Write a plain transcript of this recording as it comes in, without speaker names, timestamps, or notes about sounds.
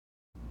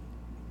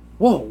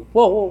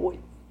whoa.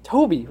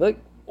 Toby, like,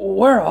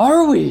 where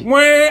are we? Hey,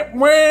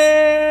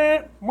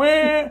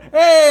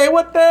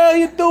 what the hell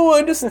you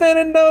doing? Just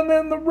standing down there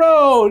in the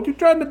road. You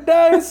trying to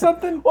die or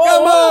something? Whoa,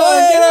 Come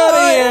on, get out of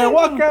hey, here.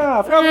 Walk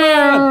off. Come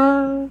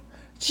on.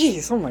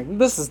 Jeez, oh my,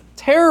 this is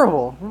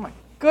terrible. Oh my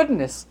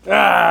goodness. All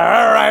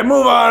right,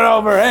 move on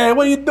over. Hey,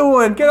 what are you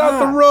doing? Get off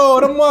the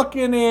road. I'm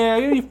walking here.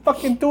 You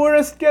fucking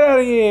tourist. Get out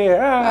of here.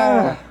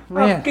 Man.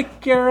 I'll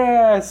kick your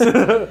ass.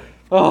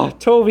 Oh,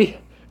 Toby,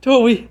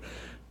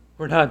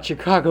 we're not in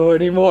Chicago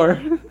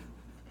anymore.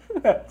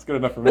 That's good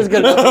enough for me. That's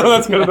good enough.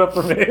 That's good enough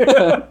for me.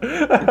 All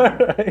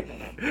right.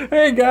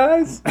 Hey,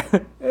 guys.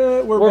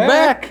 We're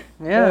back.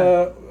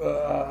 Yeah.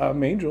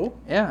 I'm Angel.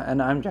 Yeah,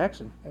 and I'm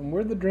Jackson. And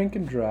we're the Drink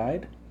and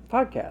Dried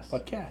Podcast.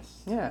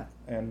 Yeah.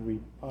 And we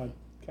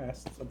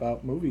podcast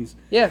about movies.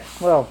 Yeah,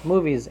 well,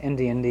 movies and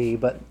D&D,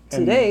 but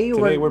today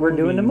we're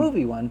doing a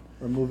movie one.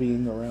 We're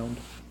moving around.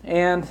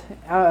 And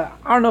I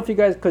don't know if you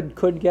guys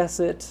could guess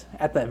it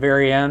at the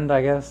very end,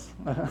 I guess.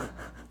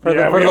 We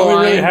only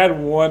really had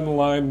one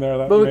line there.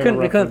 That but we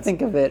couldn't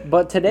think of it.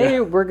 But today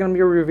we're going to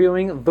be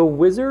reviewing The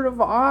Wizard of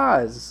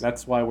Oz.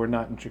 That's why we're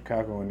not in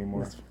Chicago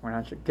anymore. We're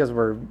not, because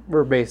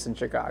we're based in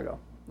Chicago,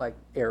 like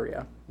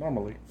area.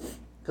 Normally.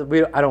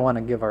 Because I don't want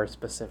to give our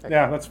specific.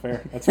 Yeah, that's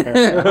fair. That's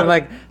fair.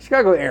 Like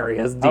Chicago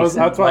area is decent.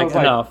 That's why I was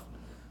enough.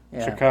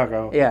 Yeah.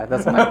 Chicago. Yeah,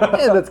 that's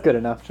good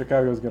enough.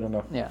 Chicago's good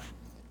enough. Yeah.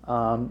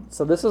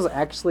 So this is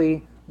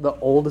actually the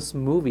oldest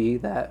movie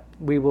that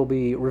we will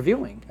be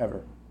reviewing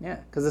Ever. Yeah,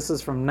 because this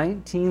is from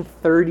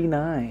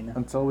 1939.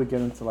 Until we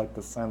get into like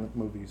the silent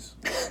movies.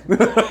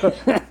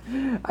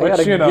 I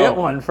gotta get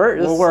one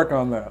first. We'll work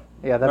on that.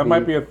 Yeah, that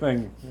might be a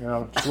thing.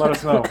 Just let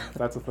us know if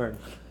that's a thing.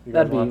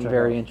 That'd be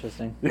very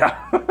interesting.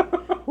 Yeah.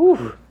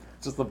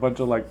 Just a bunch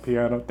of like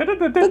piano.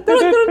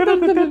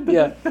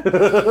 Yeah.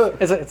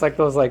 It's like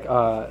those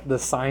the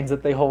signs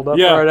that they hold up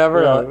or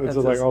whatever. Yeah, it's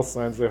just like all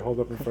signs they hold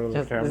up in front of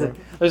the camera.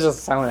 There's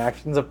just silent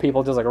actions of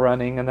people just like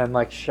running and then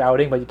like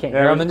shouting, but you can't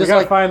hear them. We Then just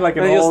gotta find like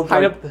an old. We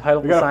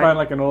gotta find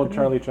like an old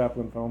Charlie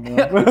Chaplin film.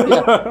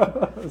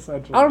 Yeah.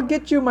 I'll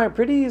get you my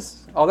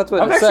pretties. Oh, that's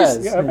what it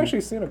says. Yeah, I've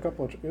actually seen a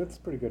couple of. It's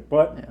pretty good,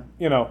 but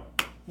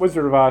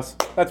Wizard of Oz.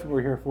 That's what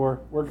we're here for.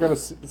 We're gonna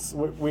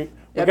we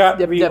got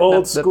the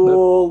old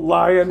school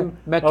lion of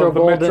the Metro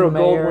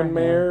Goldwyn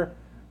Mayer.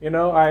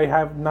 I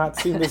have not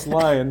seen this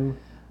lion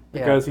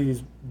because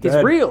he's dead.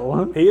 He's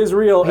real. He is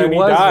real, and he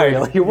died.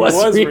 Real. He was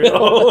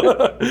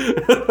real.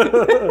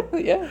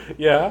 Yeah.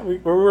 Yeah,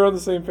 we're on the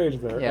same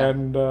page there, yeah.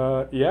 And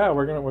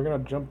we're gonna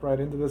jump right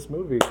into this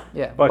movie.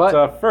 Yeah,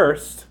 but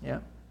first,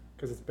 yeah,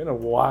 because it's been a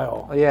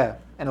while. Yeah,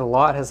 and a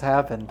lot has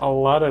happened. A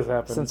lot has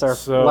happened since our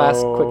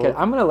last quick hit.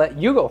 I'm going to let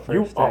you go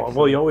first.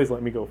 You always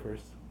let me go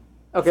first.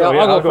 Okay, I'll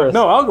go first.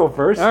 No, I'll go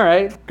first. All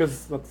right.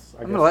 Because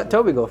I'm going to let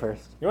Toby go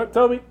first. You know what,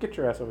 Toby? Get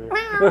your ass over here.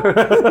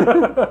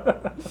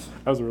 That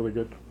was a really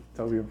good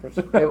Toby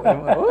impression. It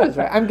was,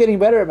 right? I'm getting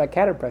better at my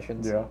cat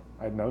impressions. Yeah,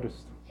 I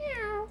noticed.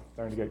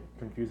 Starting to get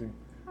confusing.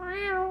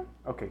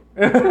 Okay.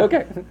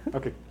 Okay.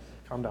 Okay.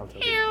 Calm down,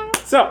 Toby.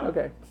 So.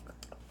 Okay.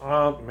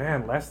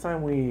 Man, last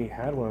time we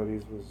had one of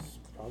these was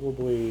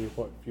probably, a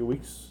few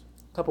weeks?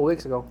 A couple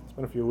weeks ago. It's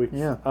been a few weeks.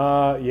 Yeah.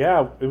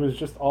 It was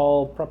just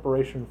all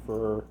preparation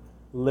for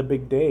the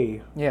big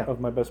day Yeah. of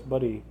my best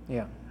buddy.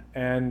 Yeah.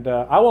 And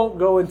I won't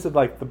go into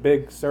like the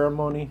big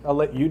ceremony. I'll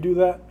let you do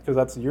that because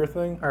that's your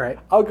thing. All right.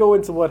 I'll go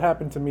into what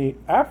happened to me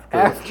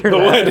after the that.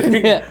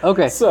 wedding. Yeah.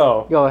 Okay.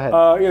 So go ahead.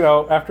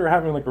 After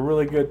having like a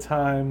really good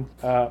time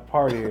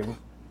partying.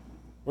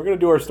 We're gonna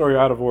do our story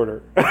out of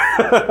order.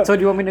 So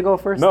do you want me to go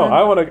first? No, then?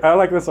 I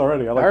like this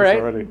already. I like this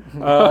already.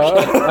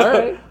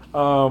 Okay.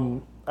 All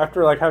right.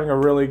 After like having a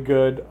really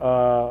good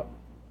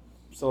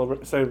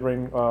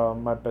celebrating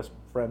my best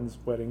friend's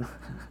wedding.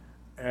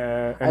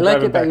 And I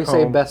like it that you home.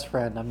 say best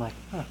friend. I'm like,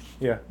 huh.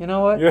 Yeah. You know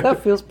what? Yeah.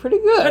 That feels pretty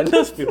good. That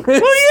does feel.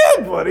 Well,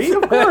 yeah, buddy.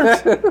 Of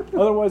course.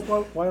 Otherwise,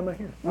 why am I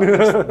here?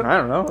 I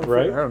don't know.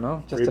 Right? I don't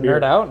know. Just Free to beer.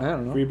 nerd out. I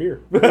don't know. Free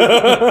beer.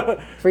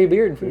 Free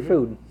beer and free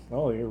food.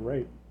 Oh, you're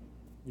right.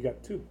 You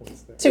got 2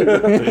 points there.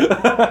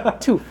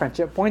 2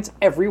 friendship points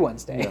every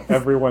Wednesday. Yeah,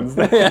 every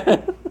Wednesday.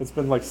 It's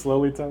been like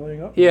slowly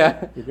tallying up.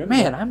 Yeah. You're good.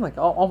 Man, I'm like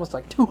almost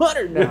like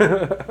 200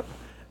 now.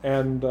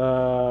 And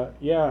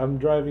I'm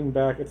driving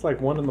back. It's like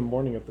 1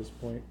 a.m. at this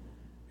point.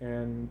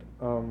 And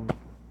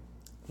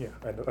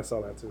I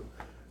saw that too.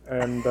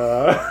 And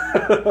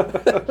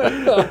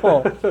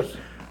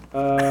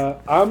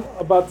I'm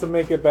about to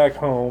make it back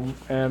home,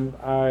 and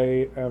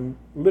I am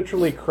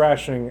literally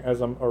crashing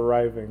as I'm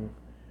arriving.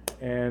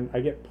 And I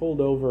get pulled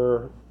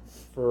over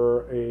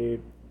for a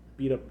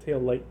beat-up tail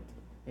light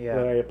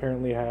that I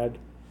apparently had.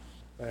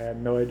 I had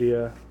no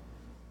idea.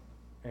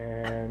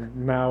 And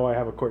now I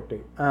have a court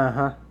date.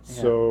 Uh-huh.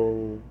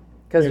 So...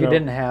 Because you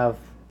didn't have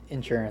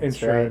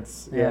insurance, right?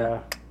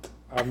 Yeah.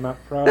 I'm not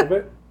proud of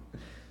it.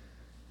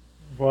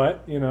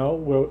 But,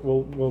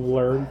 we'll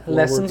learn.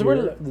 Lessons were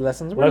learned.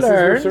 Lessons were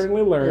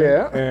certainly learned.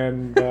 Yeah.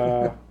 And,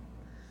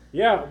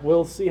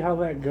 we'll see how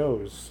that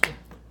goes.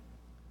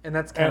 And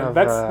that's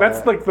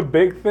that's like the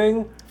big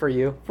thing for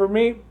you. For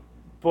me,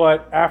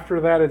 But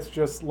after that, it's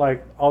just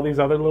like all these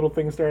other little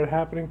things started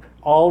happening,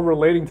 all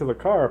relating to the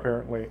car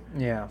apparently.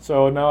 Yeah.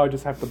 So now I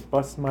just have to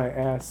bust my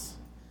ass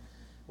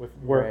with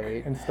work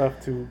Right. and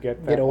stuff to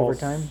get that all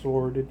overtime?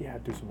 sorted. Yeah,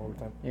 do some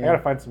overtime. Yeah. I gotta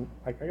find some.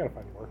 I gotta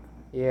find work.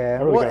 Yeah.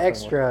 I really Well, gotta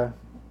find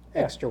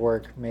extra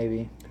work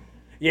maybe.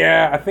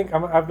 Yeah, I think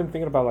I've been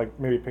thinking about like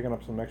maybe picking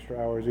up some extra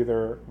hours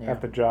either Yeah.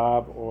 at the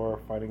job or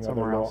finding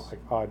Somewhere other little, else.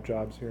 like odd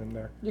jobs here and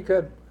there. You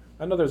could.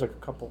 I know there's like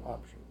a couple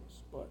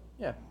options, but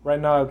Yeah. right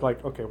now it's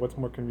like, okay, what's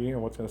more convenient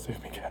and what's going to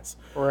save me gas?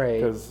 Right.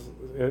 Because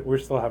we're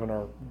still having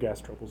our gas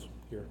troubles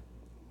here.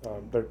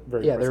 They're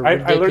very Yeah, they're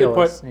pricey. I literally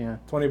ridiculous. put Yeah.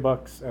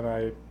 $20 and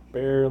I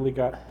barely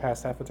got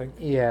past half a tank.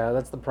 Yeah,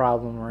 that's the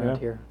problem around Yeah.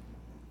 here.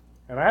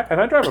 And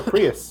I drive a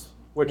Prius,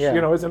 which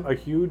Yeah. isn't a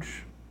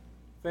huge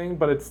thing,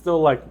 but it's still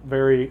like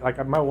very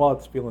like my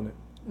wallet's feeling it.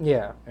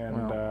 Yeah.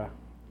 And well.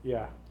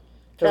 yeah,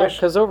 Cash-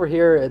 Because over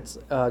here, it's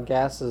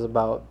gas is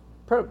about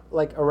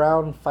like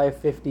around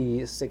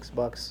 $5.50,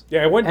 $6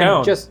 yeah, it went and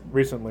down just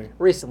recently.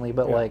 recently,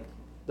 but Yeah. like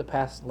the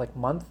past like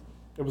month,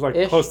 It was like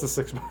ish. close to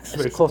 $6, it's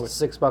basically. close to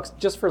 $6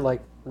 just for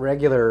like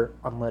regular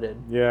unleaded.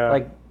 Yeah,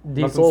 Like nothing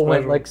diesel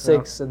went special. like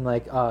Yeah. 6 and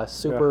like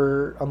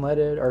super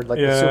unleaded or like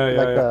Yeah, the super, yeah,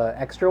 like yeah. the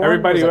extra one.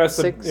 Everybody was who like has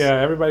to, 6.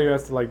 everybody who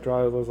has to like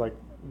drive those like,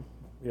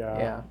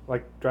 Yeah.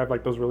 like drive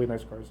like those really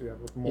nice cars,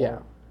 with more, Yeah.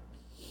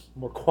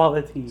 more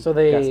quality. So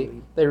they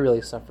gasoline.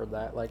 really suffered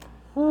that. Like,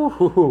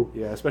 whoo.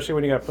 Yeah, especially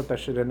when you got to put that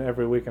shit in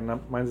every week, and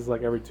mine's is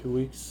like every 2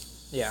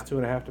 weeks, Yeah.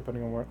 2.5,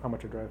 depending on how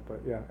much I drive. But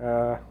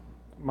yeah,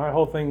 my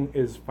whole thing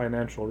is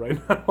financial right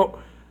now.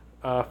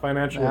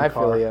 Financial I and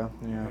car. feel you.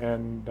 Yeah.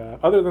 And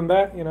other than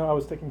that, I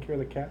was taking care of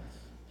the cats.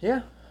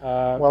 Yeah.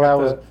 While I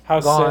was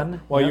house gone,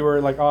 sit while yeah. you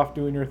were like off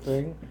doing your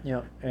thing,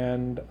 Yeah.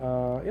 and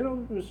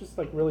it was just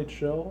like really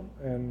chill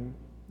and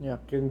Yeah.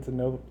 getting to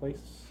know the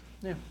place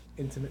Yeah.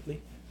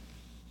 intimately.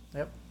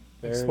 Yep.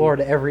 Very,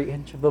 Explored every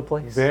inch of the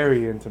place.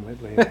 very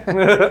intimately.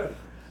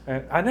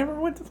 And I never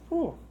went to the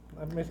pool.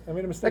 I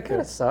made a mistake. That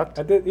kind of there. sucked.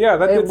 I did. Yeah,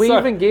 that And did we suck.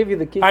 even gave you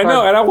the key I card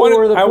know, and I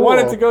for the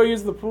wanted pool. to go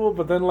use the pool,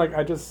 but then like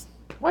I just.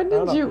 Why I don't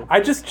didn't know. you? I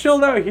just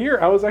chilled out here.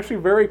 I was actually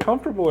very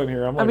comfortable in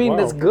here. I'm like, I mean, wow.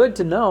 it's good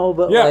to know,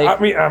 but Yeah, like,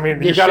 I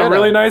mean, you you got a should've.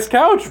 really nice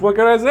couch. What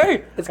can I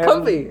say? it's And,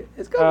 comfy.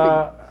 It's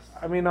comfy.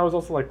 I mean, I was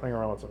also like playing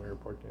around with some of your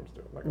board games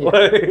too.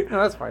 Yeah.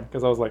 No, that's fine.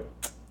 Because I was like,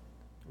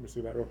 let me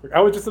see that real quick. I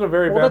was just in a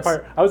very Well, that's-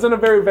 vampire. I was in a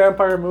very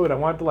vampire mood. I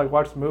wanted to like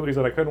watch movies,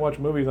 and I couldn't watch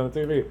movies on the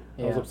TV.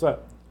 I was Yeah. upset.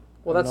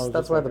 Well, And I was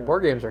that's just why like, the yeah.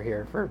 board games are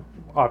here for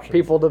Options.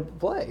 people to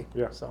play.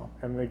 Yeah. So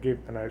And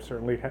I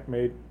certainly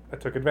I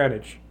took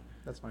advantage.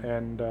 that's fine.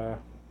 And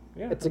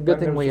yeah, It's a good then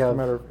thing it was we just a have-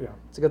 matter of,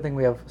 It's a good thing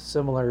we have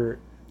similar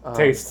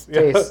Tastes. Yeah.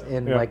 tastes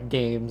in Yeah. like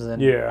games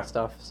and Yeah.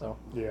 stuff. So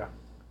yeah.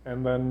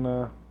 And then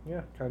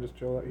kind of just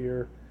chill out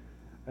here.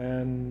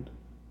 And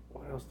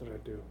what else did I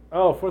do?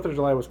 Oh, 4th of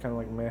July was kind of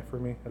like meh for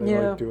me. I didn't Yeah.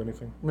 really do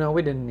anything. no,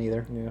 we didn't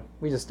either. Yeah.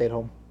 We just stayed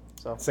home.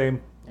 So Same.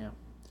 yeah,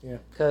 Yeah.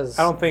 because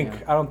I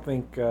don't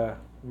think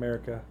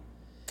America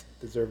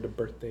deserved a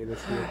birthday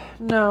this year.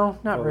 no,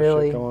 not All the shit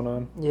really. going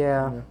on.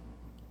 Yeah. Yeah.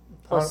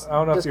 Plus, I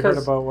don't know if just you heard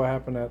 'cause- about what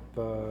happened at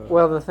the.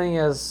 Well, the thing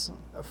is,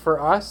 for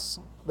us,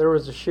 there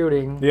was a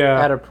shooting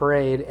Yeah. at a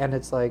parade, and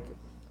it's like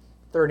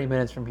 30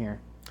 minutes from here.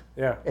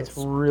 yeah, It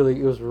was really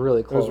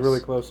close. really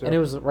close, and yeah. it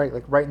was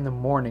right in the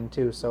morning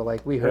too. So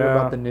like we heard Yeah.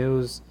 about the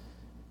news,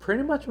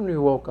 pretty much when we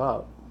woke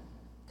up,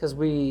 because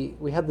we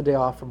had the day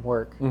off from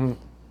work. Mhm.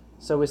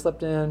 So we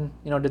slept in,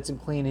 did some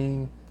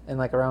cleaning, and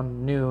like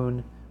around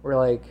noon, we're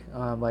like,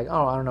 oh,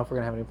 I don't know if we're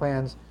gonna have any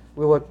plans.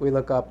 We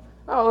look up.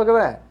 Oh, look at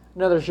that,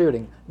 another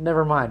shooting.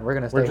 Never mind, we're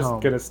gonna stay We're just home.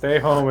 gonna stay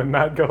home and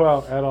not go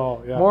out at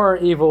all. Yeah. More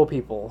evil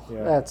people.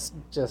 Yeah. That's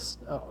just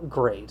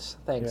great.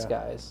 Thanks, Yeah.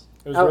 guys.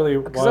 It was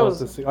really 'cause wild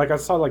to see. Like I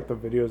saw like the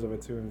videos of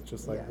it too, and it's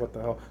just like, Yeah. what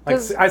the hell? Like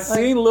 'Cause, I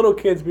seen little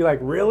kids be like,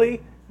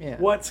 really? Yeah.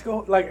 What's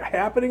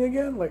happening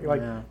again? Like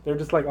Yeah. they're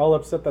just like all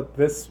upset that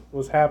this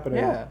was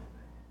happening. Yeah.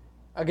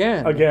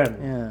 Again.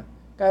 Again.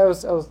 Yeah. I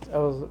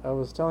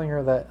was telling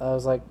her that I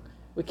was like,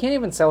 we can't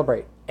even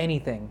celebrate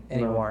anything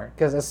anymore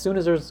because as soon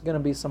as there's gonna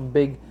be some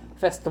big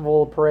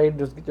festival parade,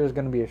 there's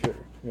gonna be a shooter.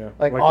 Yeah.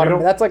 Like we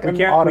don't- that's like we an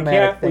can't-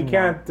 automatic thing. We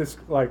now.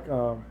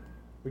 can't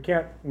we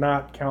can't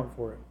not count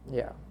for it.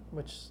 Yeah.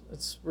 Which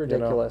it's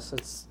ridiculous.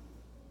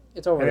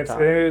 It's over And the it's,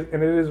 top.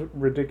 it is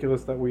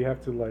ridiculous that we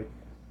have to like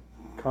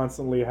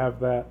constantly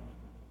have that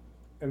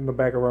in the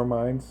back of our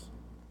minds,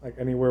 like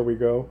anywhere we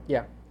go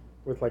Yeah.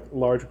 with like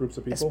large groups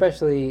of people.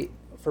 Especially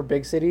for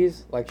big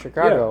cities like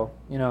Chicago,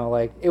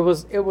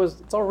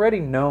 it's already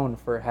known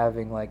for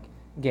having like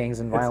gangs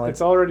and violence.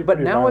 It's already but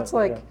pretty now violent, it's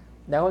like yeah.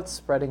 now it's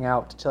spreading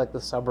out to like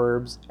the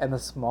suburbs and the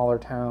smaller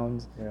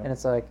towns, Yeah. and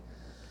it's like,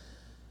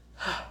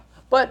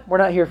 but we're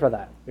not here for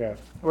that. Yeah.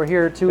 We're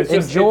here to It's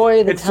just-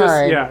 enjoy the it's just-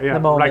 time, yeah. the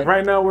moment. Like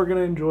right now, we're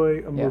gonna enjoy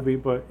a Yeah. movie,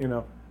 but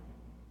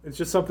it's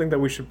just something that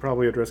we should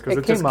probably address because It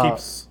it just came up.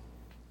 keeps.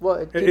 Well,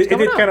 it It keeps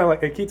coming did up. kind of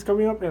like it keeps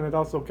coming up, and it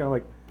also kind of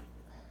like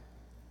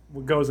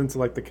goes into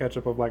like the catch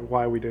up of like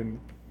why we didn't.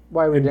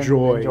 why we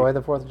enjoy didn't enjoy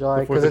the 4th of July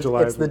the 4th of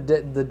July it's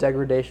is the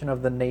degradation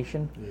of the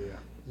nation. Yeah.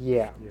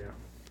 Yeah. Yeah.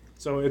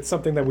 So it's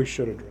something that we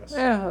should address.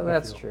 Yeah, I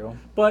that's feel. true.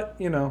 But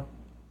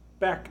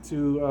back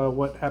to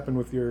what happened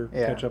with your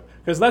Yeah. catch up,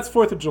 because that's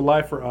 4th of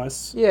July for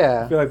us.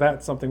 Yeah. I feel like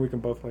that's something we can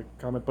both like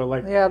comment. But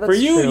like Yeah, for that's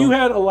you, true. you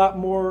had a lot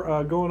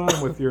more going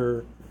on with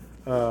your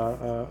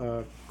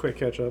quick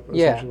catch up.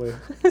 Yeah. Essentially.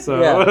 So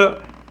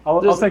Yeah.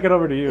 I'll take it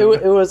over to you.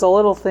 It was a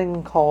little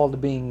thing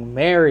called being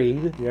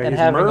married Yeah, and he's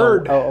having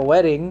murdered. a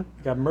wedding.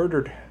 Got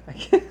murdered.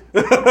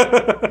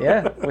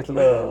 Yeah, with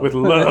love. With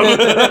love.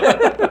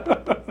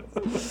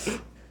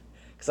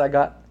 Because I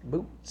got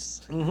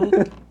boots.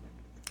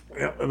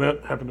 Yeah, and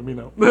that happened to me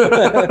now.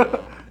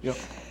 Yep.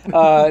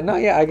 No,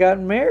 yeah, I got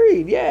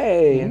married.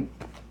 Yay! Mhm.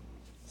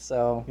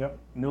 So, Yep.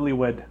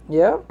 Newlywed.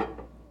 yeah.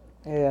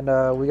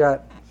 And we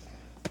got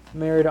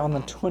married on the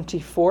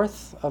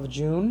 24th of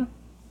June.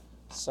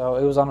 So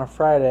it was on a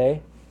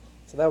Friday.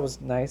 So that was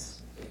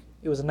nice.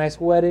 It was a nice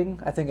wedding.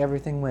 I think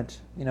everything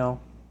went,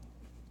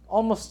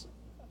 almost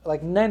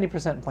like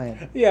 90%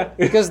 planned. Yeah.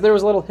 Because there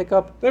was a little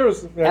hiccup there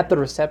was at the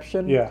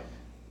reception. Yeah.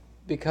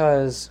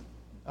 Because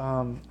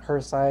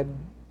her side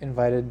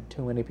invited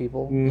too many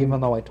people, Mm. even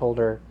though I told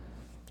her,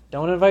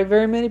 don't invite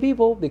very many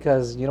people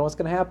because you know what's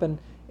going to happen?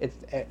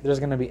 There's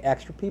going to be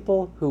extra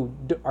people who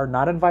are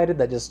not invited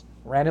that just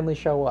randomly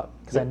show up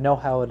because I Yep. know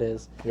how it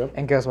is. Yep.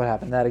 And guess what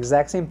happened? That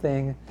exact same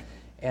thing.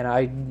 And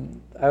I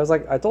was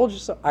like, I told you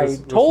so.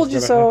 This I told is you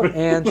gonna so. happen.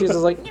 And she's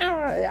just like, no,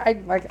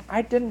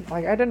 I didn't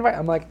invite.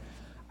 I'm like,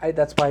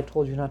 that's why I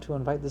told you not to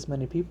invite this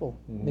many people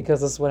because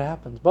this is what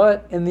happens.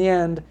 But in the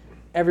end,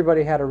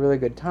 everybody had a really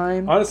good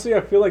time. Honestly,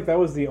 I feel like that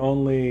was the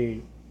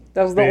only.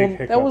 That was the big only,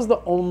 hiccup. that was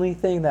the only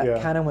thing that Yeah.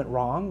 kind of went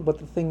wrong. But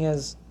the thing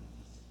is,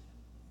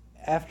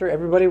 after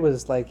everybody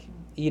was like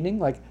eating,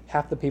 like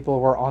half the people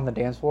were on the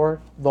dance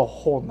floor the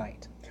whole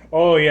night.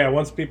 Oh yeah,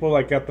 once people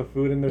like got the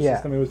food in their Yeah.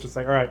 system, it was just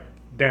like, all right,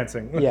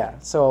 dancing. Yeah,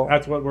 so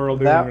That's what we're all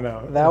doing that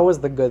now. that was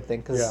the good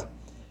thing because, Yeah.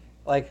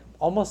 like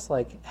almost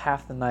like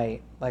half the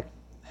night, like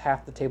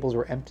half the tables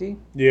were empty.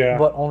 Yeah.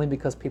 But only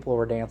because people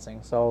were dancing.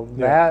 So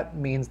Yeah. that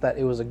means that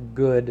it was a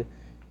good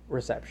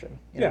reception.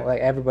 You know, Yeah.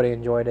 like everybody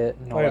enjoyed it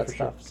and all Oh, yeah, that for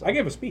sure. stuff. So. I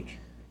gave a speech.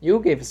 You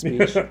gave a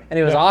speech and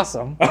it was Yeah.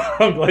 awesome.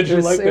 I'm glad you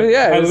was- liked it- it.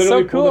 yeah, it I was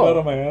literally so pulled cool. it out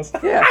of my ass.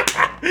 Yeah.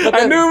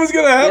 I knew it was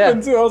gonna happen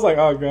Yeah. too. I was like,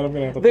 oh god, I'm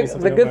gonna have to pull The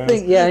something good out my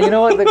thing, ass. yeah, you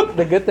know what?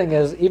 The good thing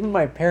is, even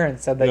my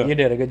parents said that Yeah. you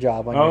did a good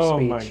job on Oh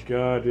your speech. my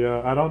god,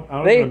 yeah. I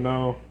don't They- even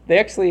know. They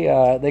actually,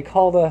 they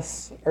called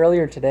us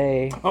earlier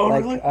today. Oh,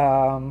 like, really?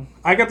 I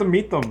I got to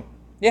meet them.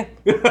 yeah,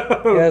 yeah,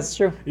 that's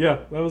true. Yeah,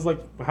 that was like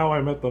how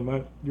I met them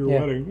at your Yeah.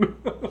 wedding.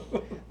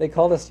 They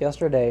called us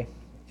yesterday,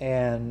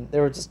 and they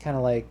were just kind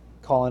of like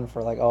calling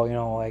for like, oh,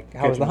 like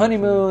how was the Catching up,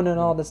 honeymoon and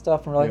yeah. all this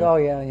stuff, and we're like, Yeah. oh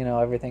yeah,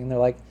 everything. And they're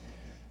like,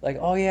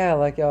 oh yeah,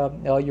 like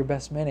your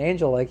best man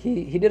Angel, like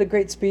he did a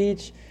great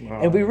speech,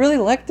 and we Wow. really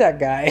liked that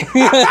guy.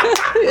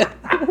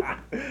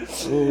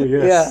 Oh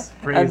yes,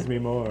 Yeah. praise And- me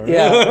more.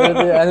 Yeah, and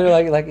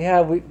they're like,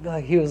 yeah,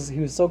 he was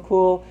so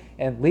cool,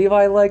 and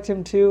Levi liked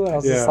him too, and I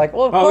was just like,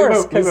 well, of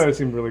course, Levi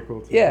seemed really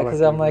cool too. yeah, I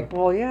because liked I'm Levi. like,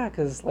 well, yeah,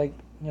 because like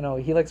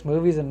he likes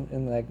movies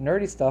and like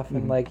nerdy stuff,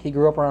 and like he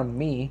grew up around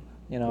me,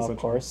 of Mm-hmm. Essentially.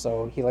 course,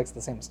 so he likes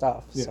the same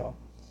stuff. Yeah. So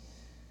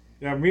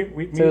Yeah, So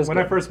it was when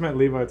I good. first met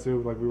Levi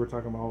too, like we were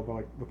talking about all about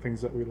like the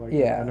things that we like.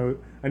 Yeah.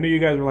 I knew you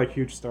guys were like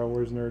huge Star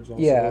Wars nerds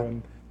also. Yeah.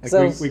 And like So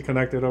we, it's- we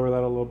connected over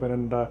that a little bit,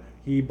 and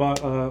he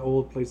bought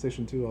old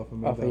PlayStation 2 off of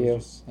me off that of I you,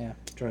 was just yeah,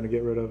 trying to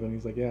get rid of, and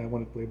he's like, yeah, I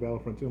want to play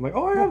Battlefront 2. I'm like,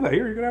 oh, I have that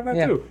here. You can have that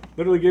Yeah. too.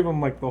 Literally gave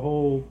him like the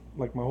whole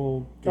my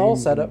whole the whole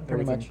games setup and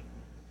pretty everything.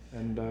 much.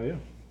 And yeah.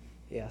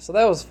 Yeah, so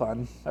that was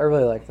fun. I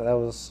really liked that.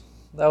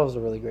 That was a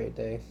really great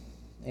day,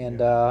 and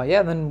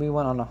yeah, then we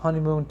went on a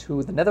honeymoon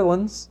to the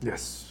Netherlands.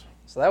 Yes.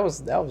 So that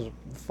was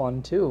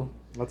fun too.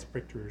 Lots of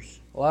pictures.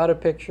 A lot of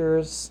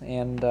pictures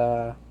and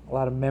a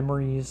lot of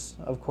memories,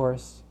 of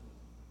course.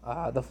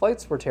 The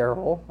flights were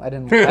terrible. I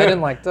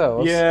didn't like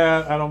those.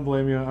 Yeah, I don't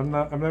blame you.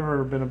 I've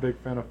never been a big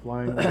fan of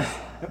flying.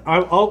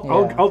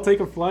 I'll take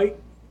a flight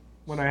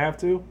when I have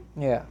to.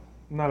 Yeah.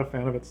 I'm not a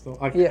fan of it still.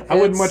 Yeah, I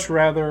would it's- much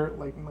rather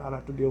like not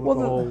have to deal with Well,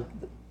 the whole.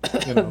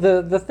 You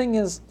know. the thing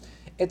is,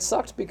 it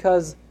sucked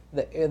because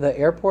the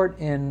airport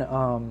in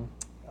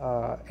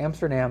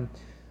Amsterdam,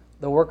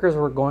 the workers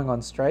were going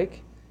on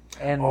strike,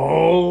 and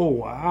Oh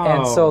wow!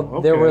 and so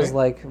there was okay.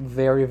 like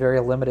very very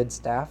limited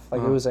staff. Like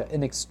it Uh-huh. was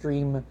an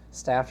extreme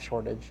staff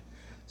shortage.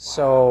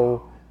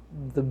 So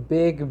the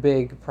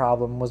big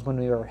problem was when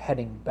we were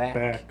heading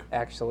back.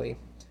 Actually,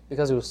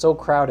 because it was so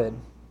crowded,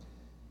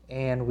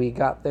 and we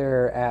got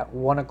there at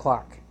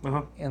 1:00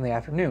 Uh-huh. in the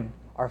afternoon.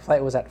 Our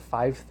flight was at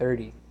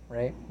 5:30.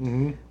 Right?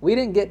 Mm-hmm. We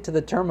didn't get to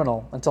the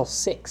terminal until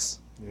 6.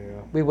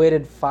 Yeah. We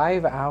waited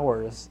 5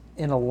 hours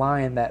in a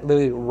line that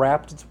literally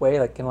wrapped its way,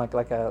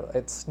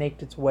 it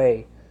snaked its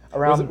way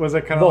around Was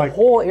it kinda the like-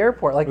 whole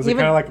airport. Like Was it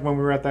even kind of like when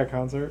we were at that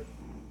concert?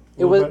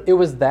 it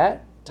was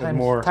that Or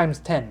more. times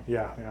 10.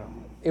 Yeah, yeah.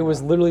 It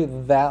was literally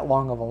that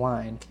long of a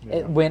line. Yeah.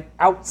 It went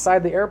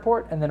outside the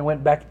airport and then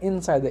went back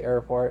inside the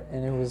airport,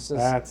 and it was just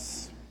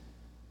That's.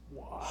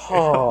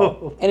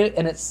 oh,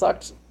 and it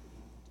sucked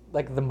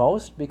like the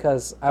most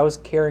because I was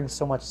carrying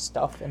so much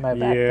stuff in my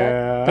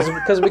backpack Yeah.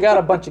 because we got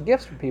a bunch of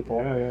gifts for people.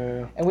 Yeah, yeah,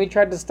 yeah. And we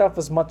tried to stuff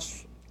as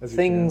much As you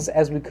things can.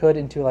 as we could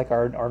into like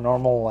our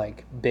normal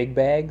like big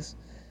bags,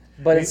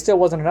 but You- it still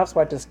wasn't enough. So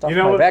I had to stuff You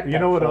know my what? backpack. You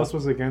know what full. else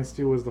was against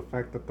you was the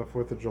fact that the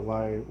 4th of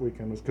July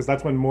weekend was because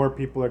that's when more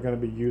people are going to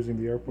be using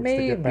the airports to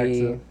get back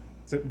Maybe.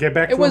 to get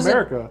back It to wasn't.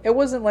 America. It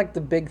wasn't like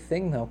the big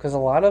thing though, because a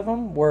lot of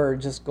them were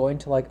just going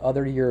to like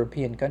other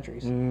European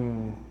countries.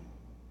 Mm.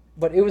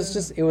 But it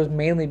was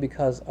mainly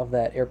because of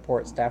that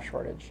airport staff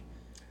shortage.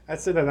 I'd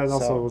say that also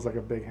So, was like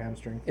a big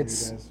hamstring for you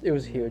guys. It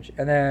was huge,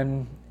 and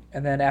then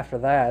after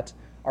that,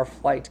 our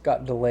flight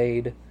got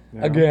delayed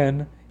Yeah.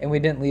 again, and we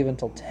didn't leave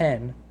until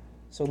 10.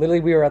 So literally,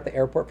 we were at the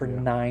airport for Yeah.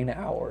 9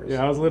 hours.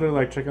 Yeah, I was literally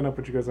like checking up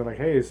with you guys. I'm like,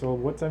 hey, so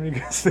what time do you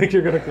guys think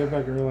you're gonna get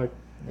back? And we're like,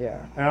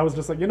 Yeah. and I was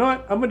just like, you know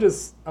what? I'm gonna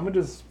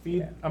just feed.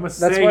 Yeah. I'm gonna That's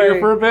stay why- here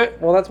for a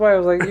bit. Well, that's why I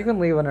was like, you can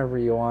leave whenever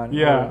you want.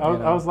 Yeah, or, you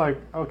I know. was like,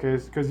 okay,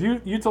 because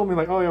you told me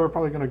like, oh yeah, we're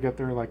probably gonna get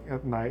there like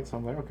at night. So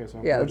I'm like, okay, so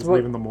Yeah, we'll that's just what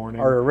leave in the morning.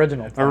 Our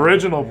original plan.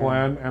 Original Yeah.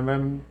 plan, and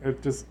then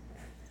it just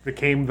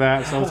became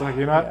that. So I was like,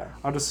 you know what? Yeah.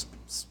 I'll just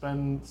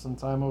spend some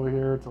time over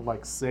here till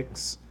like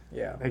 6.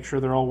 Yeah. Make sure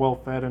they're all well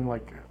fed and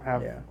like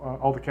have Yeah.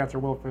 all the cats are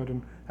well fed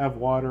and have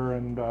water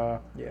and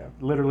Yeah.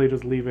 literally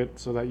just leave it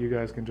so that you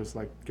guys can just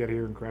like get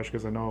here and crash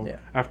because I know Yeah.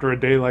 after a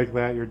day like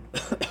that you're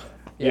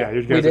Yeah, you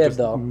we guys are did, just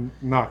though.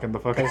 knocking the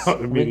fuck 'Cause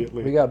out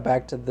immediately. we got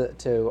back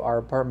to our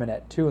apartment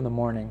at 2 in the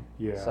morning.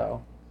 Yeah.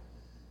 So,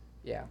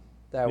 yeah,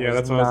 that yeah, was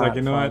that's why I was like, not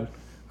you know fun. what?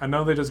 I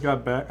know they just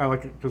got back. I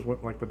like just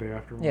went like the day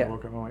after when Yeah. I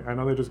woke up. I'm like, I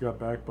know they just got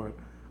back, but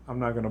I'm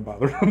not gonna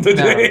bother them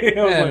today.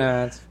 I was like,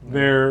 no, it's,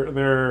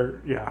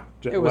 they're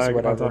jet It was lag on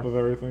whatever. top of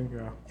everything.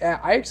 Yeah. yeah,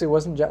 I actually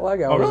wasn't jet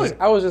lagged. Oh, really?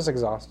 I was just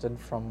exhausted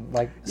from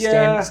like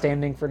Yeah.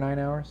 standing for 9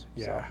 hours.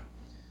 Yeah.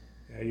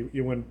 So Yeah,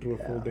 you went through a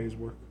full Yeah. day's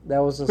work. that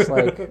was just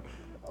like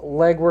a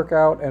leg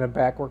workout and a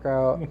back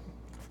workout.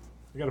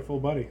 You got a full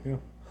body. Yeah.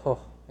 Oh,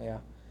 yeah.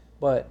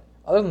 But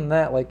other than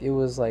that, like it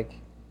was like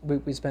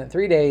we spent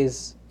 3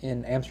 days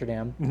in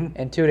Amsterdam Mhm.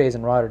 and 2 days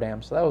in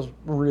Rotterdam, so that was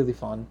really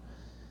fun.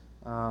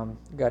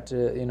 Got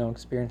to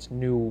experience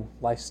new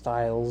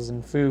lifestyles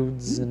and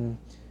foods and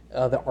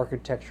the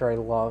architecture I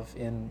love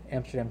in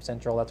Amsterdam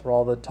Central. That's where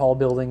all the tall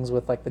buildings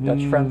with like the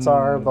Dutch fronts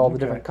are, with all the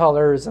okay. different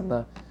colors and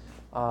the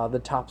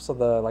tops of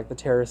the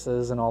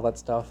terraces and all that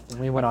stuff. And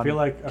we went on feel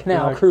like- I feel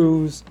canal like-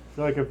 cruise. I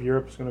feel like if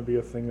Europe's gonna be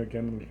a thing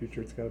again in the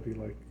future, it's gotta be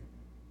like,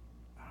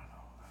 I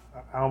don't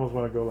know. I almost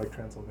want to go like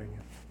Transylvania.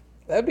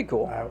 That'd be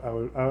cool.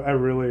 I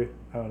really,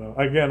 I don't know.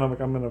 Again,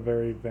 I'm in a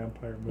very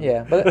vampire mood.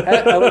 Yeah, but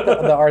I like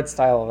the art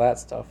style of that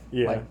stuff.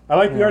 Yeah, I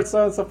like the yeah. art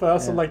style and stuff, but I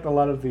also Yeah. liked a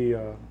lot of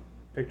the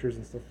pictures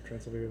and stuff of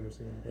Transylvania I've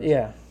seen.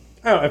 Yeah,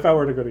 I don't know, if I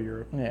were to go to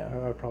Europe, Yeah.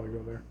 I'd probably go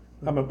there.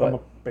 I'm a But-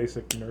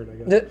 basic nerd,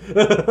 I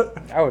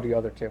guess. I would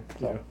go there too.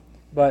 So. Yeah.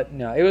 But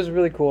no, it was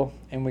really cool,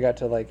 and we got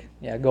to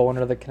go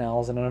under the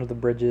canals and under the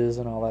bridges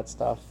and all that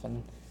stuff,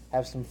 and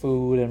have some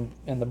food,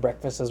 and the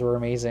breakfasts were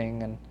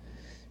amazing, and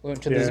we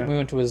went to Yeah. we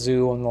went to a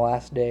zoo on the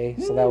last day,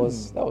 so that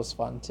was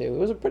fun too. It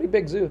was a pretty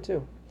big zoo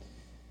too.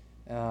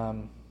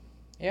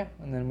 Yeah,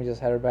 and then we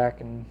just headed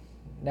back, and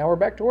now we're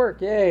back to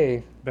work.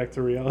 Yay! Back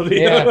to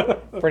reality. Yeah,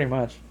 pretty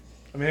much.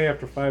 I mean,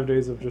 after 5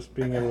 days of just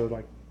being able to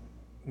like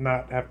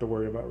not have to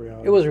worry about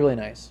reality. It was really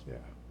nice. Yeah.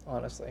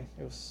 Honestly,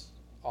 it was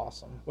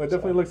awesome. Well, it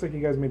definitely So, looks like you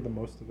guys made the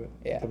most of it.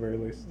 Yeah. At the very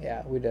least.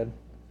 Yeah, we did.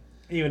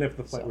 Even if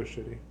the flight So. was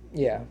shitty.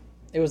 Yeah,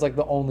 it was like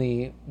the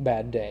only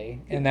bad day,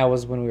 and that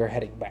was when we were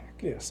heading back.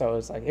 Yeah. So it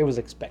was like it was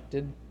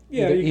expected.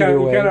 Yeah, Either- you either kind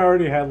of way.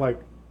 already had like,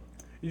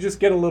 you just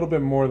get a little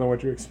bit more than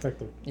what you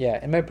expected. Yeah,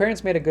 and my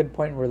parents made a good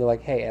point where they're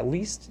like, "Hey, at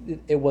least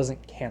it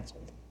wasn't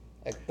canceled,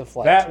 like the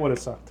flight." That would have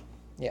sucked.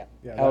 Yeah.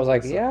 Yeah, I that was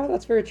like, would've "Yeah,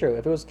 that's very true.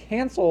 If it was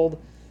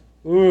canceled,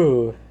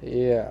 ooh,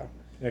 yeah,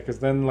 Yeah, because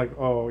then like,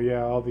 oh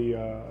yeah, all the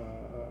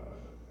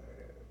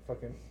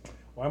fucking.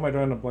 Why am I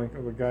drawing a blank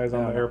of the guys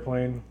on the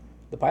airplane?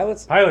 the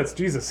pilots." Pilots,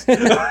 Jesus!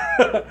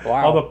 Wow.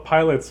 All the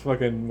pilots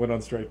fucking went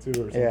on strike too, or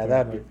something. Yeah,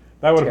 that'd be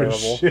that would have been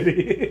terrible.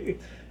 shitty.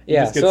 You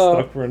Yeah, just get so-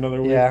 stuck for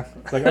another week. yeah.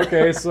 It's like,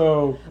 okay,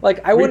 so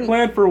Like I we wouldn't.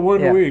 planned for 1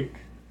 Yeah. week.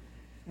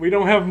 We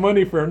don't have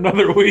money for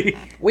another week.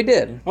 We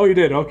did. Oh, you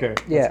did? Okay,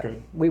 that's Yeah,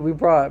 good. we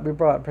brought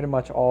pretty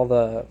much all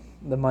the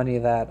money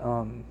that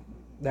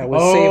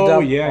was Oh, saved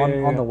up yeah, on, yeah,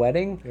 on yeah. the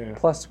wedding. Yeah.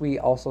 Plus, we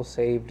also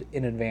saved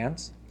in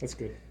advance. That's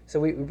good. So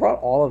we brought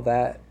all of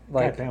that,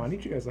 like God damn, I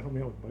need you guys to help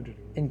me out with budgeting.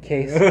 in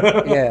case.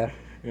 Yeah.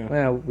 Yeah.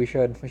 Well, we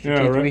should. Yeah,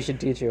 teach, right. we should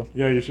teach you.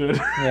 Yeah, you should.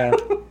 Yeah.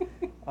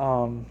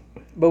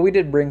 But we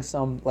did bring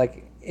some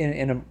like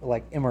in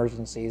like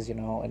emergencies,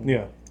 and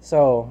Yeah.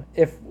 So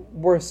if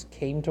worse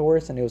came to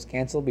worse and it was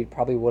canceled, we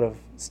probably would have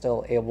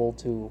still able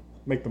to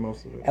Make the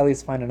most of it. at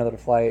least find another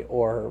flight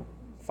or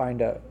find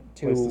Place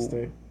to 2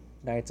 stay.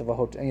 nights of a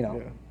hotel, Yeah.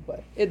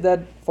 But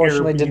that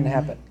fortunately didn't Airbnb.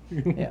 happen.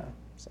 Yeah.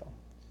 So.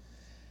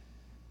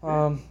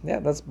 Yeah,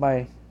 that's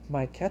my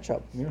catch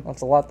up. Yeah.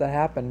 That's a lot that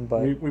happened,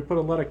 but We put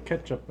a lot of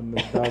ketchup in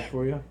this bag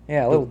for you.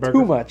 yeah, a This little burger.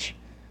 too much.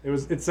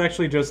 It's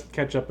actually just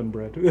ketchup and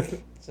bread.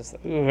 It's just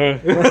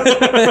There's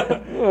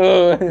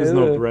there's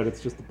no bread. It's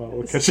just a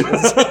bottle of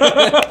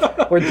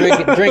ketchup. We're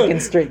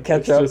drinking straight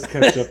ketchup. It's just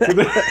ketchup.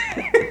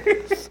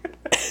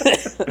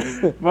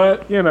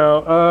 But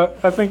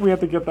I think we have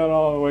to get that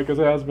all away because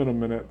it has been a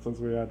minute since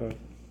we had to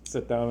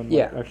sit down and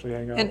Yeah. actually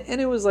hang out.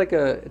 And it was like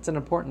it's an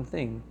important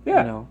thing.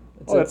 Yeah. You know,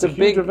 It's a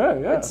huge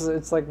event. Yeah, It's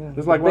like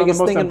it's like one of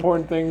the most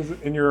important things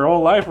in your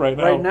whole life right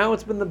now. Right now,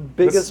 it's been the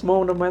biggest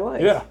moment of my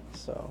life. Yeah.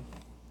 So,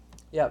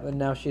 yeah, and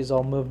now she's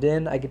all moved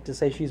in. I get to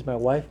say she's my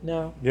wife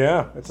now.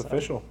 Yeah, it's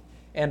official.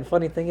 And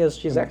funny thing is,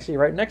 she's actually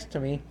right next to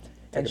me,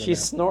 and Taking a she's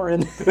nap.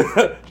 snoring.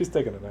 She's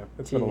taking a nap.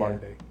 It's been a long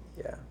day.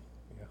 Yeah.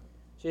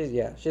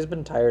 She's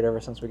been tired ever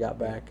since we got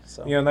back.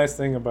 So Nice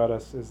thing about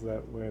us is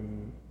that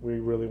when we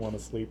really want to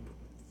sleep,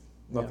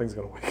 nothing's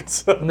gonna wake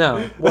us up.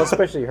 no, well,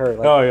 especially her.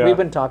 Like, Oh, yeah. We've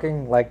been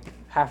talking like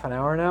half an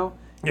hour now.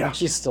 Yeah. And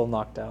she's still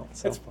knocked out.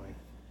 So. It's fine.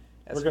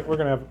 That's We're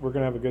gonna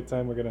have a good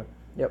time. We're gonna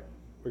Yep.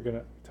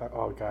 talk.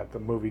 Oh God, the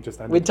movie just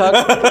ended. We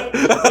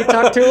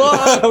talked too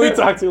long. We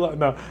talked too long.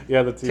 No,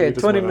 yeah, the TV. Okay, just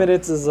 20 went on.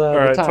 minutes is All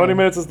right, the time. 20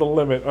 minutes is the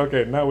limit.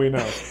 Okay, now we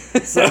know.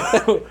 So,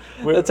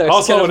 That's actually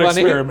also an kinda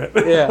funny. experiment.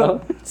 Yeah.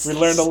 We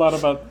learned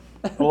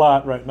a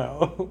lot right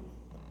now.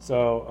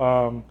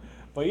 So,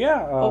 but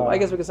yeah. I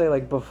guess we could say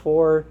like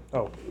before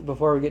Oh.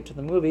 we get to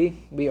the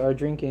movie, we are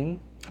drinking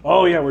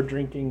Oh yeah, we're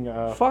drinking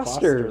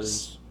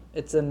Foster's.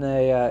 It's an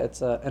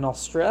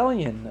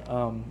Australian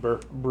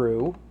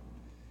brew.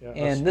 Yeah,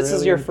 And this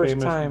is your Australian first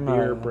famous time,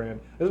 beer uh, brand.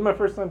 This is my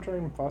first time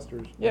trying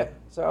Foster's. Yeah.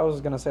 So I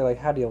was gonna say like,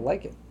 how do you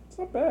like it? It's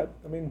not bad.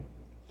 I mean,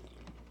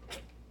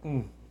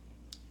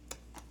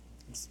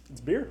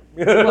 it's beer.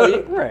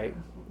 Well, right.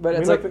 But I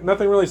it's mean, like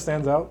nothing really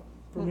stands out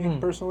for me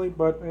Mhm. personally,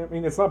 but I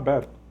mean, it's not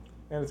bad,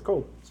 and it's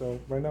cold. So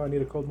right now, I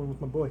need a cold one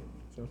with my boy.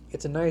 So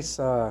it's a nice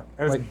and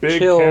it's like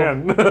big chill.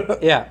 can.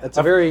 Yeah, it's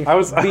a very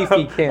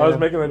beefy can. I was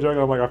making the joke.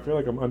 I'm like, I feel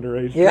like I'm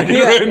underage. Yeah, drinking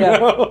yeah, right yeah.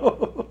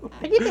 now.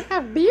 I get to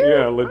have beer.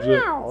 Yeah,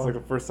 legit. Wow. It's like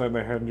the first time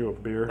they hand you a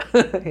beer.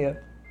 Yeah.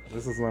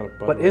 This is not a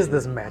Budweiser. What is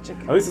this magic?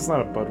 At least it's not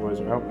a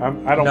Budweiser.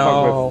 I don't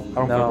No,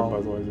 fuck no.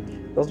 with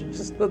Budweiser. Those are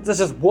just that's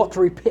just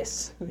watery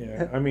piss.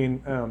 Yeah, I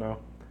mean, I don't know.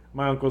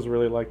 My uncles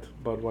really liked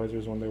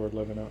Budweisers when they were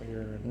living out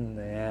here, and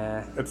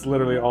Nah. it's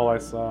literally all I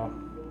saw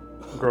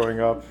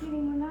growing up.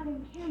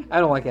 I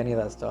don't like any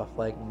of that stuff.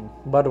 Like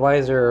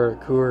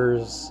Budweiser,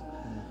 Coors,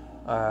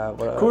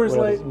 Coors what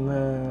Light, else?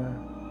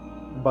 nah.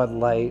 Bud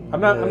Light. I'm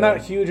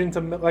not huge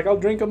into like I'll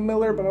drink a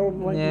Miller, but I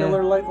don't like Yeah.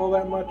 Miller Light all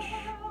that much.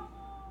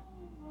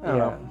 I don't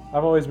Yeah. know.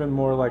 I've always been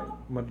more like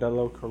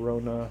Modelo,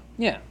 Corona,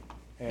 Yeah,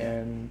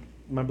 and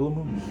my Blue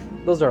Moon.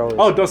 those are always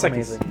Oh, Dos Equis.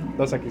 amazing.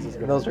 Dos Equis is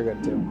good. Those are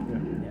good too. Yeah.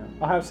 Yeah.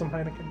 I'll have some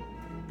Heineken.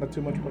 Not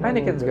too much. But a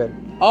little Heineken's bit. good.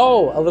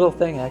 Oh, a little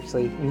thing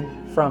actually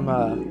Mhm. from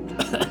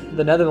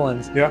the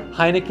Netherlands. Yeah.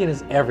 Heineken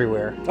is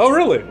everywhere. Oh,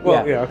 really?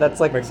 Well, Yeah, yeah. that's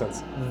like- makes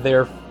sense.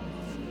 Their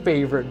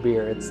favorite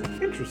beer. It's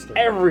Interesting.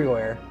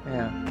 everywhere.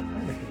 Yeah.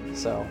 Heineken.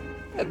 So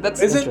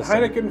that's Is it interesting.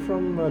 Heineken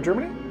from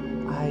Germany?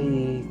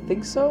 I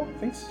think so. I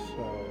think so.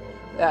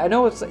 I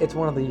know it's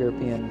one of the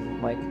European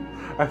like.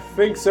 I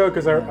think so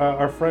because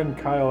our friend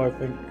Kyle, I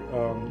think,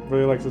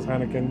 really likes his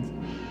Heinekens.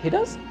 He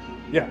does.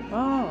 Yeah,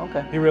 Oh,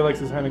 okay. he really likes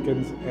his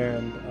Heinekens,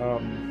 and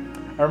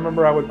I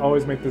remember I would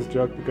always make this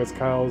joke because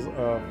Kyle's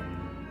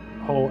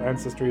whole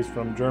ancestry is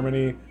from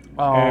Germany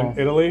and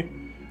Italy,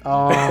 and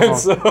Oh.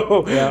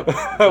 so Yep.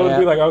 I would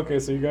be Yep. like, okay,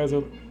 so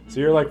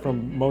you're like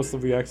from most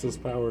of the Axis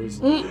powers,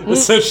 Mm-hmm.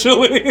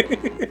 essentially.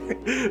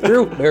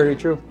 True. Very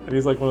true. And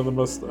he's like one of the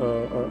most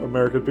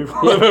American people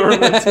I've ever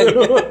met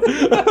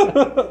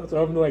too.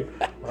 So I'm like,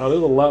 wow,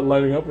 there's a lot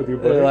lining up with you,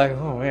 buddy. They're like,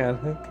 oh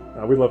man.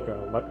 We love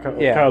Kyle.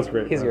 Yeah, Kyle's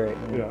great. he's man.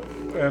 great.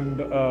 Yeah, and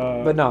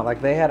But no,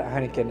 like they had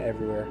Heineken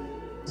everywhere.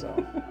 So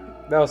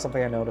that was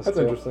something I noticed. that's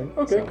too. interesting.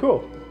 Okay, So-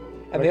 cool.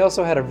 And they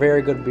also had a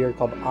very very good beer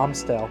called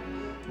Amstel,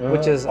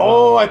 which is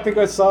I think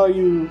I saw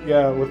you.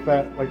 Yeah, with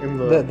that like in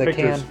the the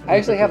pictures. can. I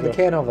actually have the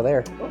Pictures, can over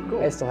there. yeah. Oh,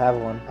 cool. I still have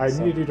one. I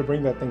so. need you to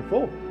bring that thing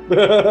full.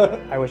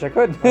 I wish I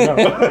could. I know.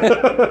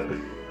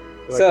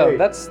 Like, So hey,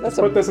 that's let's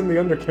a put this in the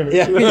undercarriage.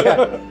 yeah,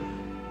 yeah.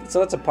 So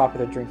that's a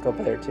popular drink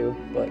over there too.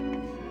 But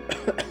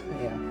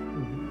yeah,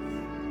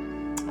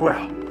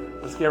 Well,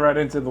 let's get right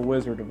into the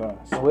Wizard of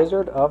Oz. The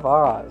Wizard of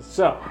Oz.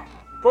 So,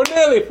 for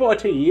nearly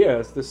 40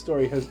 years, the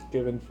story has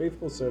given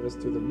faithful service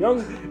to the young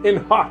in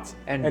heart,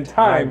 and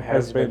time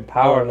has been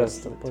powerless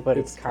to put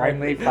its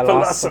kindly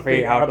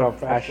philosophy out of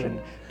fashion.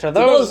 To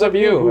those those of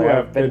you who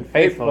have been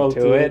faithful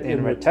to it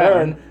in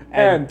return,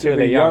 and to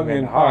the young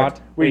in heart,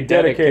 we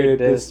dedicated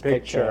this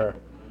picture.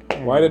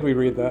 Why did we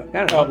read that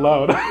I don't know. out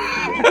loud?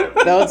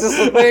 That was just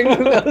a thing.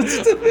 That was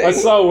just a thing. I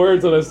saw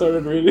words and I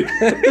started reading.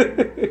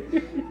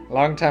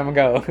 Long time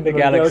ago, the a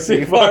galaxy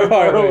galaxy far,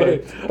 far away.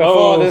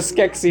 Before the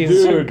Skeksis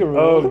Dude, grew.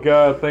 oh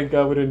god, thank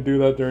god we didn't do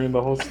that during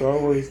the whole Star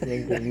Wars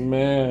thing. 'Cause,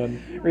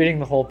 man, Reading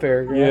the whole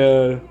paragraph.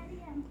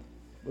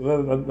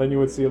 yeah. Then you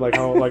would see like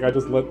how like I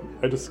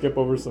just skip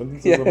over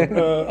sentences. Yeah.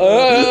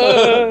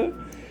 I'm like,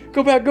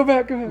 Go back, go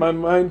back, go back. my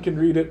mind can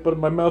read it, but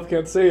my mouth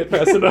can't say it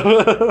fast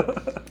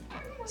enough.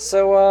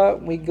 So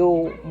we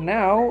go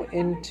now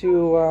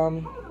into.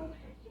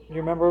 You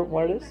remember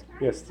what it is?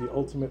 Yes, the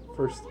ultimate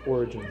first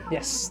origin.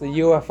 Yes, the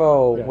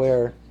UFO, Yes.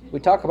 where we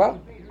talk about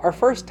our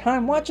first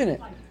time watching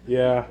it.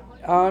 Yeah.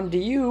 Do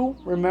you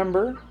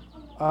remember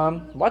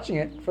Watching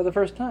it for the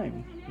first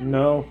time.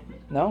 No,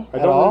 No, I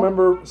at don't all?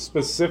 remember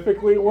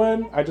specifically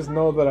when. I just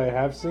know that I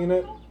have seen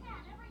it.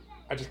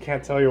 I just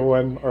can't tell you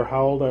when or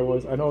how old I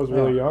was. I know I was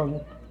really Yeah.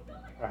 young.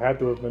 I had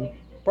to have been.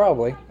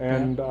 Probably.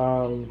 And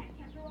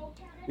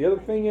the other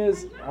thing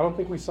is, I don't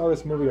think we saw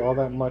this movie all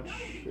that much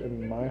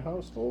in my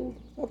household.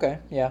 Yeah. Okay.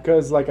 Yeah.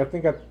 Because, like, I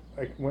think,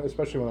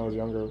 especially when I was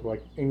younger,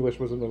 like, English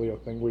wasn't really a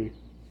thing. We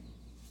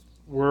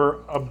were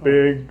a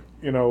big,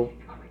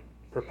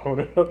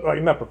 proponent of,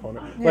 like, not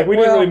proponent. Yeah, Like, we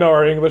didn't well- really know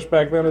our English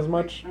back then as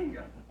much.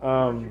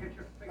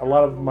 A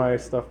lot of my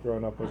stuff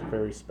growing up was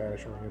very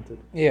Spanish oriented.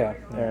 Yeah.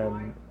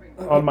 And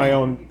on my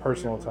own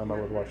personal time, I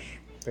would watch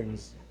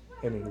things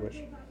in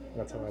English.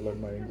 That's how I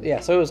learned my English. Yeah.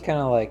 So it was kind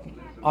of like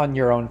on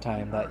your own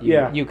time that you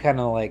Yeah. you kind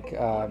of like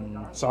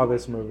Saw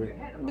this movie.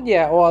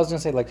 yeah. Well, I was gonna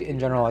say like in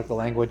general like the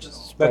language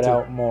spread That's it.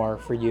 out more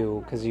for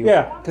you because you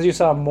Yeah. you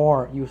saw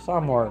more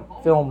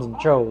films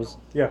and shows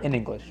Yeah. in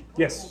English.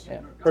 Yes,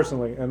 Yeah.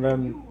 personally. And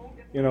then,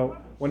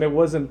 when it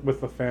wasn't with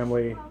the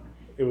family,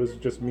 it was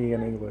just me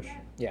and English.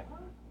 Yeah.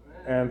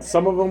 And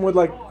some of them would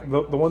like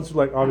the ones who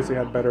like obviously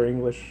had better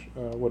English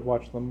would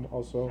watch them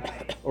also,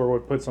 or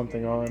would put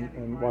something on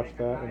and watch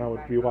that, and I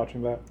would be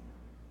watching that.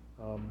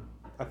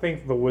 I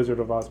think The Wizard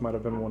of Oz might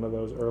have been one of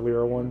those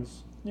earlier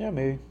ones. Yeah.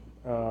 Maybe.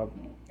 But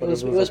It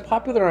was like-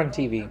 popular on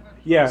TV.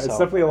 yeah, so. it's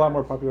definitely a lot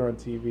more popular on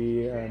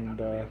TV,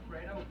 and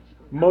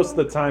most of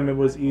the time it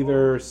was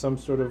either some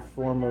sort of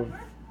form of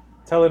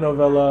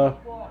telenovela,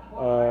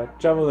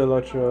 Chavo del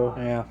Ocho,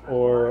 Yeah.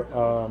 or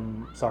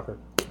soccer.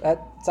 That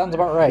sounds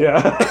about right.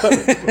 Yeah.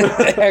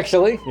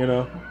 Actually.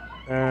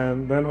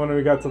 And then when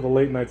we got to the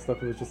late night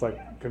stuff, it was just like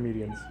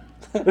comedians.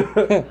 Or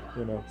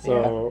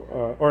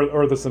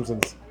The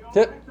Simpsons.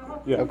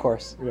 Yeah. Of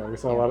course. Yeah, we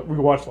saw a lot. We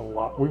watched a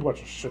lot. We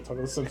watched a shit ton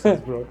of The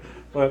Simpsons, bro.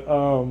 But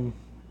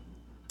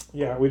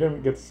yeah, we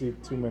didn't get to see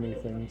too many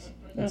things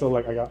until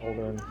like I got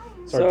older and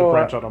started So, to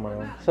branch out on my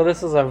own. So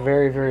this is a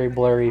very, very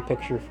blurry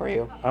picture for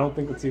you. I don't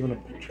think it's even a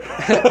picture.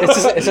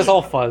 it's just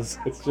all fuzz.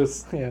 It's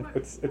just Yeah.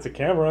 it's a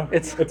camera.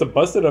 It's- It's a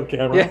busted up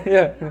camera.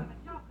 Yeah.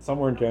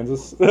 Somewhere in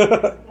Kansas.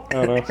 I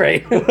don't know.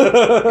 Great.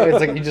 It's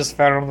like you just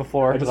found it on the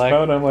floor. I just like,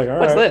 found it. I'm like, all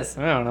what's right. this?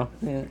 I don't know.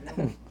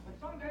 Yeah.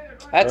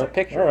 That's a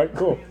picture. All right,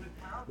 cool.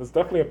 That's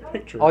definitely a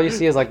picture. All you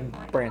see is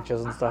like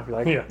branches and stuff. You're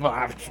like, Yeah. well,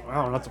 I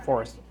don't know. It's a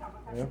forest.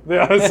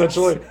 Yeah,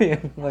 essentially.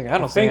 Like I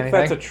don't I see think anything.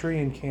 that's a tree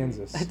in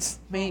Kansas. It's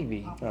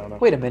maybe. I don't know.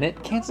 Wait a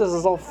minute. Kansas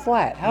is all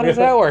flat. How does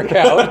that work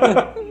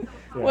out?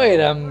 Yeah. Wait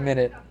a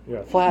minute.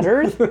 Yeah. Flat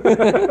Earth?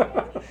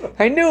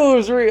 I knew it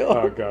was real.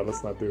 Oh god,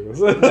 let's not do this.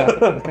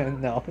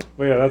 No.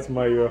 But yeah, that's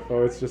my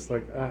UFO. It's just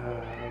like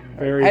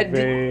very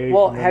vague.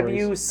 Well, have memories.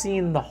 you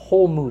seen the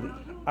whole movie?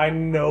 I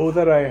know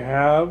that I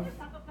have.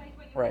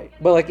 Right.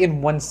 But like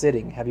in one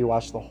sitting, have you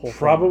watched the whole thing?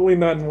 Probably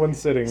not in one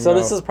sitting. So no.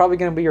 this is probably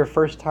going to be your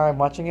first time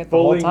watching it the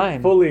fully, whole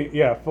time. fully,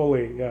 yeah.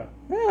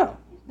 Yeah.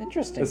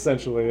 Interesting.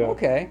 Essentially, yeah.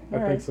 Okay. I all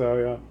think right. so,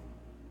 yeah.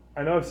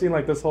 I know I've seen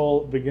like this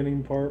whole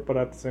beginning part, but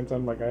at the same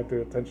time, like I had the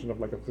attention of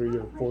like a 3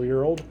 or 4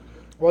 year old.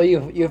 Well,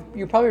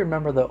 you probably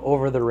remember the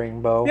Over the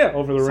Rainbow. Yeah,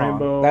 Over the song.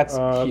 Rainbow. That's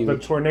The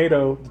huge.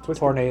 tornado, the twisted,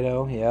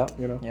 Tornado. Yeah.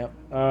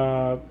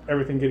 Yep.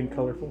 Everything getting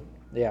colorful,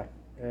 Yeah.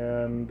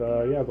 and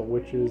yeah, the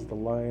witches, the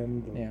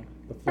lion, Yeah.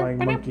 the flying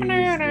monkeys.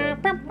 Yeah.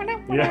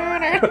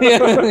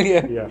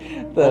 yeah. Yeah.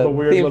 The All the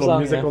weird theme little song,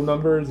 musical yeah.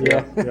 numbers.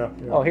 Yeah. Yeah.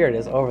 Oh, here it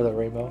is. Over the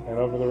Rainbow. And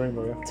Over the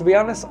Rainbow. Yeah. To be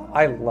honest,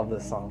 I love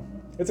this song.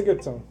 It's a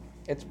good song.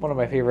 It's one of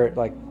my favorite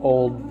like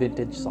old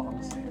vintage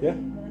songs. Yeah.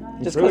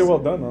 It's Just really 'cause- well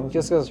done, honestly.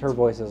 Just because her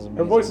voice is amazing.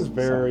 Her voice is so,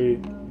 very,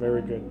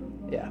 very good.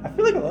 yeah. I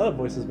feel like a lot of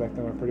voices back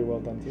then are pretty well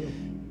done too.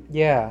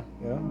 Yeah.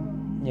 Yeah.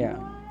 Yeah.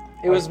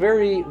 It was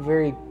very,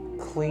 very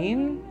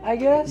clean, I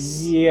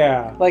guess.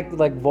 Yeah. Like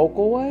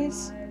vocal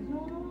wise.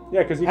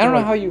 Yeah, because I don't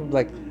know how you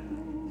like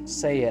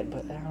say it,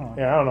 but I don't know.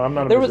 Yeah, I don't know. I'm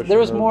not a There was- there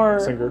was musician or more-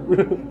 singer.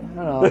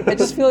 I don't know. I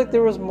just feel like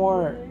there was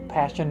more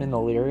passion in the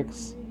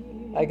lyrics.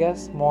 I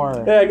guess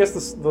more. Yeah, I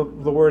guess the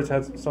words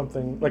had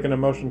something like an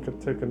emotion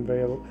to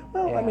convey. Well,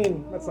 I Yeah.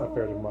 mean, that's not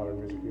fair to modern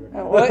music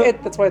either. Well,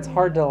 that's why it's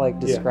hard to like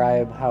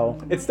describe how.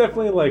 It's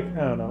definitely like I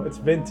don't know. It's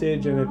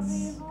vintage and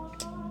it's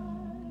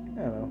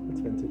I don't know.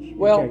 It's vintage.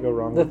 Well, you can't go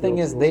wrong. the with thing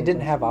old is, school they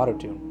didn't sometimes. have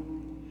autotune.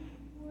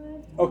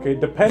 Okay,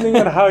 depending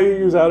on how you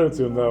use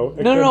autotune, though.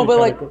 it No, can no, be but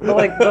kinda like, cool. but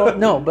like,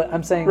 no, but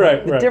I'm saying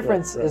Right, the right,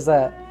 difference right. is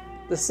that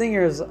the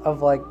singers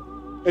of like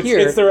it's, here,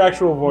 it's their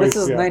actual voice.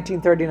 this is yeah.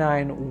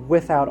 1939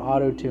 without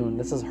autotune.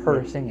 This is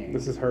her singing,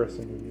 This is her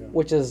singing. Yeah.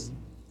 which is,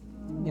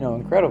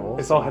 incredible.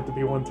 This all had to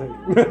be one take.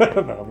 No,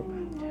 that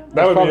would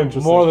be probably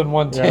interesting. more than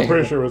one Yeah, I'm take.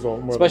 pretty sure it was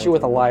more. Especially than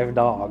with a one live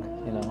dog,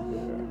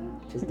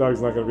 take. This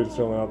dog's not gonna be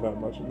chilling out that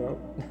much, no.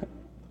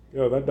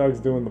 Yo, that dog's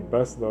doing the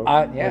best though.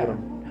 Yeah. Look at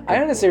him. I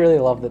honestly really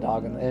love the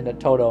dog and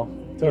Toto.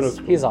 Toto's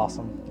He's cool.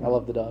 awesome. I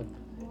love the dog,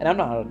 and I'm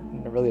not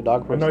really a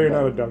dog I person. know you're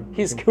but not a dog.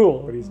 He's cool.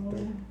 But he's dope.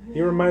 He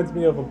reminds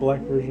me of a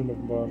black version of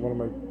one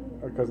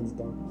of our cousin's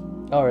dogs.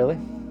 Oh, really?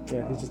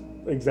 Yeah, he's just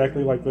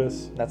exactly like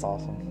this, That's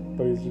awesome.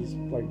 but he's just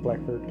like black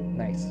furred.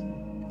 Nice.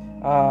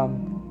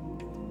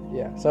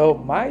 Yeah. So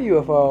my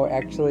UFO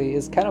actually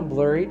is kind of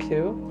blurry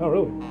too. Oh,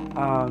 really?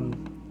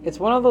 it's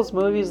one of those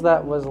movies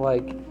that was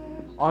like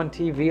on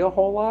TV a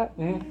whole lot.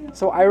 Mhm.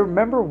 So I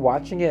remember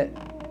watching it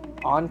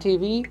on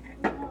TV,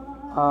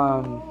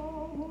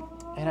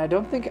 and I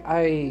don't think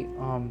I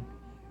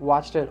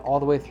watched it all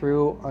the way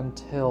through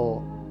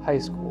until high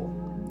school.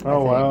 I Oh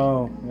think.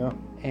 wow, yeah.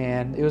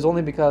 And it was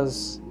only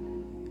because,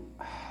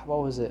 what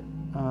was it?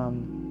 I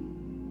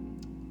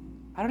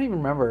don't even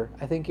remember.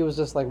 I think it was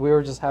just like we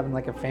were just having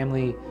like a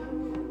family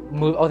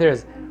move. Oh,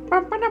 there's.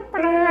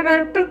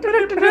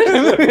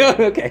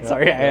 Okay,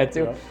 sorry, I had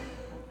to.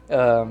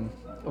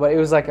 But it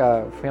was like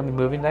a family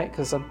movie night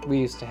because we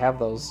used to have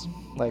those.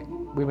 Like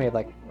we made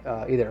like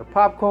either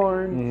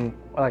popcorn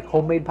or like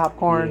homemade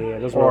popcorn. Yeah,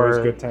 those were or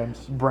always good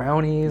times.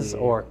 brownies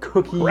or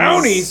cookies.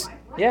 Brownies?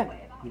 Yeah.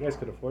 You guys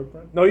could afford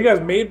brownies? No, you guys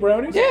made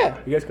brownies? Yeah.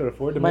 You guys could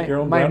afford to make your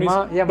own my brownies?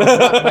 mom, yeah,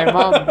 my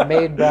mom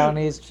made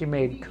brownies. She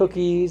made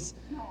cookies.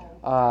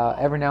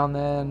 Every now and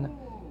then.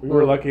 We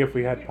were lucky if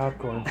we had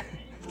popcorn.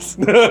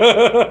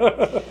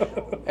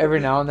 Every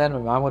now and then, my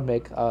mom would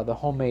make the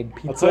homemade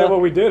pizza. I'll tell you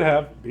what we did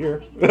have.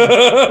 Beer.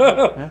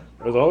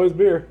 There's always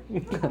beer.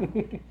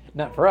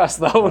 Not for us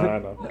though. I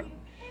know.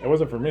 It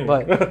wasn't for me.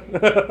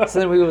 But so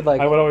then we would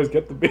like. I would always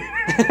get the beer.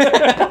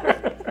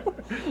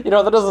 You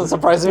know, that doesn't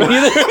surprise me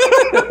either.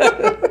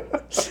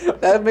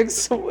 That makes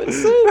so much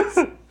sense.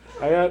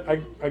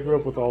 I grew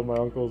up with all my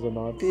uncles and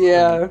aunts.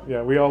 Yeah. And,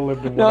 yeah, we all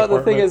lived in one No, the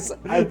apartment. thing is,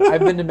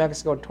 I've been to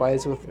Mexico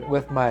twice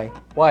with my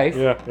wife.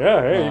 Yeah,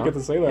 hey, you get to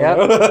say that.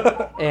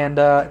 Yeah. And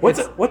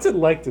What's it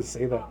like to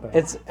say that? Then?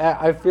 it's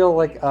I feel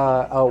like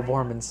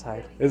warm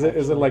inside. Is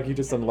it like you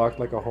just unlocked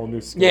like a whole new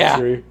skill Yeah.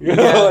 tree? You Yeah.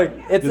 know, like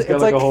It's- just got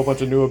it's like a like- whole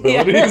bunch of new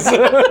abilities.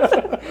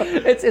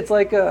 It's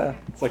like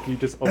It's like you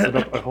just opened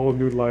up a whole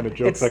new line of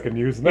jokes It's- I can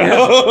use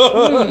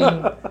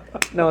now.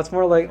 no, it's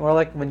more like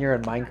when you're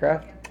in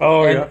Minecraft.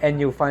 Oh, and, yeah. and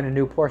you find a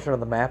new portion of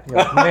the map, and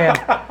you're like, man,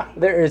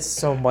 there is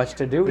so much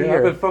to do Yeah, I've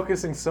here. been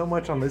focusing so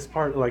much on this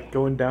part, like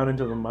going down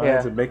into the mines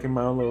Yeah. and making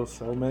my own little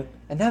settlement.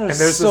 And now And there's,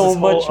 there's so this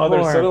much whole other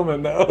more.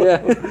 settlement now.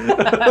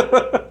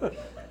 Yeah.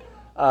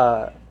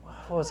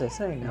 What was I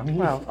saying now?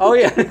 Wow. Oh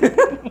yeah.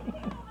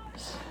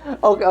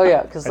 oh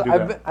yeah, because I do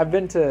that. I've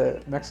been to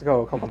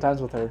Mexico a couple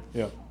times with her,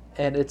 Yeah.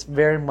 and it's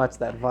very much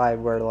that vibe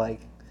where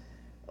like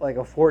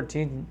a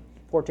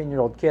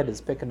 14-year-old kid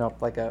is picking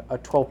up like a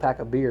 12-pack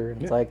of beer,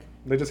 and it's Yeah. like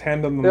They just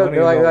hand them the they're, money.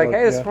 they're and like, they'll,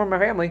 hey, this is yeah. for my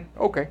family.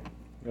 Okay.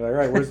 You're like, all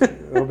right, where's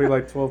it'll be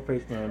like 12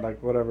 pesos, no,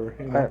 like whatever.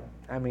 You know,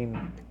 I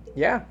mean,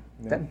 yeah,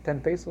 Yeah.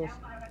 10 pesos.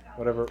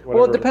 whatever.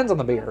 Well, it depends on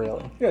the beer,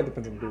 really. Yeah, it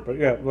depends on the beer, but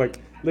yeah, like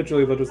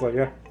literally, they'll just like,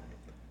 yeah.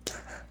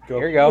 Go.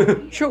 Here you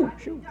go. Shoot.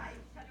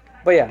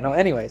 But yeah, no,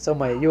 anyway, so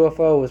my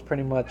UFO was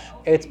pretty much,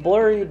 it's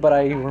blurry, but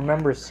I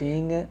remember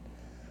seeing it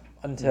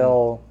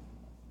until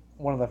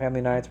one of the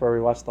family nights where we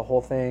watched the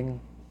whole thing.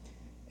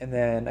 And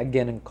then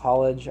again in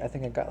college, I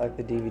think I got like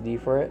the DVD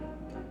for it.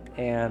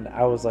 And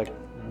I was like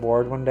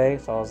bored one day,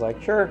 so I was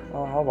like, sure,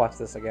 I'll watch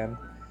this again.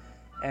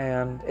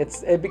 And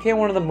it became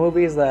one of the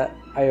movies that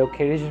I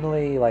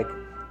occasionally, like,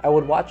 I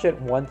would watch it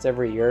once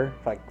every year,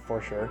 like,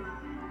 for sure.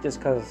 Just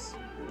because,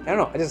 I don't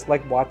know, I just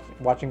like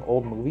watching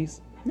old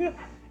movies. Yeah.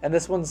 And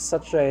this one's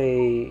such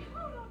a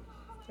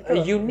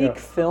unique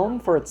Yeah. film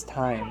for its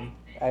time,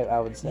 I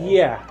would say.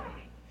 Yeah.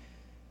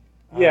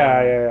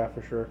 Yeah,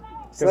 for sure.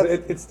 So Because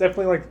that's- it's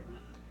definitely like,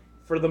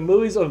 for the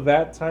movies of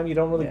that time, you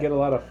don't really Yeah. get a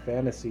lot of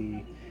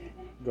fantasy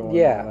going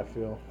Yeah. on, I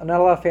feel. Not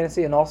a lot of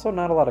fantasy, and also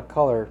not a lot of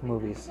color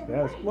movies.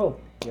 Yeah, well,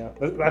 yeah.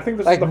 I think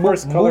this Like is the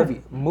first color.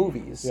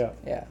 movies. Yeah.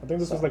 Yeah. I think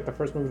this was like the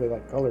first movie they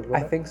like colored, I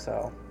wasn't it? think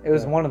so. It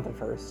was Yeah. one of the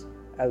first,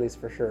 at least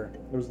for sure.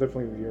 It was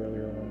definitely the year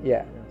earlier on.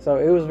 Yeah. So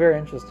it was very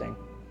interesting,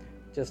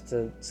 just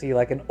to see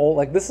like an old,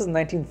 like this is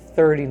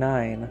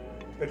 1939,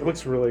 It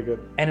looks really good.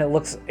 and it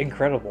looks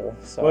incredible.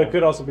 So. Well, it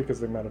could also because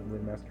they might have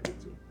remastered it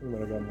too. We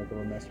might have done like a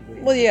remastered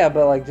version. Well, yeah,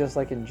 but like just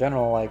like in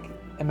general, like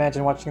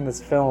imagine watching this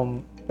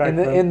film Back in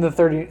then. the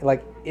 30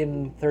 like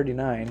in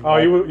 39. Oh,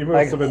 like, you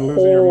must have been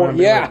losing your mind.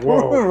 being Yeah, like,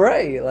 whoa.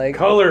 right. Like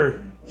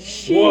Color.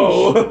 sheesh.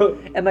 Whoa.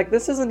 And like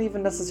this isn't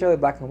even necessarily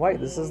black and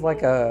white. This is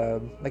like a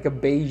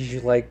beige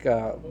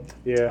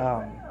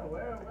Yeah.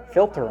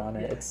 filter on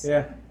it. It's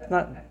Yeah.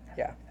 not.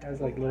 Yeah, It has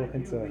like little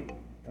hints of,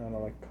 I don't know,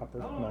 like copper.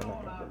 No,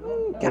 not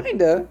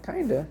copper.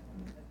 kinda.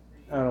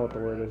 I don't know what the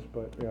word is,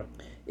 but yeah.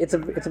 It's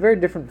a very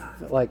different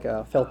like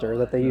filter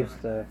that they use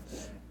to,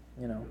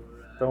 you know,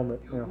 Film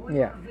it. Yeah.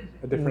 yeah.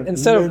 A different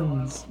Instead of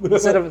lens.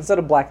 instead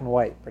of black and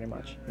white, pretty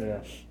much. Yeah.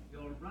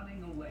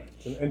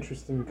 It's an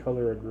interesting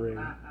color of gray.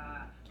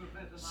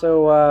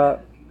 So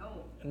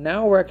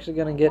now we're actually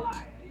gonna get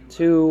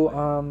to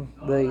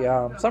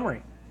the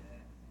summary.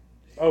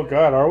 Oh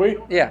God, are we?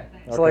 Yeah.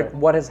 So Okay. like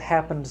what has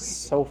happened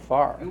so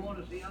far?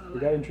 We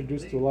got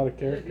introduced to a lot of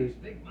characters.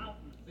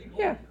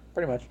 Yeah,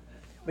 pretty much.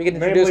 We get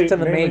Namely- introduced to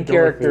the namely main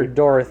character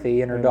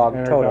Dorothy and her dog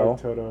and Toto.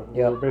 Dog Toto. who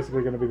Yep. are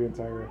basically going to be the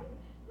entire,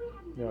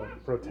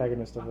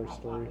 protagonist of our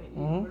story.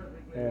 Hmm.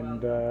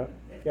 And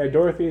yeah,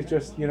 Dorothy is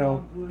just,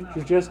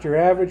 she's just your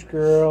average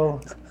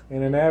girl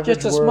in an average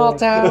Just a small world.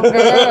 town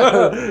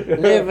girl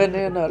living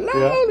in a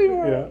lonely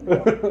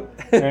world.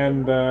 Yeah.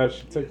 And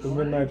she took the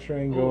midnight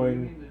train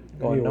going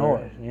Going anywhere.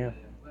 nowhere. Yeah.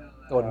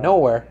 Go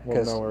nowhere well,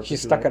 because nowhere,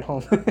 she's because stuck she at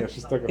home. Yeah,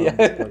 she's stuck at home.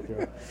 Yeah. It's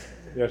like,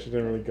 yeah, she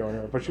didn't really go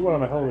anywhere. But she went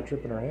on a hell of a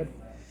trip in her head.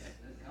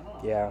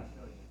 Yeah.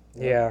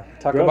 Yeah.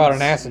 Talk about an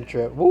Drugs. acid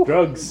trip. Woo.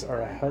 Drugs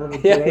are a hell of a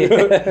Yeah,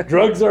 drug. yeah.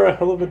 Drugs are a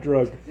hell of a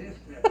drug.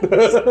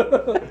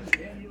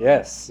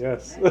 Yes.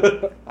 Yes.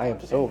 I am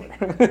sober.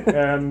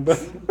 And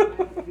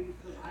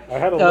I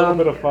had a little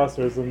bit of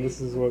Foster's, and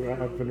this is what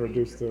I've been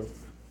reduced to.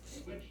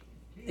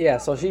 Yeah,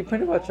 so she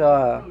pretty much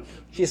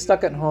she's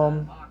stuck at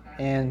home,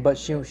 but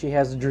she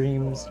has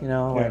dreams, you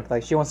know, Yeah.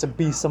 like she wants to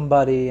be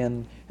somebody,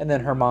 and then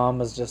her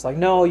mom is just like,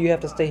 no, you have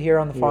to stay here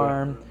on the Yeah.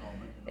 farm,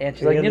 and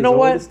she's like, And you as know old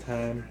what? as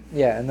time.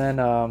 Yeah, and then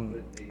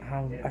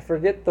I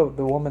forget the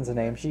woman's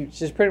name.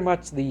 She's pretty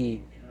much the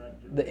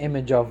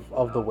image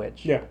of the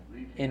witch. Yeah.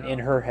 In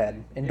her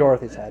head, in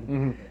Dorothy's head.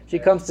 Mm-hmm. She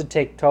comes to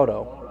take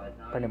Toto,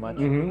 pretty much.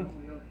 Mm-hmm.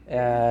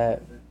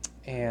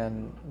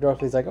 And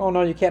Dorothy's like, oh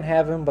no, you can't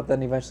have him. But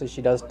then eventually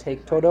she does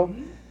take Toto.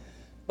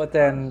 But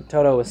then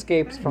Toto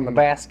escapes from the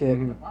basket,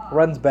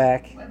 runs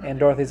back, and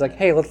Dorothy's like,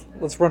 hey,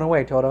 let's run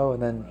away, Toto.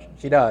 And then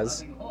she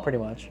does, pretty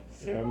much.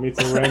 Yeah, meets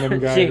a random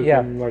guy She- who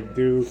yeah. can like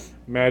do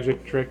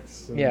magic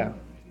tricks. And Yeah.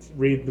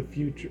 Read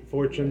the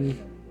fortune.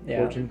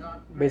 Yeah. Fortune.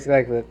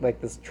 Basically like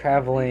this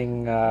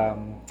traveling,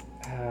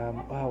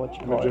 what you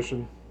call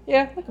Magician. it?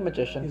 Yeah, like a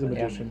magician. He's a Yeah.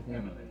 magician.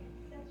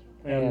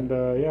 Yeah. And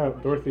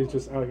Dorothy's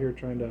just out here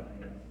trying to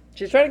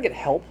She's trying to get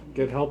help.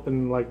 get help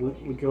and like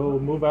go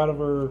move out of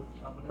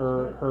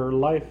her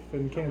life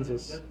in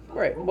Kansas.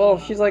 Right. Well,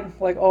 she's like,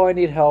 oh, I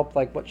need help.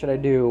 Like, what should I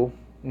do?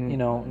 You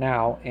know,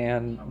 now.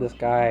 And this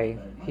guy,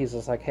 he's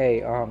just like,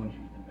 hey,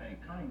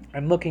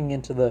 I'm looking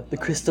into the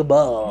crystal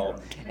ball,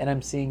 and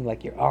I'm seeing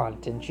like your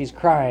aunt, and she's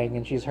crying,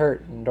 and she's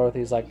hurt. And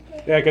Dorothy's like,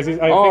 Yeah, because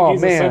I Oh, think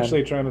he's man.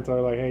 essentially trying to tell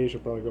her like, hey, you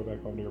should probably go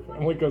back home to your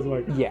family because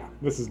like, yeah,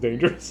 this is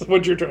dangerous.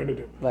 What you're trying to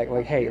do. like,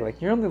 hey,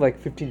 like you're only like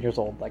 15 years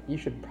old. Like, you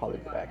should probably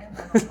go back.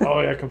 Oh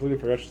yeah, I completely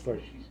forgot. She's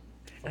like,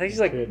 I think she's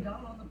like kid.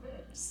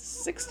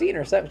 16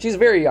 or 7. She's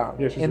very young.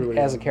 Yeah, she's really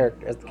as a young.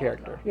 character, as the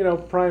character. You know,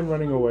 prime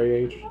running away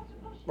age.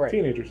 Right.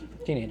 Teenagers.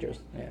 Teenagers.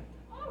 Yeah.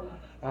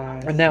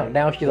 And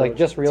now she's like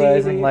just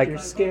realizing like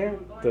scared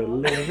the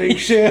living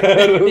shit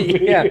out of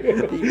me.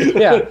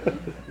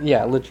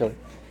 yeah, literally.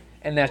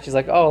 And now she's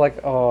like,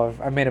 oh,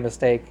 I made a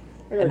mistake.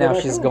 gotta And go now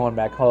back she's home. going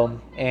back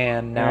home.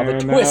 And now the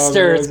And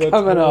Twister is there's a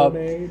coming up.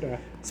 tornado.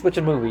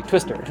 Switching movie,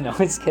 Twister. No, I'm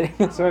just kidding.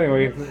 So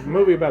anyway,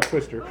 movie about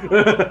Twister.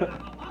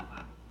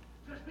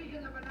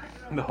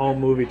 The whole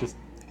movie just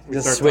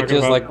Just start talking switches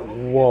about-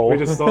 like, whoa. We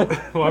just thought.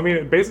 Well, I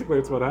mean, basically,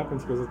 it's what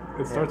happens because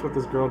it starts with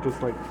this girl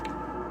just like.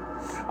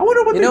 I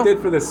wonder what You they know- did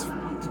for this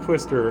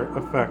Twister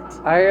effect.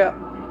 I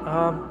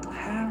don't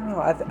know.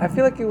 I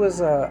feel like it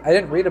was. I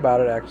didn't read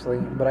about it actually,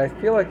 but I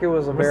feel like it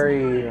was a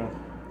very Yeah.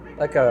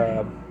 like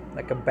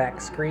a back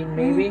screen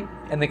maybe,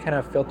 and they kind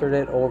of filtered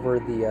it over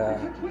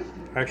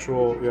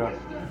Actual, yeah,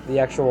 the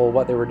actual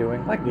what they were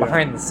doing, like Yeah.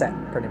 behind the set,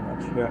 pretty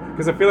much. yeah.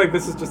 Because I feel like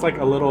this is just like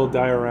a little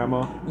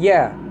diorama.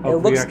 Yeah, it Of the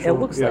looks actual,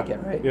 like it,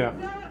 right? Yeah,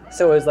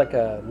 So it was like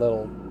a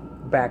little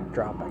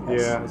backdrop, I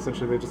guess. yeah.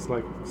 Essentially, they just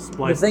like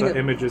splice thing the is-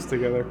 images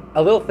together.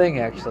 A little thing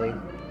actually.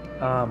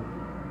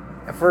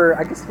 For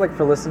I guess like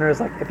for listeners,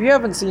 like if you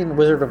haven't seen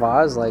Wizard of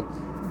Oz, like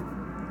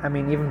I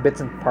mean even bits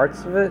and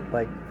parts of it,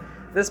 like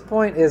this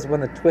point is when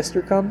the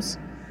Twister comes.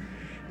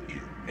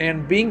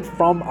 And being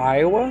from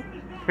Iowa,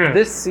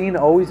 this scene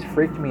always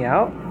freaked me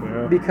out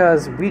Yeah.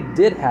 because we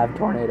did have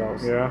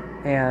tornadoes. Yeah.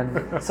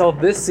 And so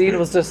this scene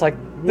was just like,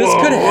 this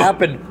Whoa. could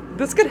happen.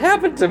 This could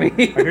happen to me.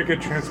 I could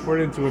get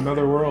transported into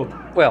another world.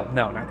 Well,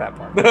 no, not that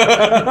part.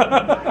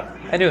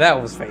 I knew that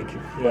was fake.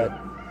 Yeah.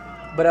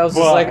 But I was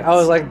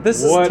just like,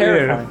 this is What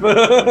terrifying.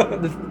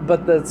 if?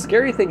 But the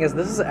scary thing is,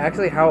 this is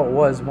actually how it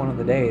was one of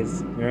the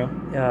days Yeah.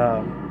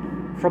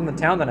 from the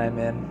town that I'm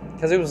in,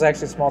 because it was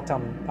actually a small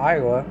town in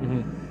Iowa,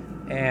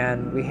 Mm-hmm.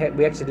 and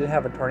we actually did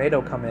have a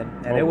tornado come in,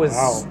 and Oh, it was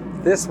wow.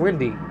 this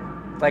windy.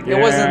 Like Yeah,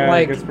 it wasn't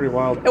like it's pretty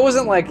wild. it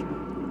wasn't like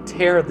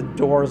tear the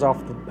doors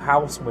off the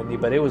house windy,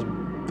 but it was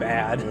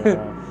bad.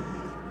 Yeah.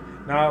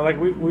 Now, like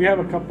we have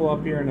a couple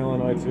up here in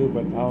Illinois too, but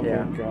I don't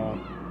Yeah. think we're No.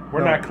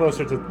 we're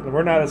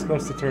not as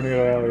close to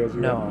Tornado Alley as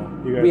you. No,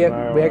 you guys we in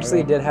Iowa, we actually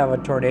yeah. did have a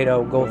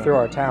tornado go Yeah. through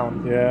our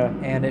town. Yeah.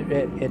 And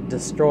it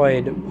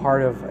destroyed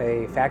part of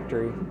a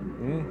factory,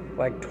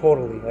 like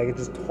totally, like it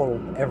just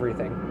totaled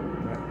everything.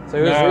 So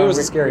it was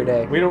a scary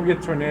day. We don't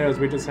get tornadoes.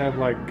 We just have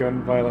like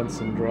gun violence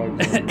and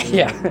drugs. And, you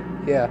Yeah, know,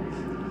 yeah,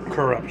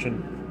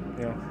 corruption.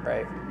 Yeah.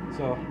 right.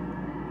 So,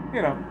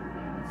 you know,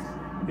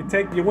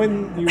 you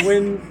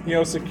win, you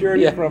know,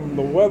 security Yeah. from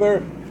the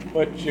weather,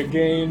 but you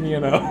gain, you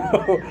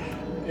know,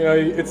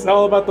 it's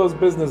all about those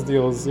business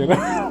deals, you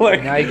know.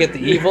 Like Now you get the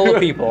evil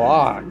people.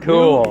 Ah,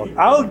 cool.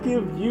 I'll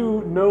give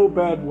you no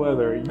bad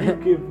weather. You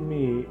give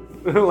me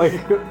like,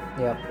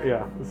 Yep,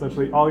 yeah,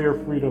 essentially all your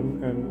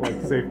freedom and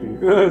like safety,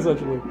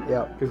 essentially,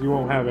 yep, because you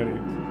won't have any.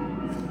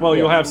 Well,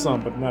 Yeah. you'll have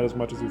some, but not as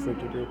much as you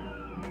think you do.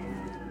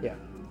 yeah.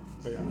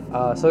 But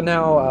yeah. So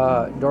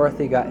now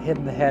Dorothy got hit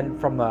in the head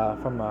from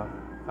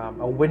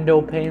a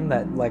window pane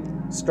that like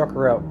struck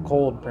her out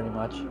cold, pretty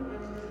much.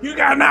 You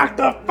got knocked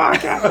the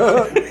fuck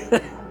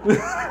out.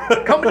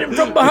 coming in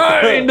from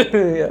behind.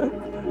 Yeah.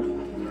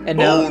 And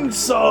now,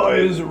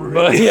 size.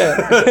 but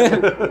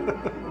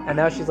yeah. And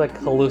now she's like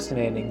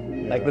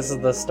hallucinating. Like this is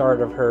the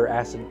start of her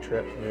acid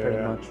trip, pretty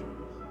Yeah. much.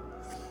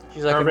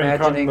 She's like Remember being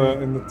caught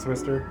imagining. in the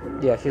twister,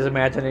 Yeah, she's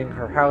imagining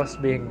her house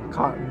being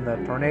caught in the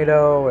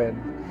tornado and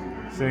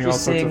seeing she's all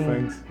sorts of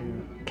seeing things.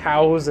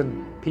 cows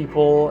and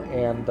people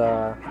and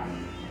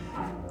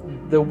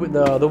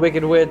the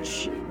Wicked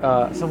Witch,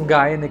 some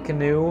guy in the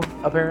canoe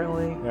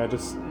apparently. Yeah,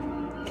 just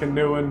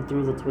canoeing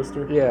through the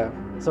twister. Yeah,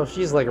 so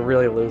she's like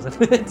really losing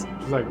it.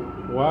 She's like,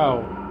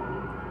 wow.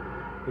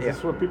 Is Yeah.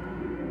 this what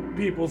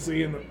people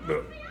see in the This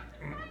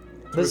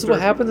is twister? what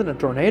happens in a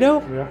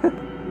tornado. Yeah.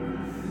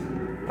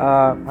 Uh,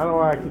 I don't know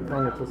why I keep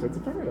calling it twister. It's a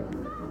tornado.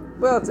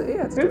 well, it's a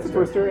It's a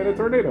twister and a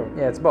tornado.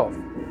 Yeah, it's both.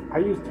 I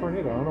use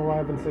tornado. I don't know why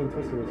I've been saying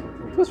twister or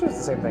something. Twister's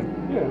the same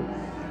thing. Yeah.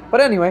 But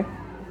anyway,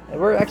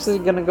 we're actually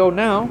gonna go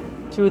now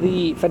to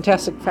the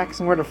fantastic facts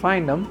and where to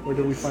find them. Where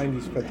do we find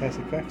these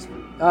fantastic facts?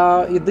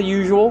 The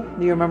usual.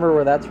 Do you remember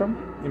where that's from?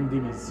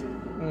 MDBs.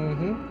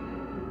 Mm-hmm.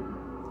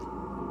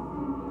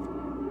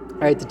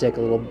 I had to take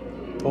a little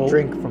Oh.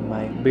 drink from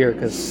my beer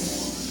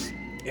because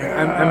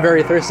I'm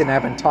very thirsty and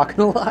I've been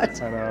talking a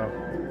lot. I know.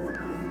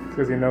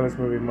 Because you know this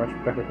movie much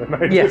better than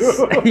I do. Yes.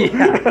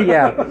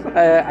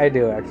 yeah. I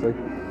do actually.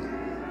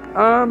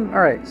 All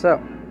right.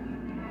 So,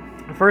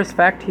 first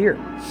fact here: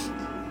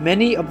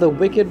 many of the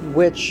Wicked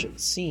Witch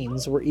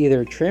scenes were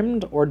either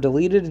trimmed or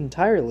deleted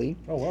entirely,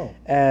 Oh, wow.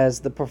 as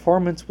the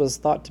performance was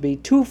thought to be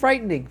too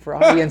frightening for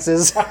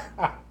audiences.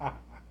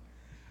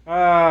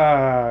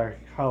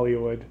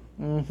 Hollywood.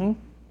 Mm-hmm.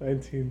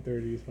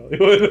 1930s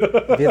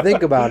Hollywood. If you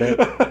think about it,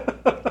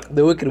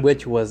 the Wicked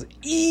Witch was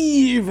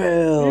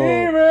evil.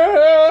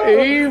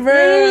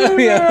 Evil.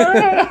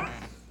 Yeah.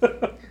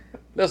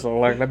 This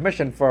looks like the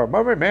mission for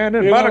Mummy Man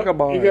and Monica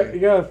Boy. You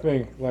gotta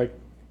think, like,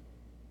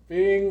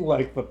 being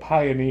like the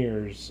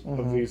pioneers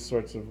of these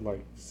sorts of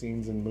like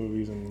scenes in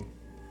movies and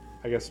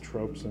I guess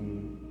tropes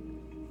and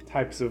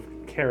types of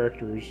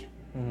characters.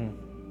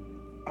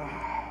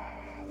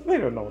 They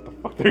don't know what the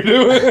fuck they're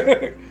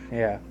doing.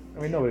 Yeah. I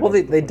mean, nobody. Well, knows they what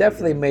the fuck they're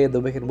definitely doing. made the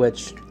Wicked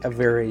Witch a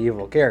very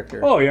evil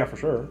character. Oh yeah, for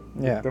sure.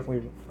 Yeah.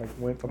 Definitely like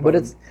went. But above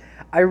it's,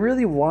 I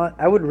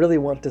would really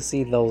want to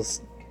see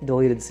those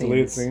deleted scenes.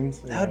 deleted scenes.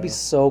 That would be Yeah.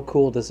 so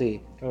cool to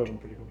see. That would have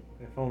been pretty cool.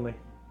 If only.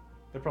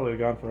 They're probably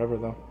gone forever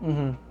though.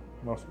 Mm-hmm.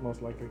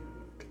 Most likely.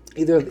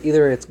 Either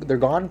they're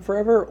gone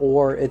forever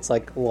or it's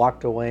like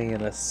locked away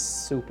in a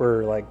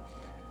super like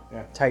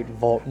Yeah. tight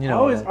vault. You I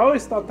know.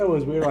 always thought that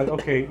was weird. Like,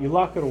 okay, you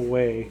lock it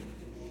away,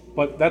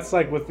 but that's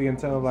like with the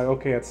intent of like,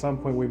 okay, at some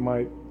point we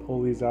might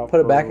pull these out. put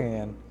it for back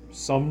again.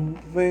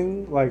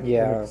 Something like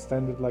Yeah. an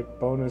extended like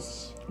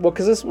bonus. Well,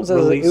 because this one says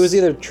Release. it was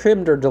either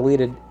trimmed or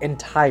deleted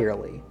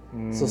entirely.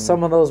 So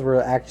some of those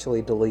were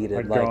actually deleted,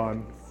 Like like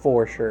gone.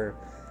 for sure.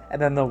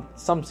 And then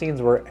some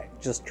scenes were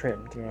just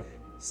trimmed. Yeah.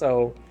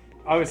 So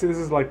Obviously, this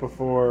is like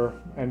before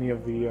any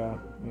of the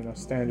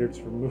standards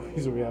for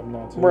movies that we have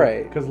now too.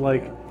 Right. Because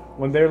like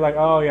when they're like,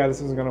 oh yeah, this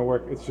isn't gonna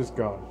work, it's just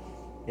gone.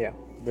 yeah,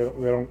 They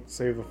don't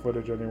save the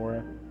footage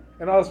anywhere.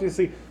 And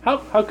obviously, how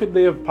could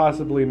they have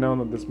possibly known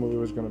that this movie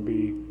was gonna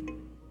be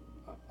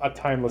a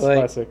timeless Like,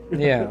 classic?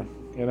 yeah.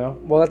 You know.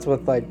 Well, that's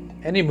with like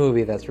any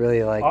movie that's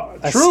really like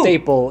a True.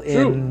 staple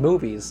True. in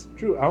movies.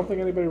 True. I don't think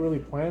anybody really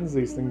plans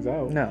these things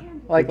out. No,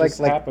 like just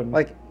happen.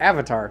 like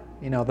Avatar,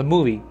 the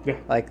movie. Yeah.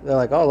 Like they're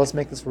like, oh, let's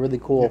make this a really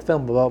cool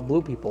film about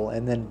blue people,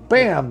 and then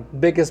bam,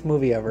 biggest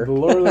movie ever. The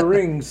Lord of the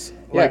Rings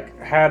Yeah.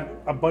 had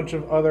a bunch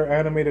of other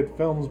animated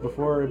films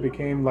before it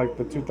became like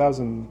the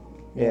 2000.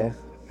 Yeah.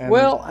 And-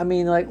 Well, I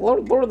mean, like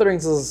Lord of the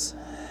Rings is,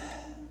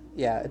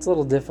 yeah, it's a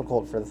little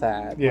difficult for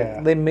that.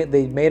 Yeah. Like,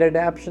 they made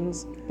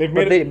adaptions, They've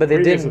but made they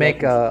previous didn't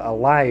make a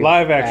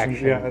live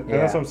action. Yeah, and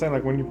that's what I'm saying.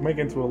 Like when you make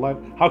it into a live,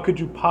 how could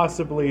you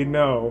possibly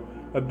know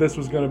that this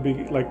was going to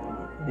be like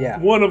Yeah.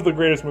 one of the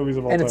greatest movies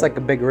of all And time? it's like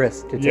a big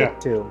risk to take Yeah.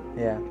 too.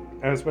 Yeah.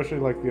 and especially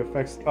like the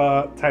effects.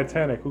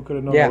 Titanic. Who could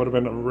have known Yeah. that would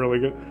have been a really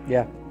good?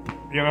 Yeah.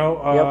 You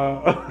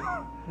know.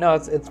 No,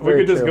 it's We very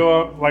could just true. go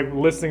out like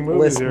listing movies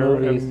List here.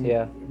 movies, and-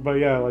 yeah. But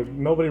yeah, like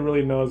nobody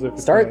really knows if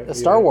it's Star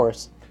gonna-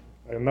 Wars,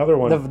 Another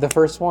one. the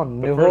first one,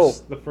 New Hope.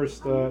 The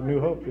first New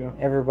Hope. Yeah.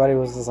 Everybody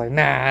was just like,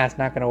 nah, it's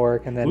not gonna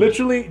work, and then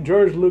Literally,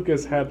 George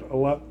Lucas had a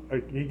lot.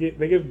 Like,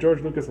 they give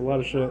George Lucas a lot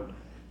of shit.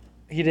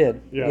 he did.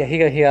 Yeah. Yeah, he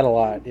got a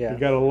lot. Yeah. He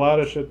got a lot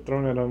of shit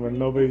thrown at him, and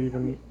nobody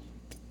even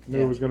knew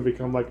Yeah. it was going to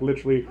become like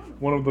literally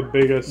one of the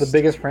biggest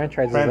franchises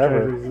franchises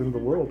ever. in the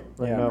world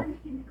right Yeah. now.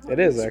 It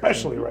is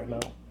Especially right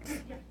now.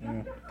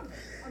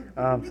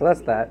 So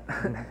that's that.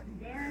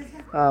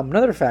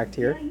 Another fact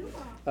here: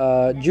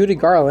 Judy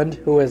Garland,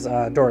 who is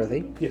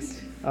Dorothy,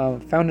 Yes.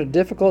 found it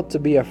difficult to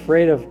be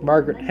afraid of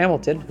Margaret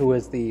Hamilton, who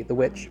is the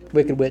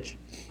Wicked Witch,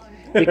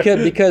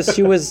 because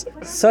she was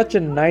such a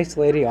nice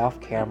lady off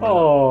camera.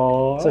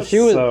 Oh, So she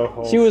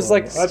was- she was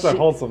like- that's a she-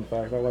 wholesome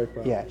fact. I like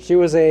that. Yeah, she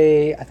was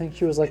I think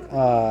she was like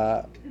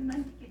a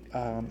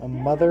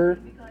mother,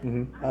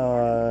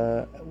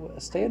 a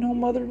stay-at-home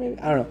mother, maybe.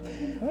 I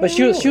don't know, but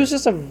she was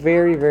just a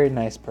very, very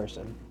nice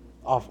person.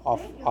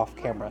 off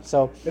camera.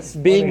 So It's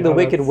being funny the how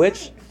Wicked that's-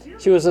 Witch,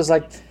 she was just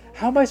like,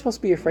 how am I supposed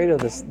to be afraid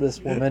of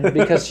this woman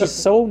because she's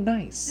so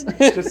nice?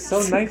 It's just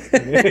so nice to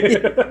me.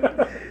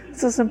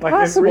 It's just Like, and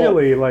impossible.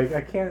 really, like,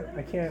 I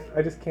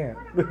just can't.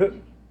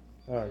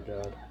 Oh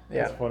god,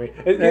 Yeah. that's funny.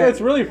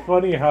 It's really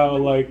funny how,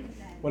 like,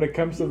 when it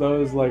comes to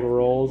those, like,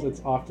 roles,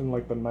 it's often,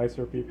 like, the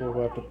nicer people who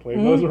have to play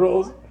those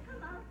roles.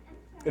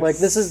 Like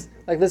this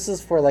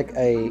is for like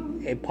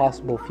a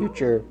possible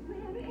future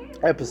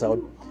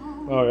episode.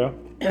 Oh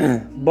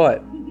yeah.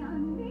 But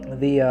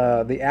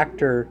the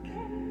actor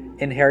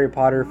in Harry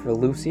Potter for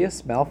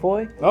Lucius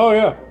Malfoy, Oh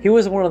yeah. he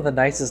was one of the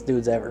nicest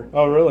dudes ever,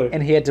 Oh really?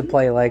 and he had to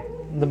play like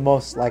the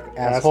most like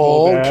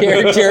Asshole asshole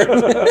dad.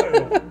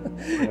 character.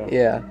 Yeah.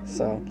 Yeah,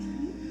 so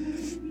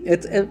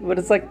but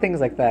it's like things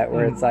like that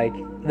where it's like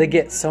they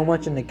get so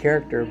much into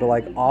character, but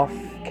like off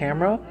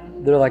camera,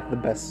 they're like the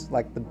best,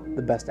 like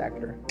the best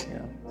actor. You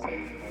know,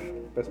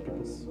 Best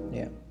people.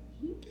 yeah,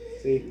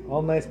 See,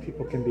 all nice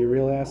people can be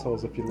real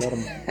assholes if you let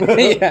them.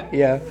 yeah.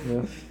 Yeah.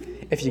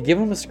 If you give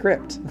them a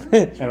script, a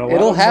lot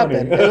it'll of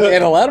happen. money.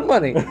 And a lot of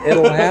money.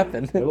 It'll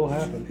happen. It'll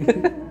happen.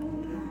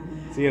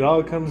 See, it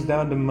all comes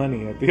down to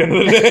money at the end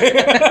of the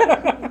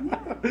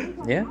day.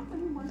 Yeah.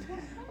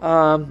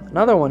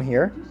 Another one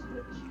here.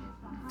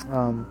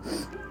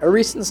 A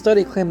recent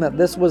study claimed that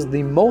this was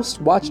the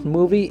most watched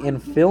movie in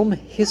film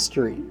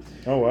history,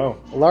 Oh wow.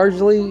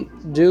 largely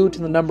due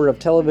to the number of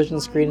television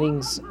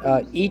screenings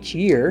each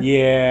year,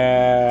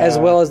 Yeah. as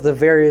well as the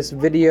various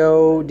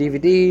video,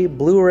 DVD,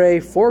 Blu-ray,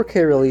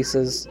 4K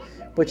releases,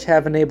 which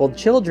have enabled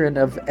children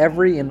of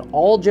every and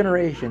all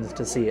generations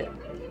to see it.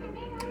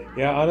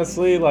 Yeah,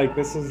 honestly, like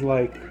this is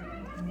like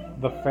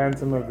the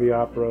Phantom of the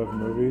Opera of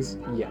movies.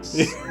 Yes.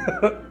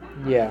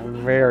 Yeah,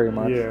 very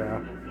much.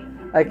 Yeah,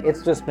 Like,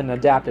 it's just been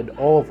adapted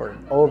over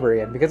and over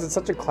again because it's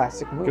such a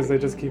classic movie. because they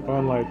just keep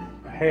on like,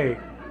 hey,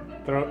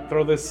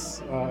 throw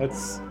this.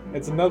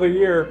 It's another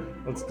year.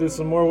 Let's do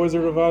some more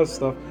Wizard of Oz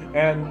stuff.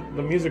 And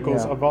the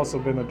musicals Yeah. have also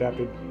been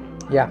adapted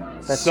Yeah,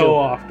 that's so true.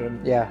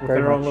 often. Yeah, with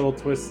very their own much. little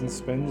twists and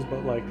spins,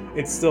 but like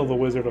it's still the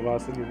Wizard of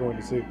Oz that you're going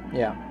to see.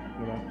 Yeah.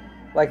 You know.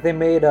 Like, they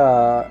made,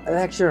 it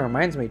actually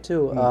reminds me,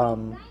 too,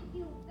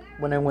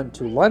 when I went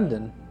to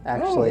London,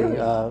 actually,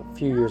 yeah. a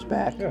few years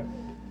back,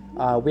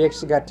 Yeah. we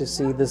actually got to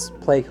see this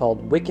play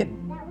called Wicked.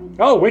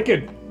 Oh,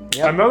 Wicked.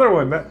 Yep. Another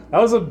one. That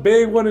was a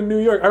big one in New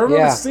York. I remember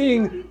Yeah.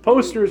 seeing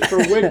posters for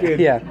Wicked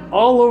Yeah.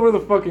 all over the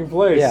fucking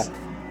place Yeah.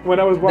 when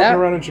I was walking That-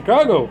 around in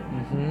Chicago.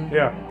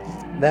 Yeah.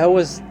 That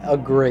was a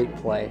great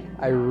play.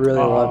 I really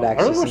loved I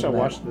actually really wish I seeing that.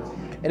 watched this.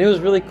 And it was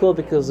really cool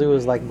because it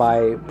was, like,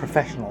 by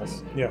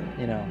professionals, Yeah.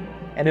 you know.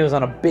 And it was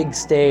on a big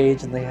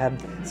stage, and they had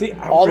See,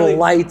 I all really- the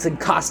lights and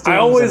costumes. I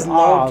always and,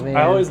 loved. man.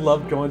 I always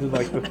loved going to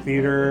like the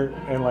theater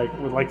and like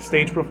with like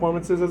stage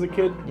performances as a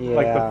kid.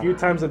 Like the Yeah. few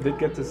times I did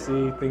get to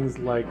see things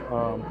like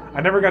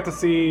I never got to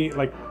see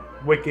like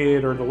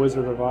Wicked or The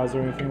Wizard of Oz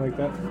or anything like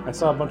that. I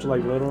saw a bunch of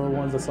like littler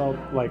ones. I saw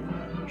like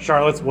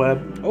Charlotte's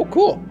Web, Oh,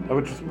 cool.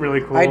 which was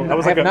really cool. I That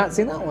was have like not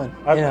seen that one.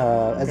 I-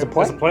 As a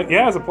play?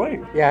 Yeah, as a play.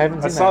 Yeah, I haven't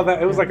I seen saw that.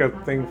 that. It was like a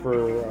thing for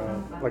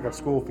like a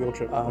school field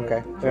trip. Oh,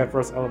 okay. They had for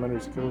us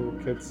elementary school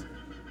kids.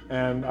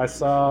 And I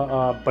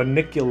saw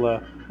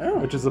Bunnicula, Oh.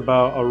 which is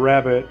about a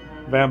rabbit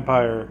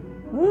vampire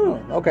Oh,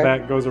 okay.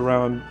 that goes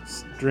around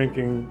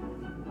drinking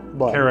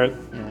Blood.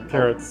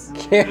 carrots.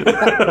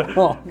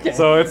 Oh, okay.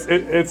 So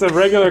it's a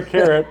regular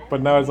carrot,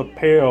 but now it's a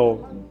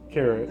pale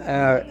carrot.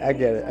 I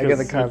get it. I get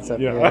the 'Cause,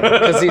 concept. yeah. Yeah.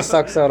 Because he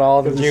sucks out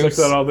all the He juice.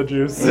 sucks out all the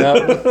juice. Yep.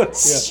 Yeah.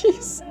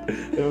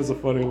 Jeez. It was a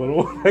funny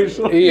little one,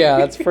 actually. Yeah,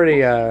 that's pretty.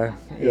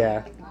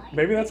 Yeah.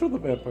 Maybe that's where the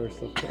vampire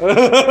stuff.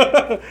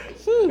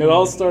 It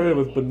all started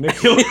with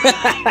Bunnicula.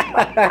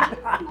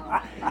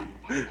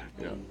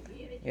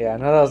 Yeah.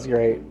 No, that was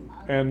great.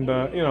 And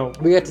you know,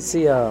 We got to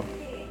see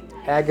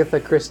Agatha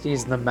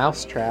Christie's The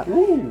Mousetrap,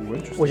 ooh,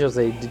 interesting. which was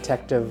a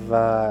detective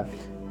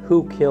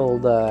who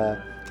killed.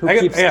 Who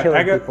keeps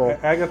killing people.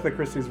 Agatha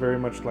Christie's very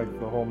much like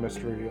the whole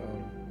mystery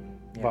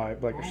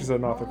vibe. Like she's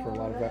an author for a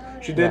lot of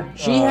that. She did. Yeah.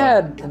 She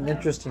had an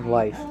interesting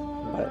life,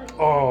 but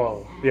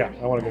Oh yeah,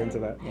 I want to get into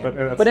that. But,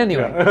 that's, But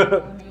anyway.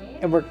 yeah.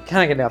 and we're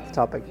kind of getting off the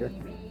topic here.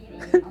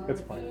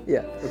 It's fine.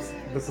 Yeah.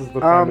 This is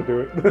the time to do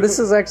it. This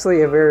is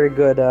actually a very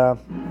good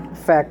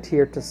fact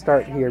here to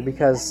start here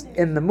because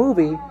in the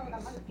movie,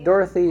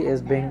 Dorothy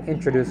is being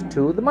introduced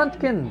to the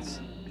Munchkins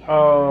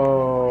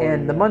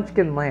and the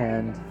Munchkin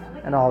Land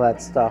and all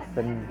that stuff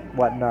and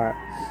whatnot.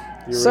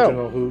 the so-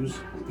 original Who's.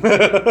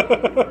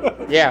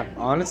 Yeah,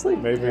 honestly,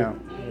 Maybe. Yeah.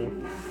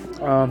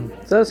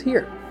 It says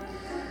here,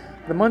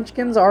 the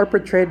Munchkins are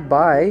portrayed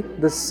by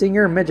the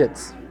Singer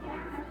Midgets.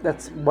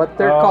 That's what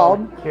they're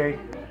called. Okay.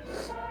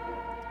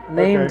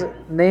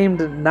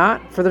 Named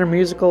not for their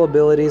musical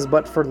abilities,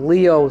 but for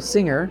Leo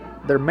Singer,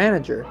 their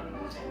manager.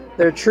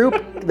 Their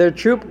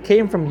troupe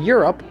came from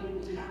Europe.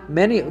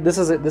 This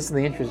is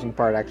the interesting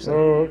part actually.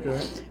 Oh,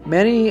 okay.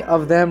 Many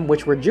of them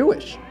which were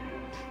Jewish,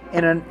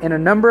 and a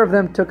number of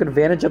them took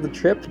advantage of the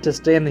trip to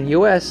stay in the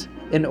U.S.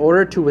 in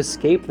order to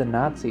escape the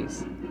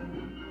Nazis,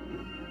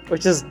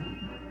 which is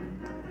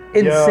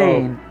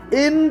insane.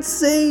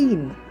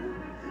 Insane.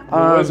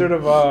 The Wizard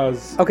of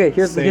Oz. Okay,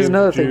 here's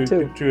another thing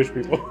too. Jewish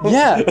people.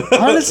 Yeah,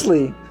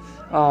 honestly.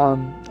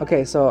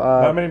 Okay, so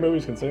not many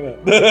movies can say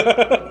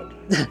that.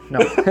 no,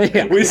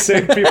 yeah. We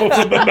saved people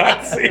from the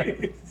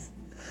Nazis.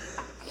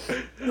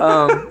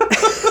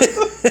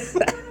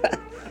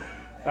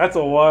 That's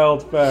a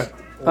wild fact.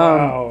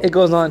 Wow. It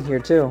goes on here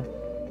too.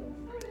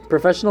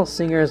 Professional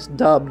singers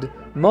dubbed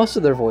most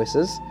of their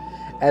voices,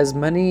 as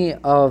many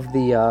of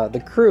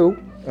the crew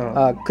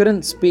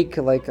couldn't speak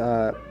like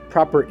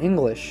proper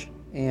English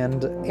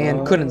and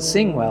couldn't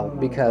sing well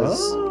because.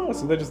 Oh,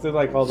 so they just did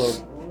like all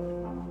the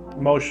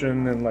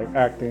motion and like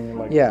acting and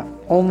like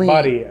only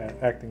body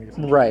acting.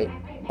 Right.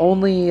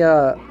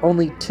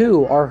 Only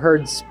two are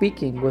heard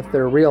speaking with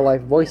their real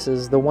life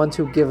voices. The ones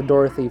who give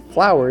Dorothy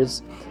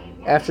flowers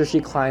after she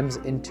climbs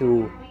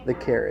into the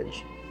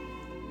carriage.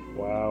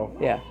 Wow.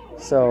 Yeah.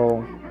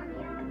 So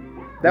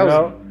that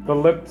was the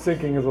lip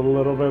syncing is a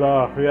little bit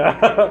off.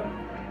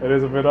 Yeah, it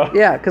is a bit off.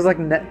 Yeah, because like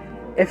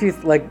if you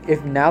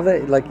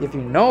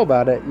know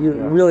about it, you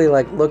really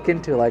like look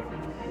into like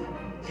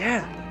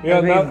Yeah,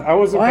 I mean, I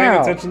wasn't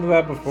paying attention to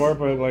that before,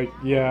 but like,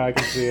 yeah, I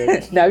can see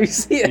it. Now you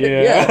see it.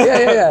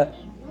 Yeah.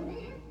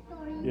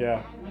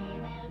 Yeah.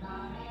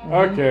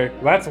 Okay,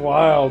 that's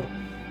wild.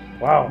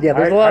 Wow. Yeah,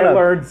 there's a lot I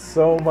learned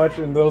so much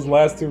in those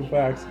last two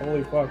facts.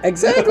 Holy fuck.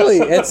 Exactly.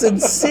 It's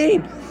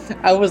insane.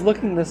 I was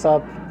looking this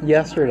up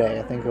yesterday,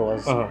 I think it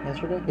was.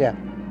 Yesterday? Yeah.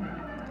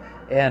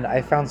 And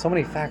I found so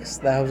many facts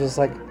that I was just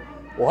like,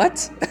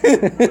 what?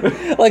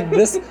 Like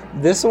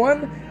this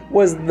one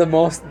was the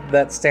most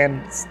that stood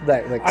out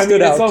to me.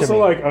 It's also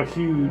like a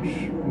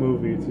huge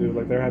movie too.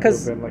 Like there had to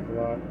have been like a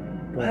lot.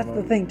 That's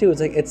the thing too.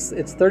 It's like it's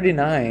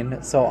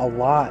 39, so a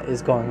lot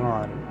is going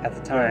on at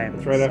the time. Yeah,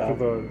 it's right after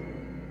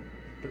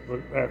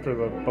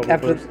the bubble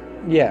burst.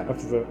 Yeah.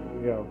 After the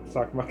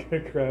stock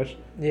market crash.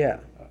 Yeah.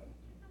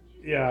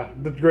 Yeah,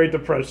 the Great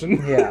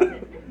Depression.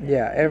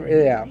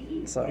 Yeah.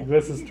 So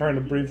this is trying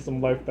to breathe some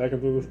life back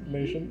into the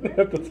nation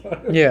at the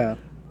time. Yeah.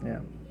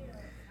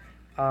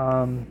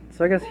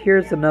 So I guess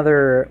here's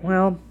another.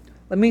 Well,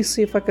 let me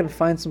see if I can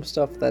find some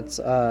stuff that's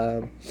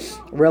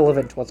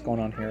relevant to what's going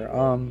on here.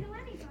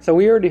 So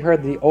we already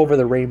heard the "Over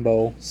the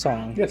Rainbow"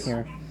 song. Yes.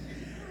 Here.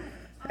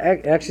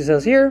 It actually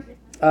says here,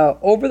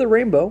 "Over the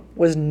Rainbow"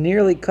 was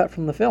nearly cut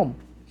from the film.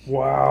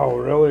 Wow,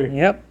 really?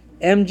 Yep.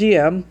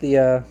 MGM,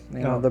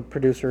 the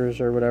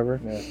producers or whatever,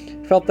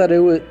 felt that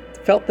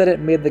it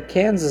made the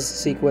Kansas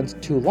sequence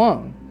too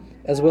long,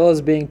 as well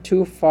as being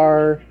too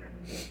far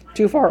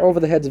over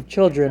the heads of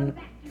children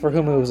for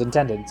whom it was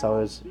intended. So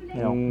it was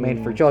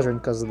made for children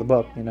because of the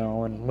book,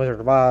 and Wizard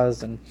of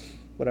Oz and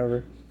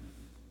whatever.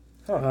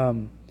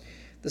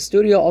 The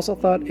studio also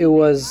thought it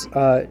was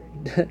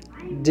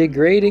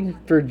degrading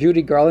for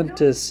Judy Garland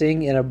to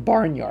sing in a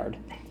barnyard,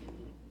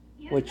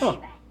 which.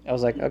 I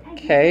was like,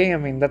 okay, I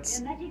mean, I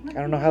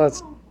don't know how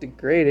that's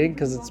degrading,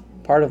 because it's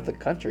part of the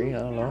country, I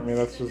don't know.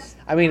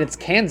 I mean, it's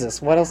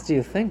Kansas, what else do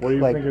you think? What do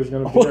you think is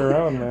going to be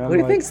around, man? What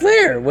do you think's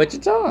there?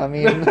 Wichita, I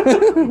mean.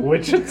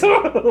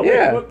 Wichita?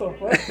 Yeah. What the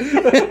fuck?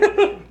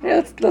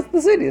 Yeah, that's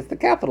the city, it's the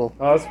capital.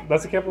 Oh,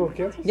 that's the capital of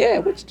Kansas? Yeah,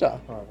 Wichita.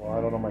 Oh, well,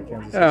 I don't know my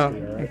Kansas history, all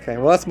right? Okay,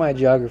 well, that's my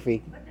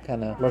geography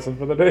kind of lesson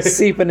for the day.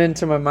 Seeping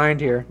into my mind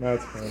here.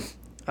 That's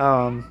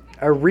fine.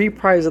 A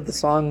reprise of the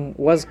song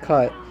was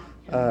cut.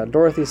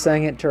 Dorothy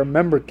sang it to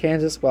remember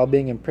Kansas while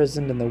being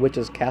imprisoned in the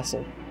witch's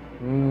castle.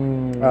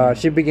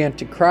 She began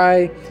to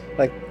cry,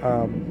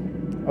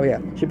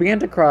 she began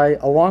to cry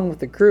along with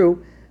the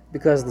crew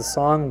because the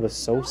song was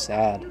so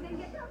sad.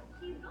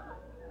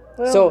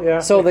 Well,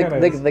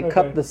 they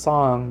cut the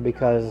song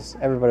because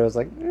everybody was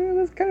like,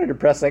 that's kind of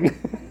depressing.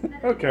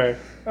 Okay.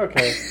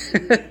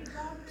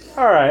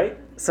 All right.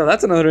 So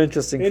that's another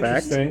interesting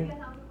fact.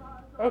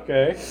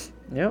 Okay.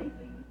 Yep.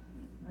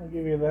 I'll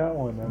give you that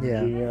one,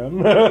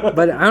 MGM.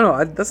 But I don't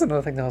know. That's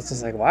another thing that I was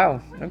just like, wow,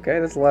 okay,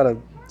 there's a lot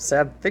of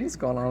sad things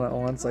going on at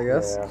once, I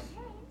guess. Yeah.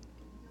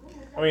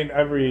 I mean,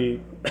 every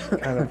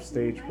kind of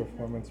stage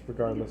performance,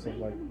 regardless of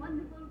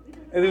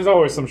there's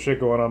always some shit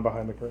going on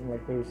behind the curtain. I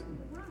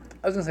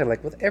was gonna say,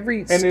 with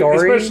every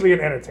story, especially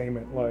in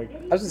entertainment, I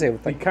was gonna say,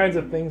 the kinds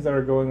of things that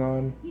are going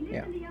on.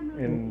 Yeah.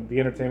 In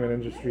the entertainment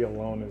industry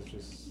alone is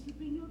just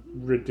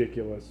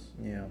ridiculous.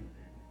 Yeah.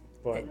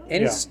 But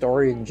any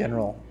story in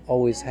general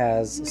always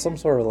has some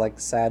sort of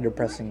sad,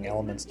 depressing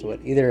elements to it.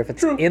 Either if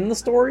it's in the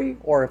story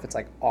or if it's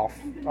off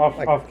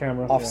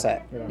camera,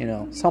 offset.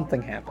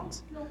 Something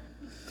happens.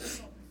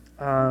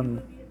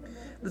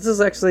 This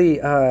is actually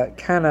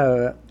kind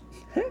of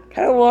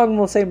along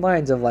the same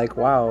lines of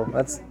wow,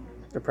 that's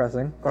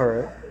depressing. All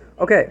right.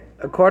 Okay,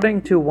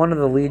 according to one of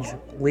the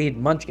lead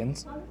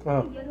Munchkins,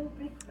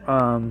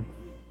 the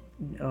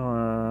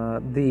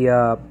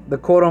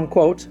quote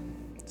unquote.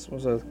 This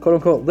was a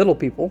quote-unquote little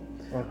people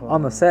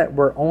on the set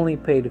were only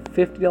paid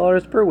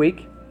 $50 per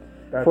week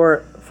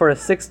for a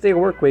 6-day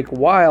work week,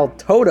 while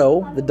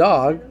Toto, the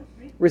dog,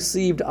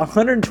 received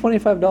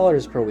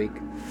 $125 per week.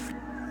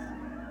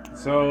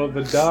 So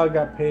the dog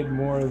got paid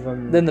more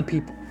than the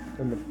people.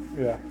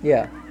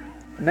 Yeah.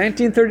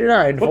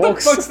 1939, what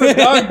folks. What the fuck's the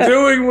dog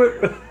doing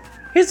with...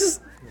 He's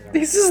just...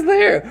 This is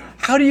there.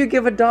 How do you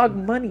give a dog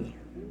money?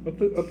 What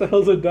the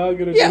hell's a dog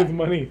gonna Yeah. do with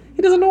money?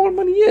 He doesn't know what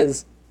money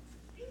is.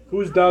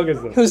 Whose dog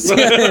is this?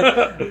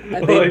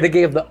 They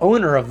gave the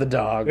owner of the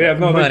dog Yeah,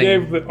 no, money. they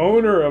gave the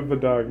owner of the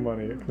dog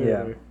money.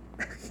 Clearly.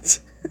 Yeah.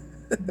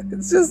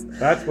 It's just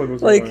That's what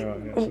was like, going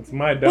on. Yes. It's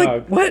my like,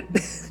 dog, what?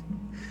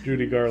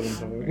 Judy Garland.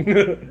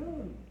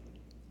 Something.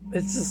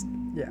 It's just,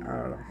 yeah, I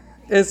don't know.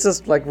 It's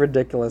just like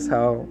ridiculous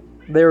how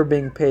they were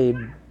being paid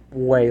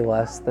way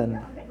less than,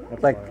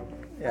 That's like, wild.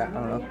 yeah, I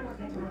don't know.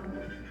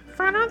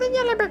 Follow the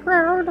Yellow Brick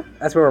Road.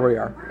 That's where we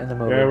are in the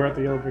movie. Yeah, we're at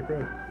the Yellow Brick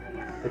Road.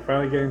 We're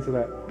finally getting to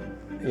that.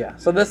 Yeah.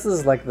 So this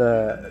is like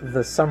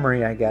the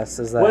summary, I guess,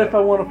 is that. What if I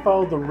want to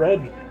follow the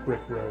red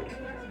brick road?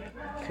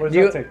 Where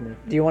does that take me?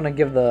 Do you want to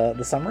give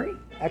the summary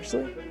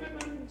actually?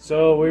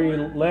 So we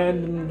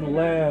land in the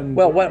land.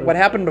 Well, what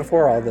happened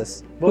before all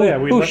this? Well, yeah,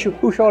 we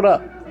who showed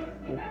up?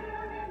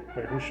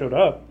 Wait, who showed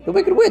up? The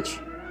Wicked Witch.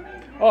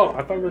 Oh,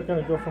 I thought we were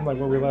gonna go from like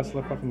where we last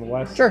left off in the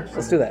last. Sure,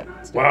 let's do that.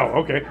 Wow.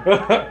 Okay.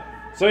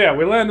 So yeah,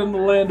 we land in the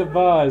land of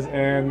Oz,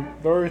 and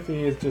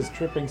Dorothy is just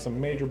tripping some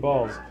major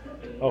balls.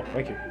 Oh,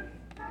 thank you.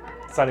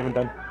 It's not even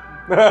done.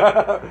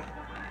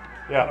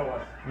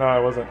 Yeah. No, I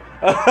wasn't.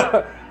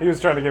 He was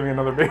trying to give me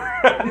another beer.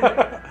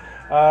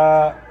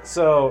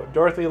 So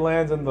Dorothy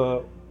lands in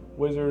the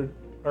wizard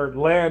or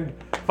land.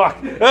 Fuck.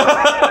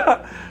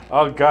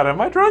 Oh God, am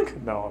I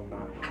drunk? No, I'm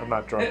not. I'm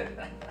not drunk.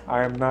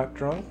 I am not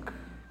drunk.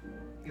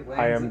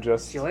 I am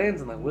just. She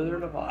lands in the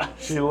Wizard of Oz.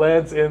 She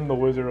lands in the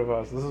Wizard of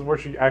Oz. This is where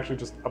she actually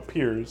just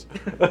appears.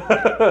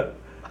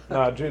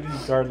 Judy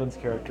Garland's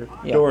character,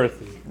 Yep.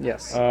 Dorothy,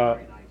 Yes.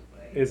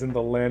 is in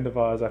the land of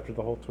Oz after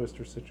the whole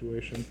Twister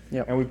situation.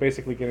 Yep. And we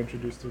basically get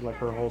introduced to like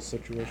her whole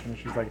situation.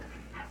 She's like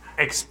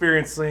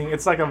experiencing.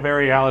 It's like a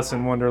very Alice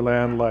in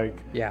Wonderland. Like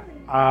Yeah.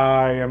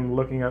 I am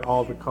looking at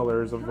all the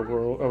colors of the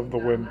world of the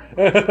wind.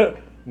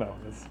 No,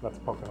 that's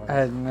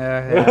Pocahontas.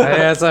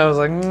 Yeah, so I was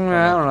like, I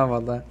don't know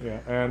about that. Yeah,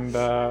 and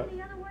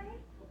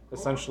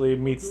essentially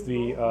meets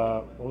the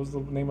what was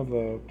the name of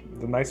the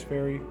nice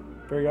fairy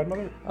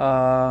godmother?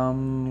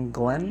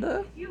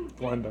 Glenda?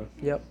 Glenda.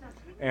 Yep.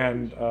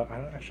 And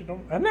I actually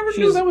don't. I never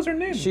knew that was her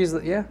name. She's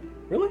yeah,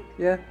 Really?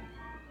 yeah.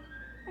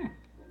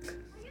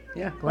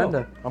 Yeah,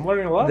 Glenda. Oh, I'm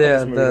learning a lot. about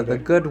this movie The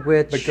today. good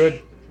witch The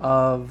good-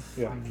 of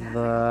Yeah.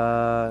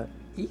 the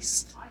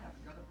east.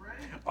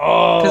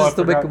 Oh, 'Cause I it's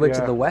the forgot, Wicked Witch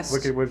of the West.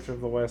 Wicked Witch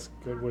of the West,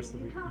 Good Witch of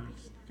the East.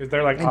 Because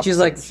they're like. And she's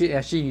like,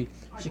 opposites. she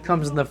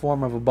comes in the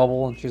form of a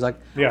bubble, and she's like,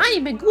 Yeah. I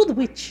am a good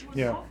witch,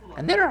 Yeah.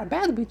 and there are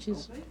bad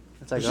witches.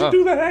 It's like, Did she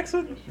do that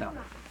accent? No.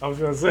 I was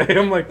gonna say.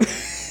 I'm like.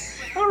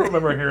 I don't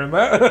remember hearing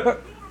that.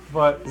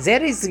 But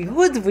There is the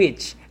good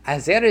witch,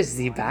 and there is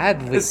the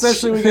bad witch.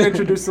 essentially, we get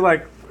introduced to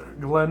like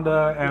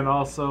Glenda and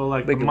also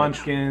like Wicked the Witch.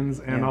 Munchkins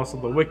and Yeah. also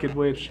the Wicked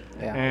Witch.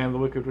 Yeah. And the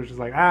Wicked Witch is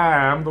like,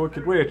 I'm the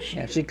Wicked Witch.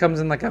 Yeah, she comes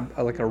in like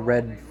a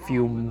red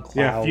fume cloud.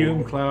 Yeah,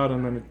 fume cloud,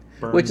 and then it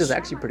burns. Which is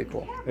actually pretty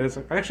cool. It's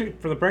actually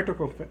for the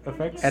practical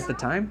effects At the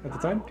time? At the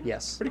time,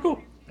 Yes. pretty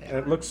cool.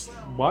 It looks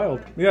wild.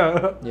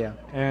 Yeah. Yeah.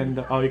 And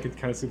you can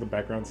kind of see the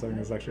background setting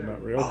is actually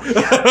not real. Oh,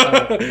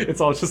 yeah. It's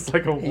all just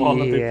like a wall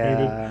that they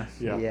Yeah.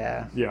 painted.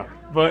 Yeah. Yeah.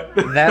 But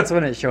That's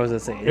when it shows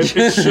its age.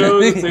 it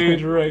shows its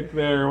age right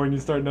there when you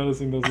start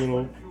noticing those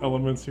little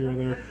elements here and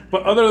there.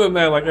 But other than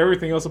that, like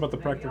everything else about the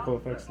practical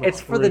effects, looks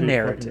It's for the pretty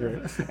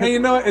narrative. fucking great. And you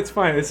know what? It's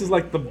fine. This is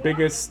like the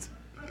biggest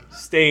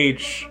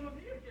stage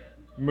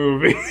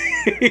movie,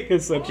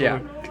 essentially. Yeah.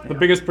 The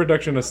biggest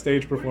production a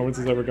stage performance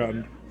has ever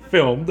gotten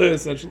filmed,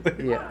 essentially.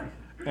 Yeah.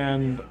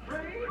 And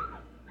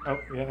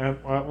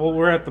well,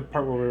 we're at the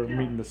part where we're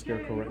meeting the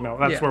scarecrow right now.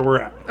 That's Yeah. where we're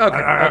at. Okay,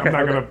 I'm okay,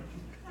 not okay. gonna.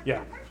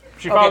 Yeah.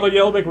 She followed the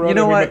Yellow Brick Road. You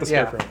know and we what? met the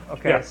Yeah. scarecrow.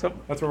 Okay, Yeah, so-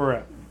 that's where we're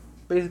at.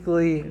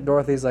 Basically,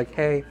 Dorothy's like,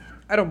 hey,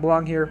 I don't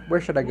belong here. Where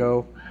should I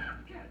go?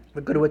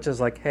 The good witch is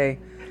like, hey,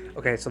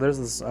 okay, so there's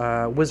this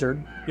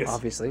wizard, Yes.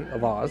 obviously,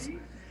 of Oz.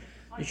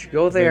 You should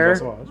go Name's there.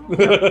 also Oz.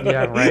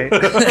 Yeah, right.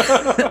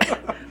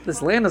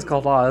 This land is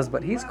called Oz,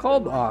 but he's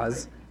called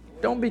Oz.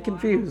 Don't be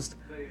confused.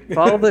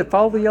 Follow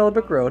the Yellow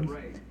Brick Road,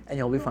 and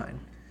you'll be fine.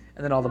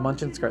 And then all the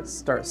Munchkins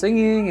start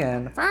singing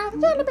and follow the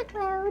Yellow Brick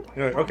Road.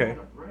 You're like, okay.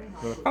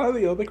 Follow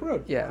the Yellow Brick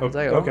Road. Yeah, Oh, it's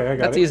like, oh, okay, I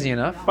got that's it. easy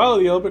enough. Follow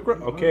the Yellow Brick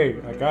Road. Okay,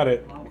 I got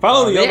it.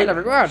 Follow the Yellow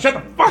Brick Road. Shut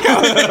the fuck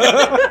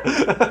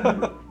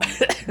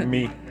up.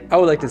 Me. I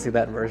would like to see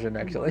that version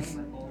actually.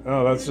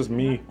 Oh, that's just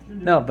me.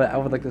 No, but I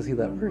would like to see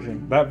that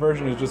version. That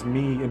version is just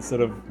me instead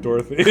of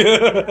Dorothy.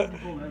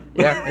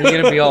 Yeah, are you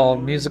gonna be all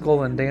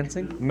musical and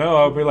dancing? No,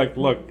 I'll be like,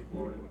 look,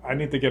 I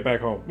need to get back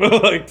home.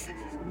 Like,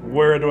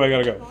 where do I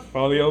gotta go?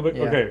 Follow the Yellow Brick?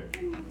 Yeah. Okay.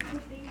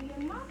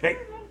 Okay.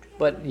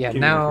 But yeah, Can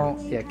you now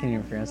can you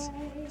interference?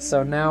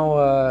 So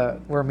now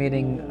we're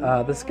meeting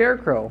the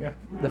Scarecrow, Yeah.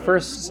 the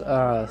first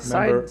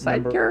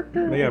side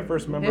character. Yeah,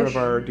 first member Ish. of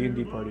our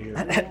D&D party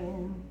here.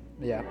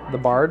 Yeah, the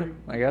Bard,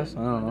 I guess. I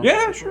don't know.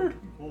 Yeah, sure.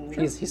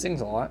 He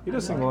sings a lot, He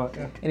does sing a lot,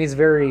 yeah. and he's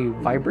very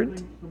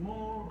vibrant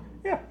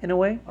Yeah. in a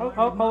way.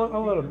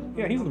 I'll let him.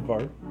 Yeah, he's the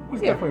bard.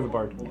 He's Yeah. definitely the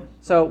bard.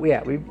 So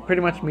yeah, we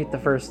pretty much meet the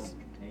first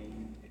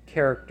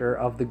character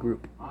of the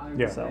group.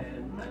 Yeah. So,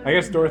 I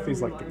guess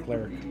Dorothy's like the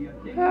cleric.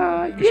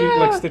 yeah, She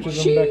like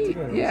stitches them back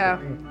together. Yeah,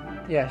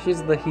 So, yeah,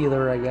 she's the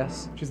healer, I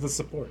guess. she's the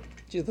support.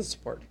 She's the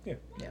support. Yeah.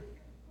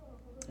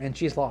 And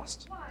she's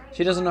lost.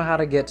 She doesn't know how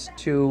to get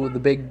to the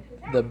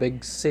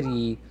big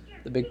city,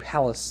 the big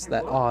palace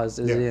that Oz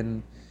is Yeah.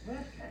 in.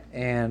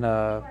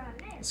 And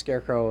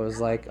Scarecrow is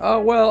like, "Oh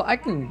well, I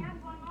can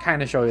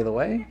kind of show you the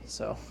way."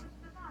 So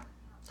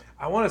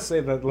I want to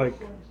say that like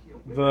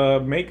the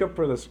makeup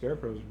for the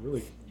Scarecrow is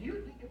really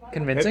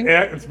convincing.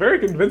 it's very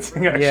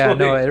convincing actually. Yeah,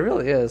 no, it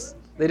really is.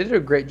 They did a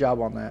great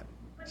job on that.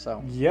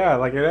 So Yeah,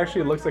 like it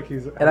actually looks like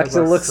he's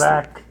actually looks-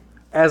 sack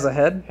as a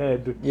head,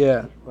 head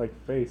yeah. like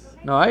face.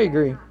 No, I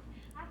agree.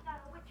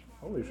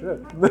 Holy shit.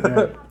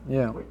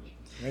 Yeah.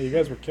 Yeah, you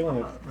guys were killing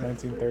it.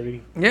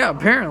 1930, Yeah.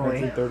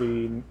 Apparently,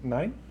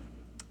 1939,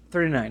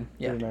 39.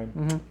 Yeah. 39.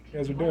 hmm You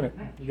guys are doing it.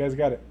 You guys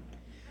got it.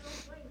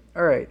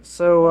 All right.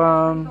 So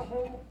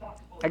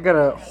I got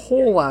a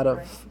whole lot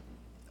of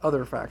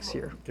other facts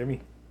here. Give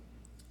me.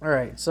 All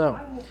right, so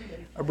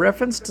a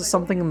reference to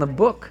something in the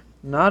book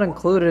not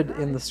included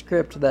in the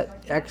script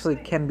that actually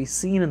can be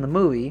seen in the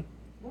movie.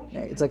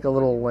 It's like a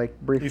little like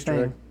brief Easter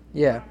thing. egg.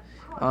 Yeah,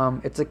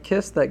 it's a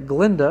kiss that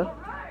Glinda,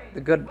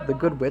 the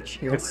good witch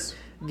here, Yes.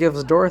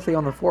 gives Dorothy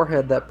on the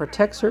forehead that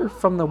protects her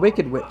from the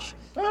wicked witch,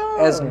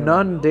 as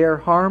none dare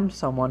harm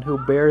someone who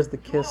bears the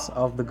kiss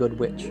of the good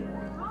witch.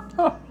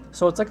 Huh.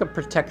 So it's like a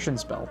protection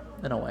spell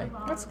in a way.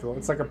 That's cool.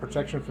 It's like a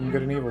protection from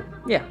good and evil.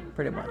 Yeah,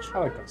 pretty much. I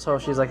like that. So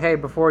she's like, "Hey,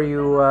 before you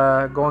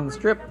go on the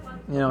strip,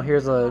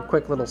 here's a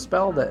quick little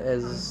spell that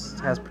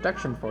has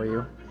protection for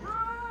you."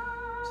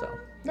 So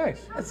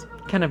Nice. that's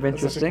kind of actually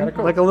interesting, kinda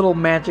cool. like a little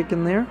magic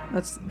in there.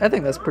 I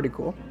think that's pretty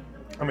cool.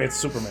 I mean, it's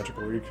super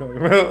magical. Where you killing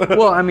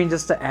Well, I mean,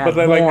 just to add but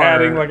then more like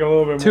adding like a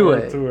little bit to more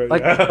it, to it.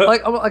 like yeah.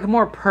 like a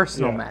more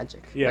personal Yeah.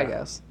 magic, Yeah. I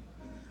guess.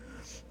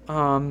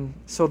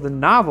 So the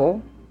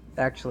novel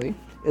actually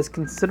is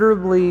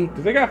considerably.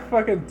 Do they got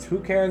fucking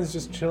toucans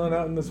just chilling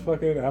out in this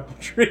fucking apple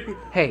tree?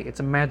 Hey, it's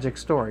a magic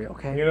story,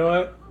 okay? You know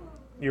what?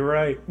 You're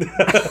right.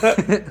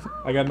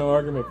 I got no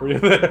argument for you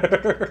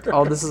there.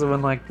 Oh, this is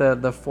when like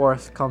the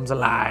fourth comes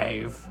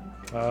alive.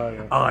 Oh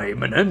yeah.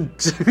 I'm an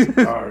ant.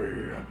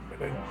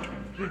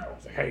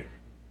 It's like, hey,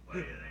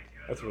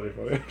 that's really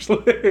funny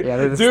actually. Yeah,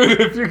 they're dude,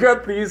 if you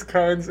got these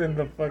kinds in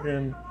the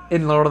fucking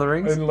In Lord of the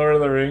Rings. in Lord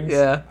of the Rings,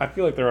 Yeah. I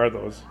feel like there are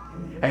those.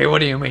 Hey, what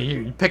do you mean?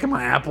 You picking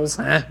my apples,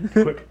 huh?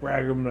 Quick,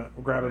 grabbing my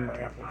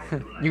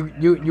apple.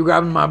 you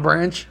grabbing my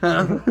branch,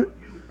 huh?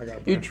 I got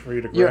a bunch for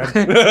you to you-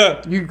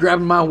 grab. You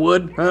grabbing my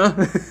wood, huh?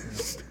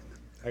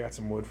 I got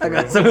some wood for I you.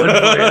 got some wood for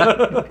you.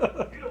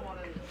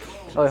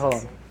 Oh, wait, hold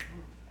on.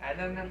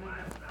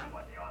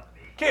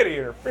 Kitty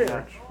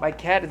interference. My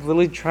cat is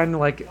literally trying to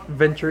like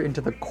venture into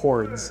the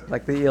cords,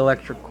 like the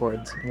electric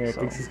cords. Yeah, he So,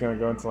 thinks he's gonna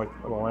go into like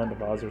the land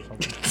of Oz or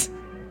something.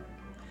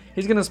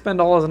 he's gonna spend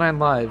all his 9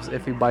 lives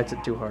if he bites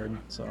it too hard.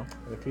 So,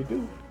 If you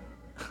do,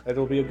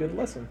 it'll be a good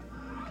lesson.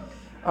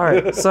 all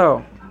right.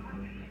 So,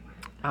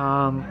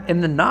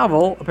 in the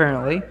novel,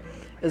 apparently,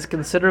 is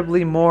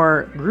considerably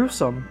more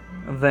gruesome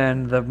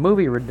than the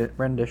movie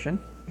rendition.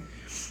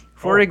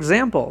 For Oh.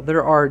 example,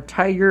 there are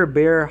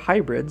tiger-bear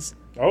hybrids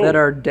Oh. that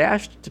are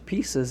dashed to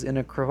pieces in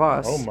a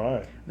crevasse. Oh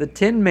my. The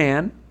Tin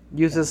Man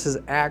uses his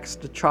axe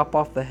to chop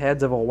off the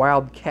heads of a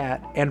wild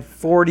cat and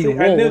 40 See,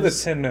 wolves. I knew the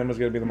Tin Man was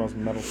gonna be the most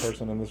metal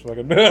person in this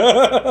fucking.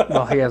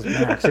 Well, he has an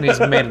axe and he's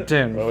made of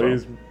tin. Well, so.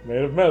 he's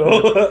made of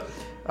metal.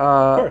 Of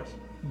course.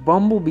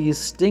 Bumblebees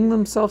sting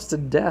themselves to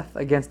death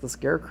against the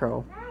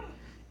Scarecrow,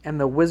 and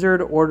the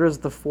wizard orders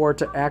the four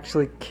to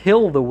actually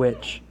kill the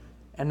witch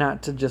and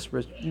not to just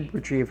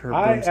retrieve her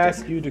I broomstick.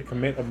 ask you to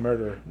commit a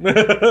murder.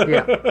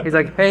 Yeah, he's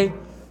like, "Hey,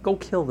 go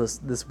kill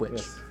this witch."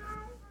 Yes.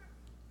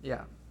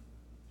 Yeah.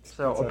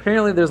 So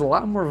apparently, there's a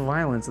lot more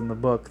violence in the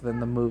book than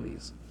the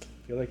movies.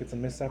 I feel like it's a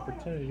missed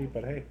opportunity,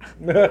 but hey.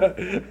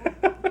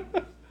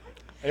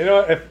 You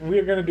know what? If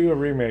we're gonna do a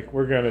remake,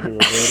 we're gonna do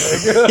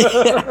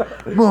a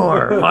remake.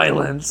 More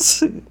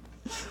violence.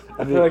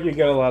 I feel like you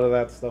get a lot of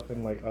that stuff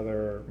in like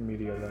other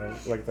media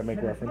that like that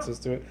make references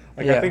to it.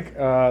 Like Yeah. I think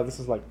this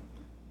is like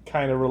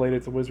kind of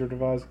related to Wizard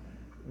of Oz.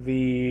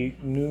 The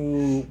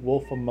new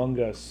Wolf Among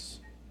Us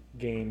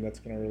game that's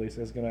gonna release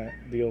is gonna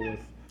deal with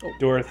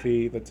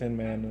Dorothy, the Tin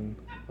Man, and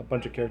a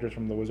bunch of characters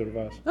from the Wizard of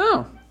Oz.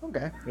 Oh,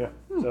 okay. Yeah,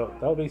 so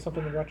that'll be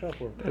something to watch out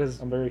for. That is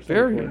I'm very excited.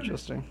 very for it.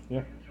 interesting.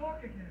 Yeah.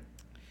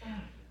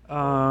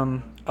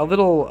 A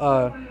little,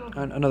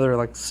 another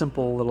like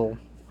simple little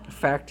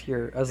fact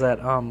here is that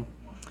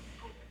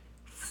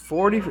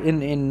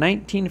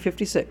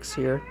 1956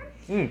 here,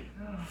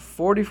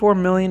 44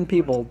 million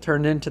people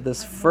turned into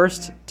this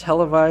first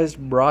televised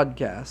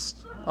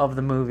broadcast of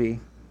the movie.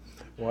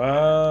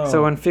 Wow.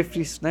 So in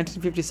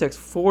 1956,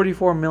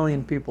 44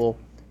 million people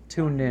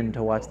tuned in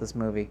to watch this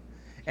movie,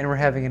 and we're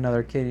having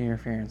another kid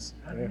interference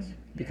yes.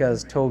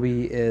 because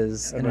Toby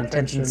is an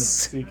attention.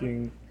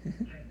 seeking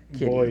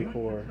Kitty. boy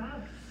whore.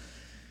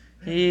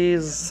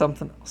 He's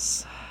something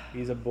else.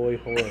 He's a boy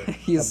whore.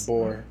 He's- a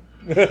bore.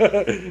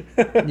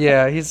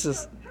 Yeah, he's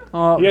just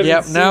Oh, He hasn't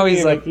yep. seen Now me he's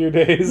in like, a few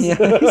days. yeah,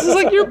 he's just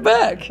like, you're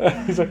back.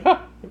 He's like,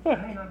 "Ah, you're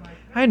back."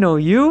 I know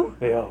you.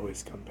 They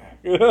always come back.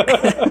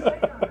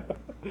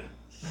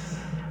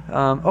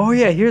 Oh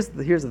yeah, here's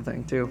the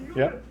thing too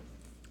Yeah.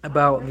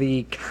 about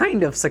the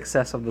kind of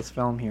success of this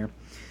film here.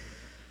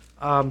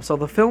 So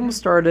the film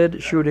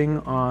started shooting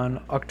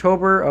on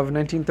October of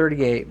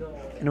 1938,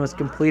 and it was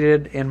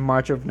completed in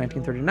March of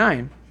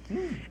 1939.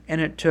 And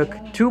it took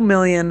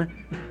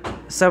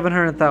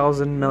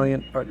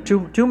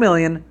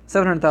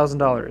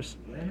 $2,700,000,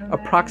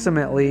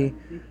 approximately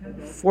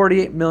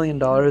 $48 million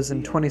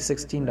in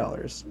 2016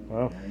 dollars.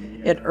 Wow.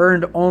 It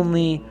earned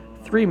only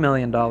 $3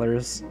 million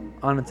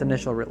on its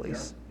initial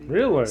release.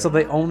 Really? So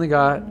they only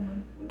got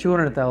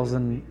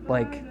 200,000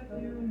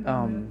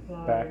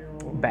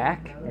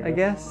 back, I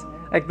guess.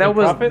 Like In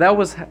profit?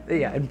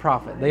 in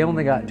profit. They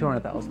only got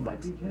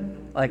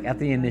 $200,000 like at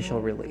the initial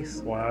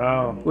release,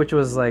 Wow. which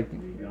was like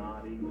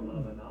not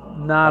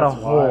a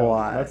That's whole wild.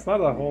 lot. That's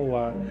not a whole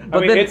lot. But I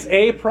mean, then- it's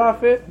a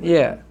profit.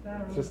 Yeah.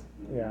 It's just,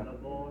 yeah.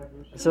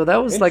 So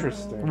that was like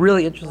Interesting.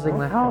 really interesting.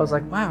 Like how I was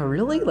like, wow,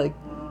 really? Like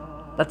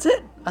that's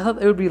it? I thought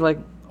it would be like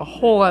a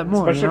whole lot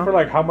more. Especially you know? for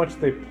like how much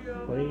they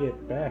play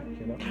it back,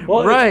 you know.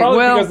 Well, Right, it's probably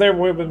well- because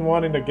they've been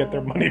wanting to get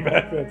their money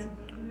back. That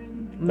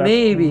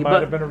Maybe, might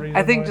but have been a reason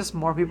I think why. just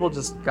more people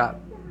just got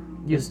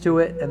used to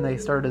it and they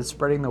started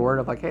spreading the word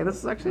of like, hey, this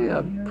is actually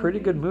a pretty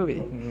good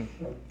movie.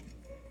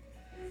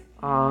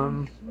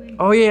 Mm-hmm.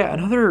 Oh yeah,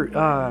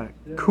 another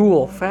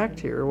cool fact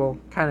here. Well,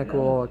 kind of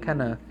cool,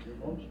 kind of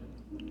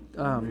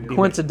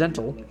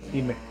coincidental.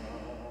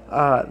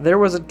 There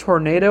was a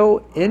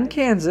tornado in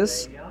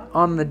Kansas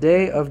on the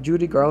day of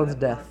Judy Garland's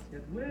death.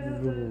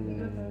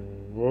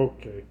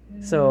 Okay.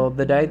 So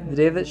the day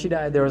that she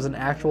died, there was an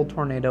actual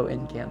tornado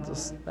in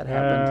Kansas that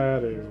happened.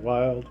 That is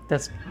wild.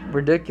 That's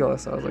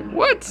ridiculous. I was like,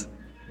 what?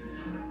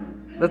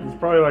 It's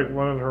probably like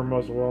one of her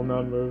most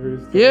well-known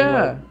movies. to be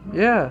Yeah,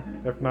 yeah,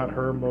 like, if not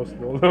her most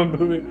well-known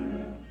movie.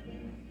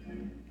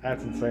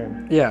 That's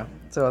insane. yeah.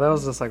 So that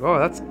was just like, oh,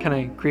 that's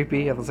kind of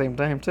creepy at the same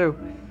time too.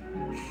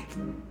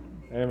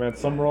 Hey man,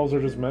 some roles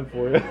are just meant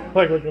for you.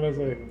 Like, what can I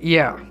say?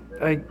 Yeah,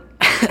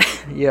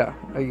 yeah,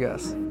 I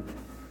guess.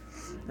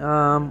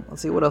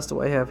 Let's see, what else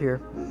do I have here?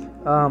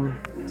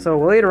 So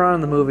later on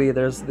in the movie,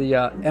 there's the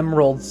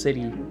Emerald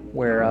City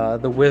where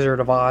the Wizard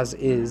of Oz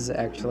is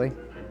actually.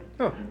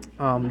 Huh.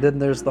 Then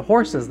there's the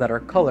horses that are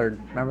colored.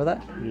 Remember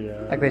that?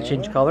 Yeah. Like they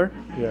change color.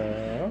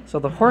 Yeah. So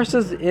the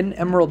horses in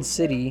Emerald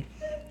City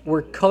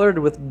were colored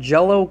with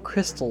Jello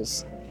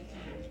crystals.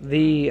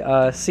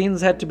 The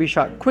scenes had to be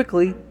shot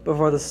quickly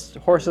before the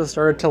horses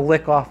started to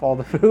lick off all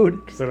the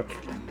food. So,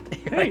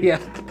 Yeah,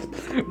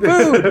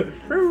 food,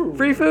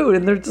 free food,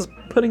 and they're just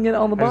putting it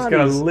on the I just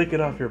gotta bodies. lick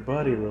it off your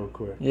buddy real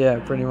quick. Yeah,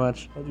 pretty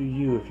much. I'll do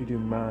you if you do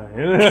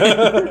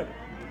mine.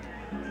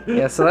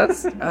 Yeah, so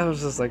that's. I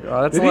was just like,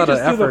 oh, that's Did a he lot of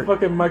just do the effort.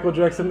 fucking Michael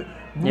Jackson?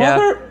 Yeah.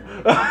 Mother!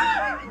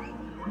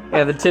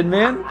 Yeah, the Tin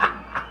Man.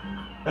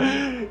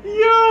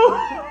 Yo!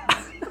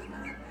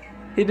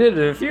 He did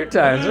it a few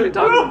times. What are you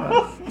talking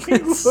about?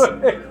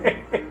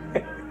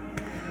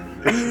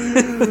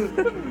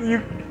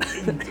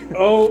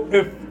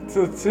 If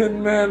the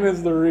Tin Man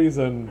is the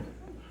reason.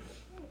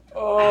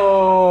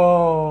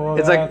 Oh,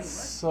 It's like- that's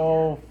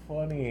so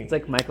funny. It's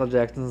like Michael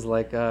Jackson's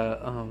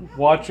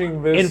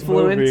Watching this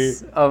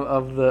influence movie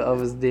of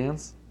his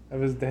dance.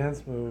 of his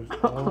dance moves.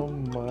 Oh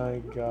my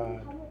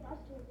god.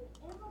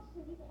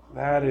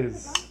 That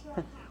is.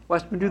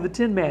 Watch me do the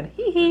Tin Man.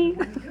 Hee hee.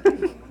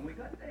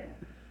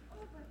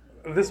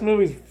 This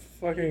movie's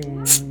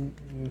fucking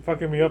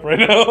me up right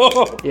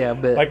now. Yeah,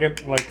 but like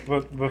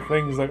the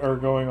things that are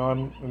going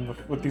on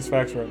with these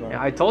facts right now.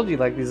 yeah, I told you,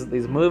 like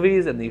these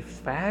movies and these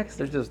facts,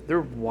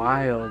 they're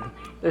wild.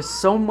 There's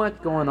so much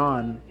going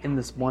on in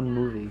this one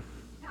movie.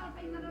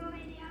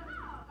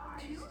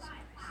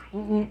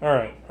 All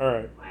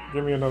right.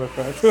 Give me another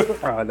fact.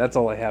 Oh, that's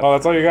all I have. Oh,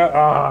 that's all you got?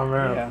 Oh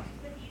man. Yeah.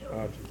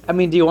 Oh, geez. I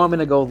mean, do you want me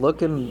to go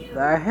look? And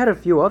I had a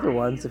few other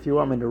ones. If you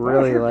want me to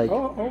really Sure. like.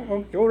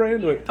 Oh, go right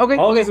into it. Okay.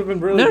 All okay. these have been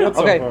really No, good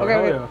so okay, far. okay, Oh,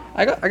 okay.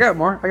 yeah. I got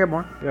more.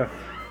 Yeah.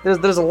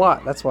 There's a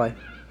lot. That's why.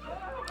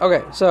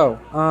 Okay, so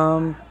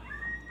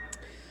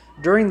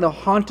during the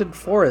haunted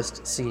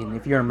forest scene,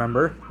 if you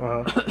remember,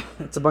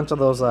 it's a bunch of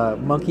those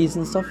monkeys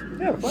and stuff.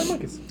 Yeah, the flying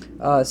monkeys.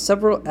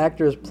 Several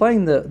actors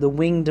playing the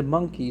winged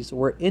monkeys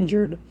were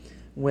injured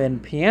when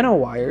piano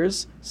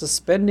wires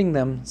suspending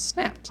them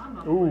snapped,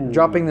 Ooh.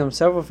 dropping them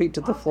several feet to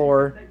the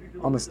floor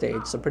on the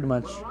stage. So pretty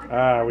much,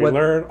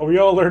 We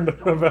all learned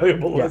a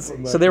valuable yeah.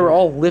 lesson. So they were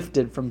all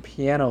lifted from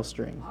piano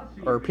string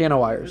or piano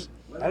wires.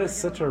 That is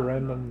such a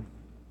random.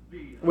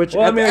 Which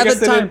Well, I mean, I at guess the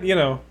they time, didn't, you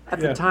know. at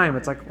yeah. the time,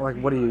 it's like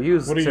what do you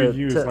use What do to, you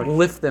use, to like-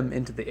 lift them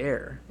into the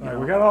air? you Like, know?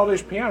 we got all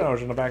these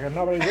pianos in the back and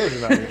nobody's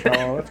using them.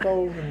 So let's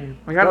go and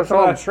We gotta go to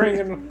throw that string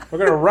and we're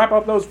gonna wrap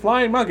up those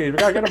flying monkeys. We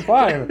gotta get them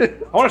flying. I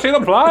want to see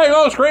them flying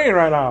on the screen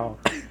right now.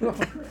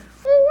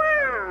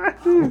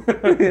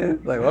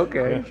 Like,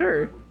 okay,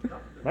 sure.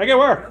 Make it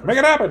work. Make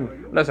it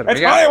happen. Listen, It's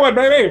Hollywood,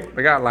 baby.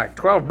 we got like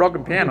 12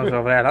 broken pianos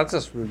over there. Let's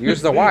just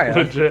use the wire.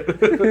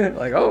 Legit.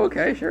 Like, oh,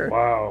 okay, sure.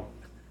 Wow.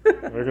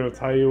 They're gonna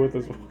tie you with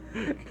this.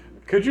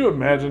 Could you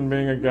imagine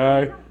being a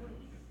guy?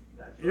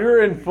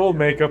 You're in full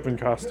makeup and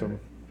costume.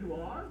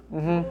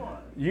 Mm-hmm.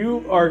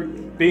 You are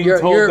being You're-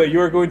 told you're- that you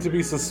are going to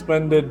be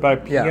suspended by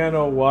Yeah.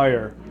 piano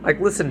wire. Like,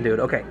 listen, dude.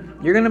 Okay,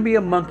 you're gonna be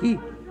a monkey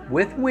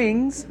with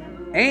wings,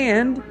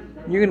 and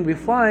you're gonna be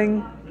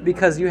flying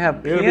because you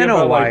have You're gonna be piano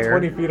about wire. like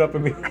 20 feet up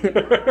in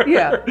the air.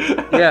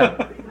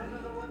 Yeah.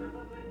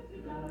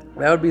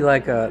 That would be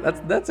like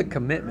that's a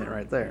commitment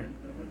right there.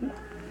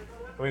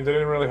 I mean, they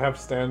didn't really have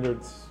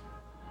standards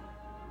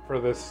for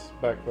this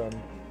back then.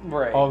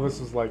 Right. All of this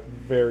is like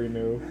very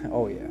new.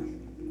 Oh yeah.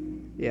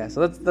 Yeah.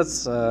 So that's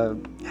This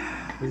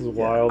is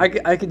wild.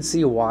 I can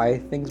see why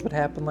things would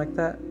happen like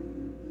that.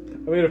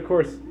 I mean, of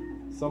course,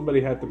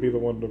 somebody had to be the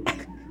one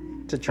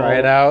To try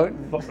it out.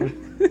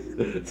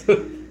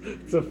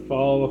 to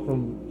fall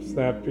from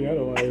snapped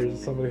piano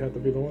wires. Somebody had to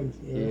be the ones.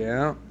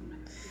 Yeah.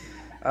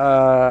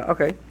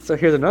 Okay. So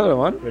here's another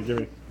one. Yeah, give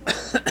me.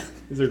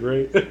 These are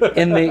great.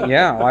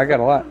 Well, I got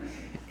a lot.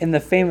 In the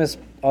famous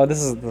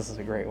this is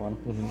a great one.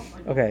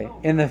 Mm-hmm. Okay.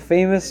 In the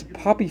famous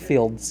poppy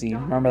field scene,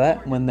 remember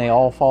that? When they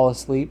all fall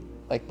asleep,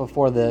 like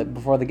before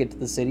they get to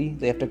the city,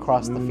 they have to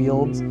cross the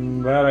fields. That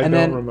I And don't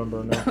then-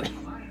 remember. No.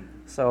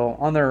 So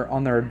on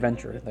their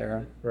adventure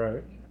there,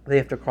 Right. they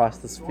have to cross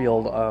this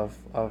field of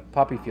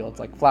poppy fields,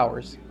 like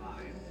flowers.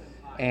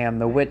 And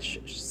the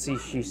witch, she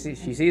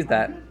sees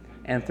that,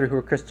 and through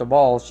her crystal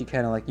ball, she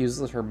kind of like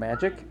uses her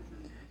magic,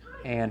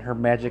 and her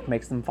magic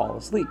makes them fall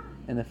asleep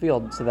in the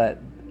field so that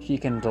she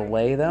can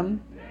delay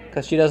them,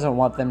 because she doesn't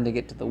want them to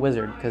get to the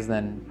wizard, because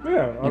then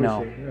Yeah. you know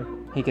Obviously.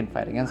 Yeah. he can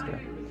fight against her.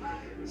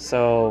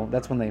 So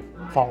that's when they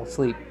fall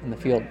asleep in the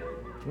field.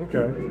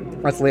 Okay.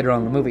 That's later on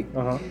in the movie.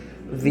 Uh huh.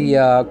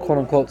 The quote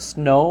unquote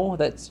snow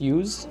that's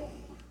used,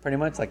 pretty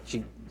much like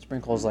she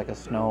sprinkles like a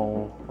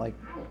snow, like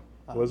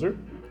Blizzard.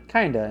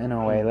 kinda in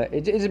a way that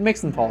it makes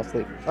them fall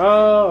asleep.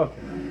 Oh. Okay.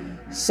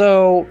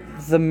 So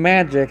the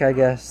magic, I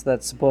guess,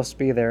 that's supposed to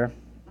be there,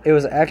 it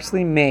was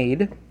actually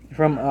made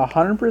from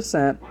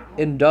 100%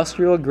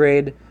 industrial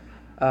grade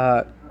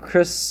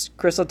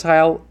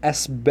chrysotile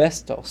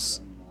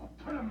asbestos.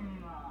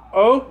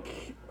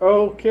 Okay.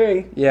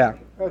 Okay. Yeah.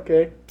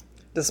 Okay.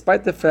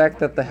 Despite the fact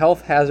that the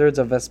health hazards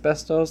of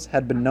asbestos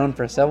had been known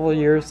for several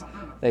years,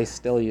 they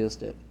still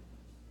used it.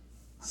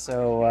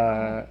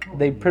 So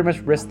they pretty much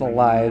risked the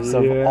lives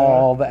of Yeah.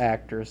 all the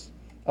actors.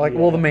 Like,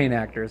 well, the Yeah. main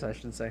actors, I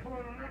should say.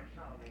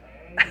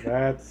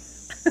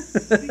 That's.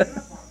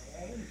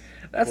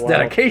 That's Wow.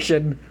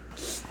 dedication.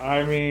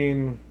 I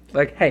mean,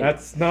 Like, hey,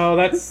 that's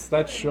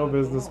show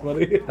business,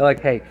 buddy. they're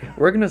like, hey,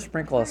 we're gonna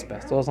sprinkle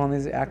asbestos on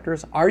these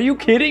actors. Are you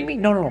kidding me?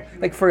 No.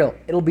 Like, for real,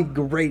 it'll be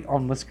great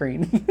on the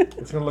screen.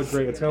 It's gonna look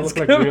great. It's gonna look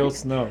like gonna real be-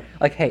 snow.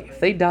 Like, hey, if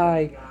they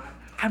die,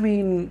 I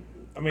mean,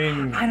 I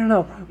mean, I don't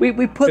know. We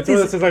put it's one of these.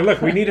 those things like,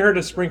 look, we need her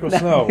to sprinkle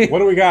snow. What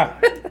do we got?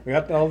 We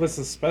got all this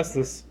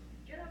asbestos.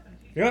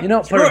 Yeah, You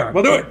know, screw put it it. on.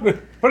 We'll do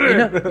it. Put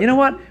it in. You know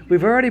what?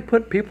 We've already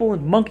put people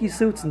in monkey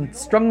suits and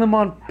strung them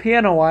on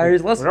piano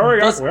wires. Let's We already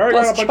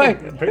got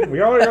try.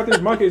 we already got these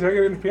monkeys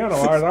hanging in piano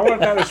wires. I want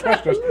that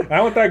asbestos. I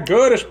want that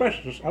good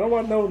asbestos. I don't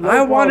want no low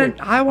I want it-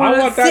 quality. I want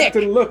it that thick.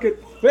 to look it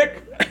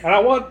thick, and I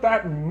want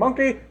that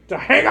monkey to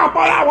hang up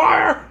on that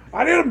wire.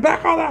 I need him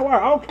back on that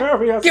wire. I don't care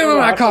if he has. Give to him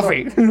go my to the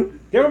coffee. hospital.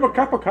 Give him a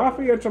cup of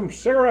coffee and some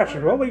cigarettes,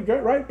 and we'll be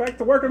get right back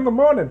to work in the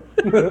morning.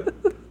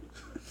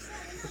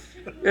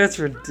 It's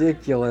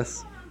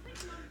ridiculous.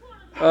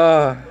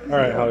 All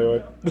right,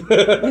 Hollywood.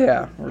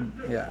 Yeah, I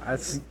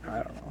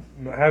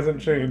don't know. It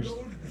hasn't changed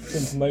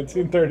since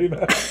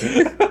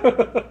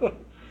 1939.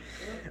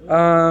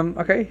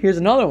 Okay, here's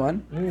another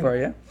one for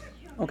you.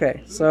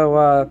 Okay,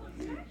 so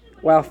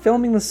while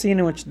filming the scene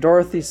in which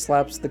Dorothy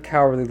slaps the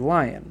cowardly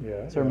lion.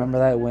 Yeah, So yeah. remember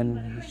that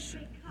when,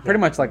 pretty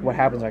much like what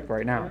happens like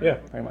right now. Yeah,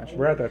 Pretty much.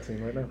 We're at that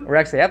scene right now. We're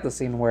actually at the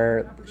scene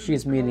where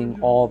she's meeting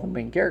all the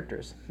main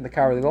characters: the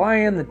Cowardly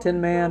Lion, the Tin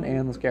Man,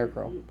 and the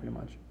Scarecrow, pretty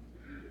much.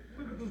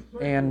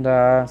 And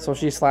so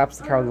she slaps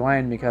the Cowardly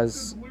Lion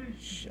because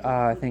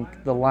I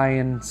think the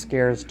lion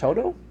scares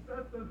Toto.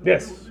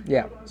 Yes.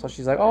 Yeah. So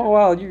she's like, "Oh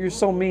wow, you're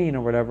so mean"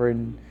 or whatever,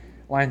 and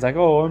Lion's like,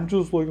 "Oh, I'm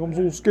so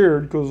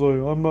scared because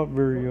I'm not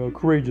very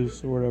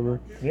courageous or whatever."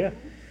 Yeah.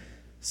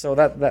 So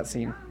that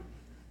scene.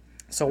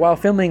 So while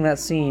filming that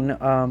scene,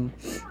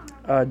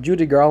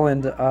 Judy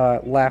Garland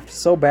laughed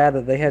so bad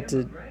that they had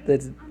to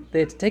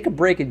take a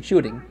break in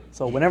shooting.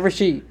 So whenever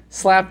she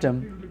slapped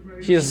him,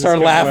 she just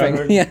started kept laughing.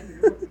 laughing. Yeah.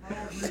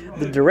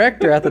 The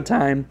director at the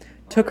time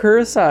took her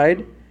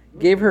aside,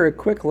 gave her a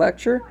quick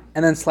lecture,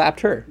 and then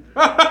slapped her.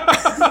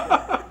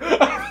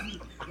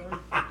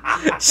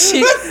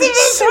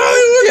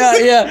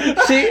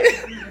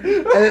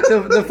 Here's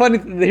the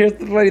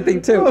funny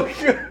thing too.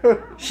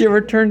 She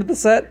returned to the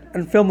set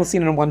and filmed the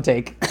scene in one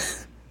take.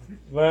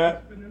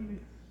 That.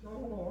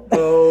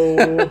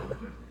 Oh.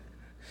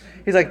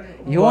 He's like,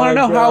 "You My want to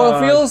know how it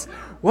God. feels?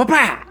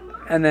 Whoop-ah!"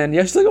 And then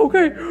she's like,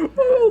 "Okay,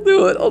 I'll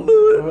do it.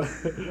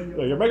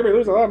 You're making me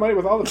lose a lot of money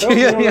with all the films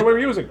Yeah, that yeah. we're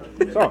using.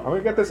 So I'm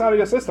gonna get this out of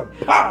your system.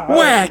 Ah!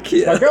 Whack!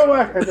 Now go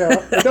whack.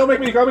 And don't make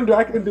me come and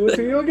back and do it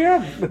to you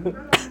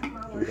again.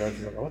 You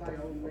guys are like, what the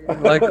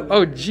fuck? Like,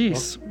 oh,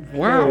 jeez.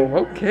 Wow.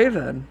 Okay,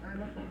 then.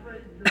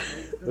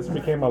 This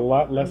became a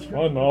lot less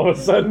fun all of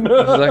a sudden. She's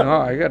like,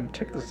 oh, I gotta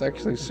take this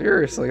actually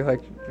seriously.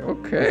 Like,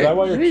 okay. Is that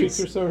why your jeez. cheeks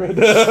are so red?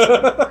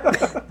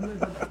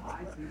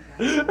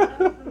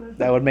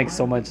 That would make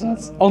so much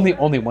sense. Only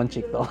one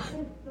cheek though.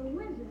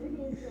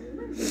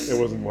 It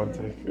wasn't one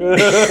take.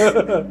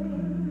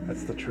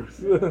 That's the truth.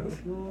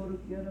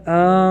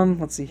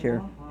 Let's see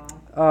here.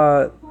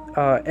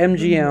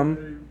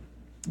 MGM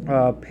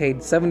paid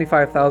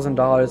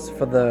 $75,000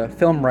 for the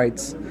film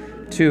rights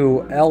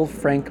to L.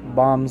 Frank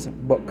Baum's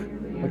book,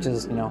 which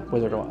is,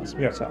 Wizard of Oz.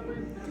 Yeah.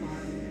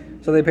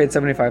 So they paid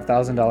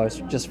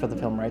 $75,000 just for the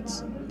film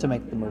rights to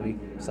make the movie.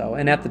 So,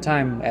 and at the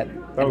time, at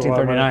That was a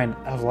lot of 1939,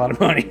 that was a lot of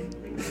money.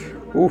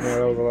 Oof. Yeah,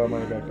 that was a lot of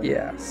money back then.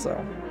 Yeah,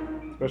 so.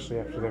 Especially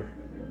after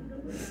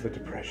the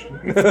Depression.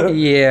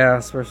 Yeah,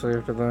 especially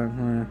after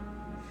that.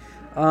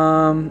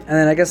 And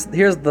then I guess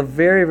here's the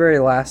very, very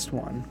last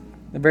one.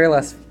 The very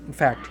last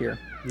fact here.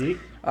 Yeet.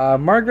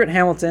 Margaret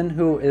Hamilton,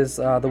 who is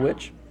the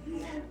witch,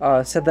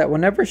 said that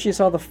whenever she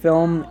saw the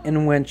film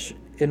in which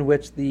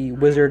the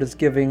wizard is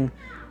giving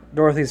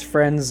Dorothy's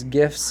friends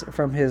gifts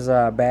from his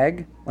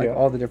bag, like Yeah.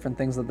 all the different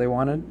things that they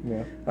wanted,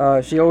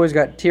 Yeah. she always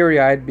got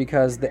teary-eyed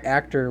because the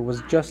actor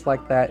was just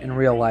like that in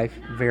real life,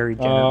 very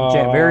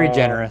very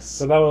generous.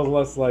 So that was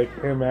less like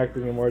him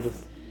acting and more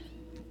just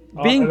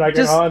Being like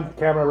just- an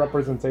on-camera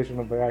representation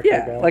of the actor.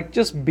 Yeah, guy. like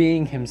just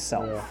being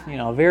himself.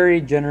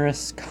 Very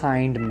generous,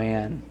 kind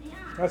man.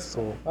 That's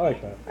cool. I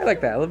like that. I like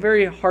that. A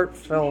very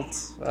heartfelt.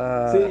 See,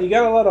 you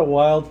got a lot of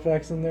wild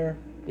facts in there,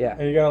 Yeah.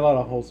 and you got a lot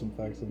of wholesome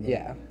facts in there.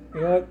 Yeah.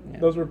 You know what? Yeah.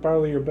 Those were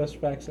probably your best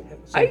facts so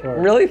I far.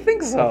 really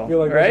think so. I feel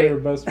like right? those are your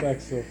best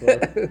facts so far.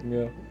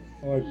 Yeah,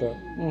 I like that.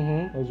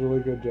 Mm-hmm. That was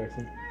really good,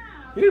 Jackson.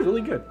 You did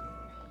really good.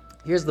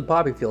 Here's the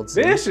poppy field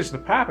scene. This is the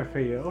poppy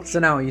field. So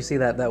now you see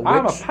that witch.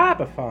 I'm a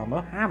poppy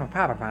farmer, I'm a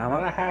poppy and farmer.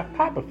 I have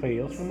poppy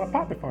fields from my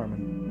poppy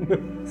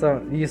farming.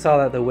 So you saw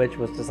that the witch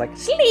was just like,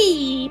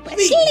 Sleep,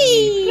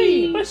 sleep.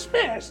 Sleep as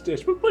fast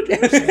as we put you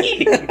to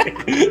sleep.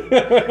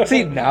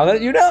 see, now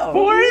that you know.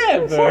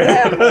 Forever.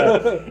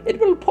 Forever. It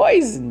will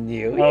poison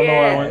you. I don't know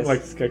why I yes. went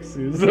like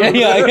Skeksis.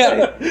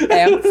 yeah.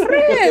 And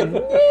friend,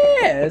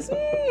 yes.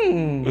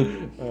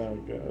 Mm. Oh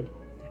god.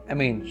 I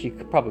mean, she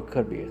probably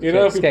could be. You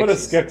know, if you put a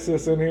Skeksis.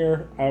 Skeksis in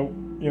here,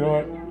 you know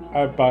what?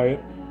 I'd buy it.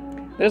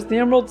 There's the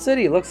Emerald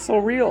City. It looks so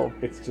real.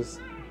 It's just.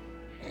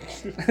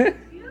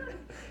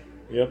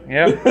 Yep.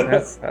 Yep,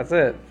 that's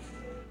it.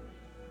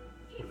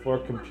 Before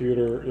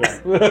computer.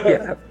 Yeah.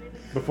 Yeah.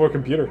 Before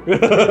computer.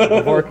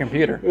 Before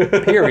computer.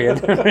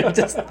 Period.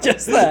 just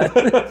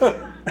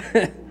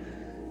that.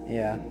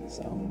 Yeah.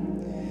 So,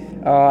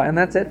 and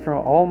that's it for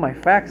all my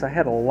facts. I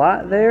had a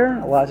lot there,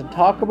 a lot to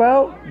talk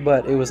about,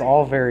 but it was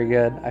all very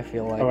good. I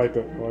feel like I liked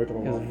it. I liked it a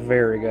it was lot.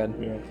 very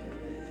good.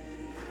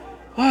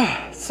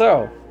 Yeah.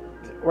 So,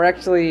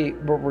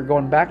 we're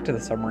going back to the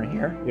summary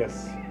here.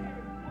 Yes.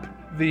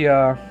 They've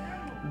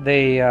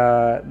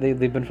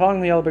been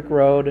following the Yellow Brick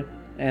Road,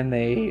 and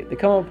they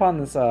come upon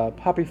this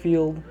poppy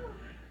field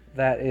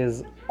that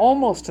is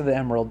almost to the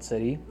Emerald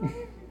City,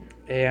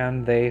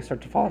 and they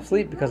start to fall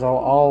asleep because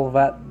all of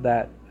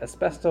that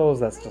asbestos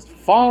that's just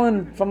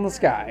fallen from the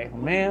sky.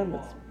 Man,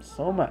 that's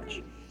so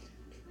much.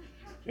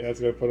 Yeah, it's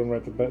gonna put him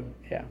right to bed.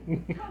 Yeah,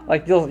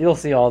 like you'll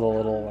see all the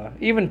little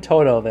even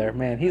Toto there.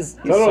 Man, he's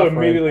Toto suffering.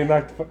 immediately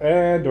knocked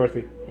and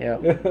Dorothy. Yeah.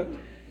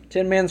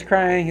 Tin Man's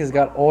crying. He's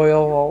got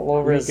oil all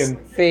over his Leaking.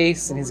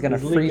 face, and he's gonna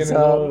He's freeze leaking his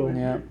up. oil.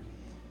 Yeah.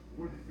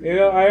 You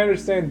know, I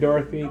understand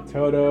Dorothy,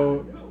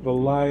 Toto, the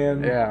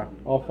lion, Yeah.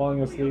 all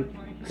falling asleep.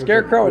 'cause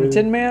Scarecrow they're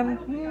and breathing.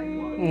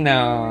 Tin Man?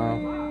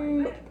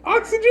 No.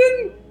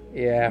 Oxygen?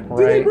 Yeah, Do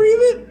they right.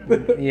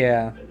 breathe it?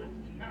 Yeah.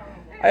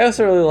 I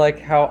also really like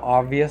how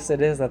obvious it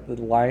is that the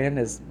lion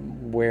is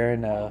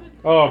wearing a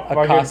Oh,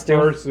 fucking costume.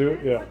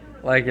 fursuit. Yeah.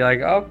 like you're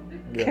like,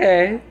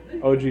 okay.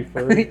 OG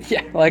fur.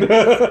 Yeah,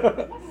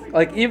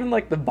 like even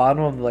like the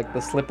bottom of like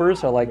the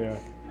slippers are like, Yeah.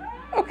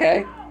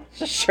 okay,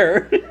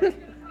 sure.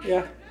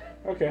 Yeah.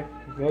 Okay.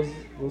 Those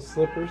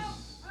slippers.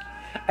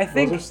 I Those are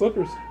think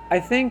slippers.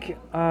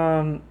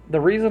 the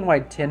reason why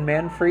Tin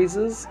Man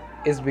freezes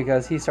is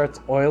because he starts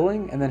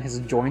oiling and then his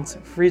joints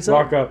freeze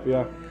up. Lock up.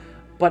 Yeah.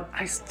 But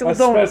I still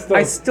Asbestos. don't.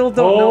 I still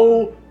don't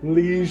know.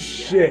 Holy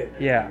shit.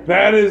 Yeah.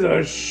 That is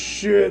a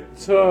shit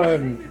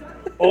ton.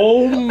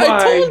 Oh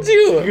my told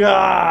you.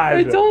 god.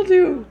 I told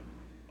you.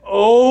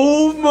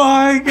 Oh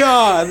my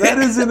god. That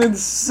is an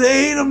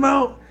insane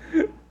amount.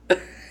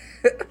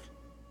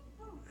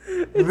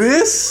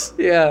 This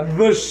Yeah.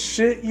 the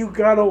shit you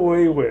got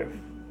away with.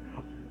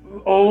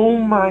 Oh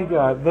my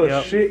god. The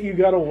Yep. shit you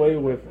got away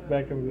with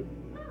back in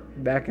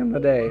Back in the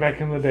day.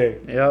 the day.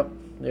 Yep.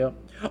 Yep.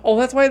 Oh,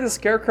 that's why the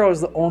Scarecrow is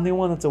the only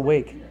one that's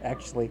awake,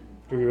 actually,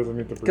 Because he doesn't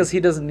need to breathe. because he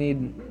doesn't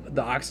need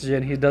the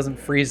oxygen. He doesn't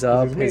freeze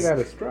up. He's made out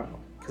of straw.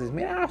 Because he's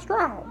made out of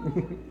straw.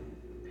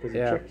 Because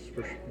Yeah. he checks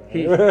for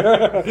He-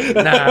 shit.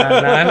 Nah.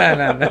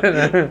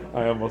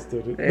 I almost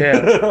did it.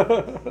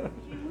 Yeah.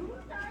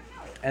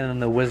 And then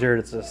the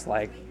wizard is just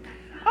like,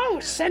 Oh,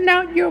 send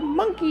out your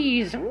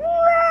monkeys.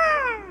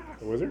 Rah!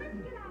 The wizard?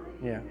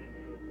 Yeah.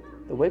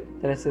 The witch?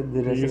 Did I say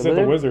You said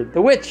the wizard.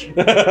 The witch!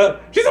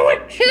 She's a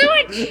witch! She's a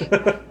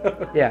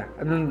witch! Yeah,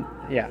 and then,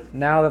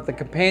 now that the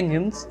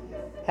companions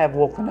have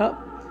woken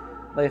up,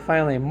 they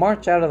finally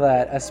march out of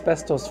that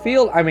asbestos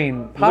field. I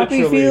mean,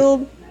 poppy Literally.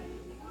 field.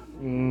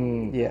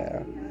 Mm,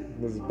 Yeah,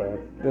 this is bad.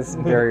 this is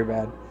very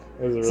bad.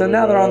 This is So really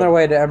now they're on bad. their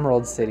way to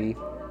Emerald City.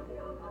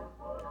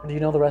 Do you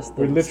know the rest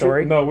of the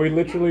story? No, we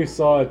literally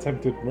saw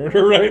attempted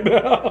murder right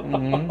now.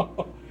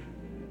 Mm-hmm.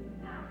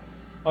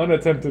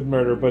 Unattempted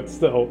murder, but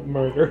still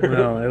murder.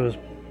 No, it was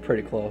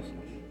pretty close.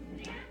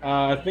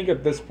 I think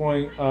at this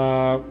point,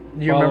 Do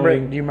you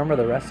remember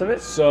the rest of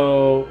it?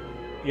 So,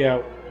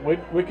 yeah,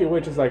 Wicked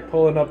Witch is like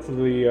pulling up to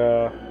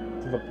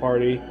the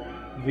party.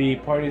 The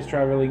party's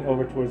traveling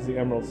over towards the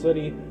Emerald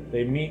City.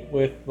 They meet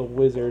with the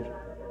Wizard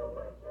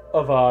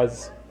of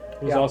Oz,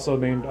 who's also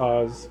named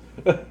Oz.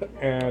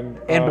 and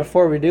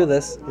before we do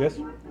this, yes.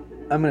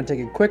 I'm gonna take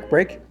a quick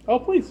break Oh,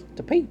 please.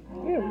 to pee.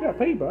 Yeah, we got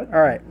paid, bud.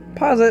 All right,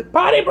 pause it.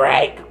 Potty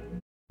break.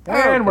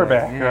 And we're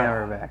back. Yeah,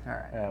 we're back. All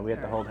right. Yeah, we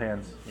had to hold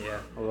hands. Yeah,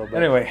 a little bit.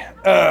 Anyway,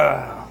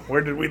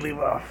 where did we leave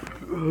off?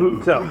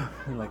 So,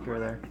 Like you're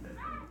there.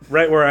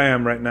 right where I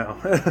am right now.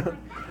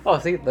 Oh,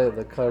 see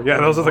the color. Yeah,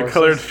 those are the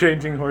color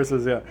changing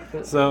horses. Yeah.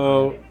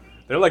 So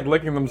they're like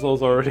licking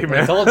themselves already,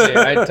 man.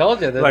 I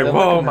told you. Like,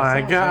 whoa,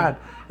 my God,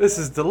 this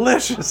is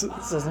delicious.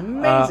 This is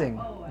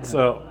amazing.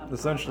 So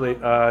essentially,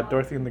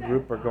 Dorothy and the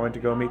group are going to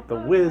go meet the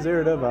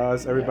Wizard of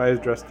Oz. Everybody's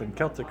dressed in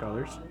Celtic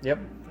colors, Yep.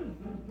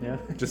 Yeah.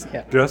 just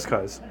Yeah.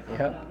 cause.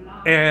 Yep.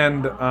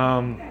 And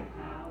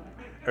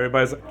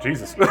everybody's like,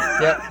 Jesus.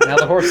 Yep. Now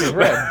the horse is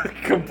red.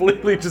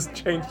 Completely just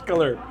changed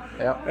color.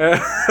 Yep.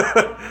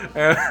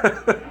 and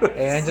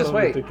And just so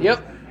wait. ridiculous.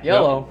 Yep.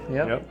 Yellow.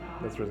 Yep.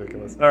 That's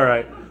ridiculous. All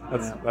right,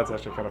 that's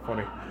actually kind of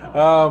funny.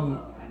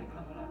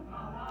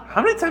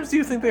 How many times do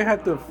you think they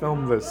had to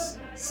film this?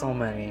 So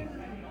many.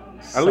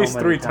 At least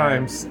 3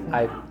 times.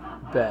 I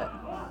bet.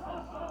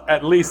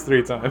 At least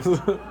 3 times.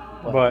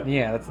 but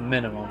yeah, that's the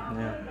minimum.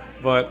 Yeah.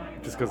 but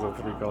just because of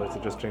the 3 colors,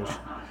 it just changed.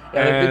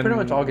 Yeah, they And pretty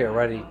much all get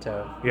ready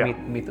to Yeah.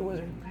 meet the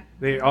wizard.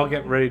 They all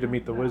get ready to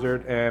meet the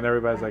wizard, and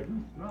everybody's like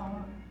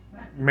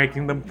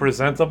making them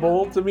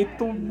presentable to meet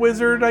the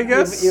wizard, I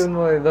guess. Even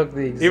though they look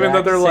the exact Even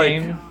though they're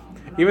same.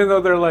 even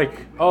though they're like,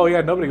 oh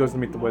yeah, nobody goes to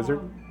meet the wizard,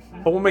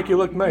 but we'll make you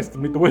look nice to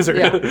meet the wizard.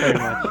 Yeah, pretty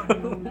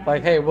much.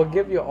 Like, hey, we'll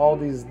give you all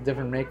these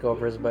different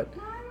makeovers, but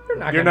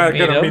You're not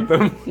gonna meet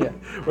them. Yeah.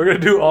 We're gonna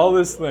do all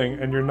this thing,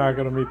 and you're not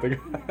gonna meet the guy.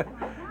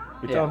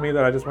 You Yeah. telling me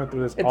that I just went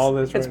through It's right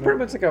pretty now?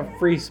 much like a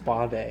free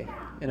spa day,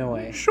 in a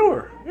way.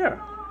 Sure, yeah.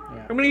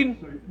 Yeah. I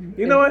mean,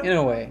 you know what? In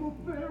a way.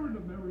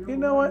 You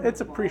know what?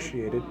 It's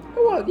appreciated.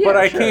 Well, yeah, But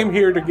I sure. came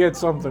here to get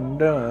something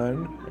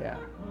done Yeah.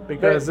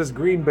 because this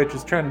green bitch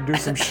is trying to do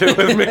some shit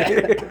with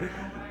me.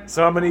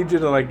 So I'm gonna need you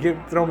to like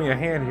throw me a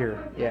hand here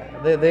Yeah.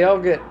 They all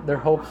get their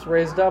hopes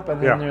raised up,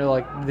 and then Yeah. they're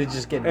like, they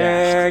just get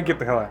dashed. and get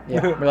the hell out.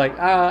 Yeah. We're like,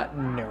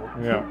 no.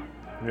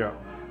 yeah.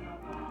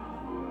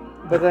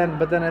 But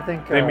then I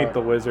think They meet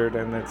the wizard,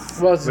 and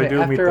it's well, they do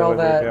meet after the all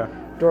wizard. that, Yeah.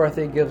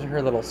 Dorothy gives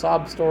her little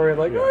sob story,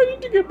 like, Yeah. I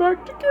need to get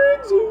back to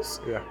Kansas.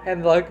 Yeah.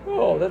 And like,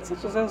 oh, that's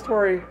such a sad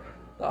story.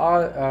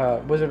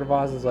 The Wizard of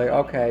Oz is like,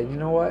 okay, you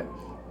know what?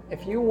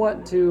 If you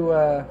want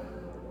to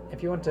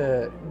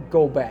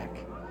go back,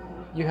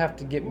 you have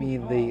to get me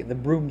the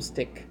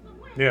broomstick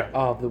Yeah.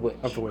 of the witch.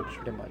 Of the witch.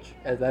 pretty much.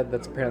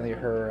 That's apparently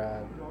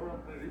her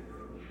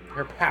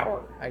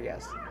power, I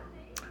guess.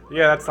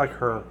 Yeah, that's like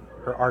her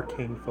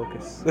arcane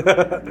focus.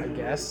 I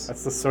guess.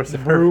 That's the source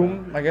of her.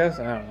 Broom, I guess.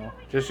 I don't know.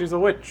 Just she's a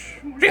witch.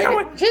 She's a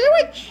witch. She's a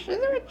witch. She's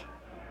a witch.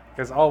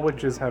 Because all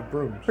witches have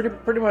brooms.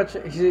 Pretty much.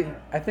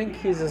 I think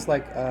he's just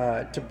like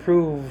to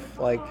prove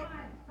like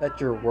that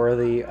you're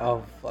worthy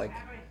of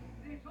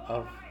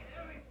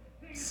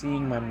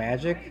seeing my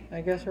magic,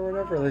 I guess, or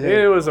whatever. Like,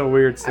 It was a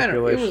weird I don't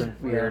know. It was stipulation.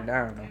 weird.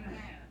 I don't know.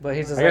 But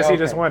he's just. I guess like, he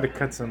just okay. wanted to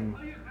cut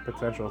some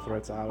potential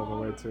threats out of the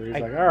way too. He's I-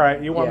 like, all right,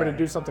 you want me yeah. to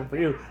do something for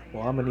you?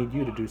 Well, I'm gonna need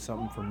you to do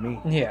something for me.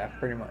 Yeah,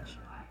 pretty much.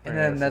 And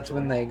Yeah, then that's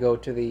when they go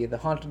to the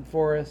haunted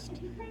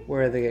forest,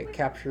 where they get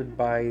captured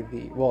by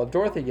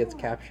Dorothy gets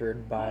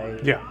captured by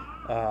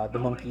Yeah. the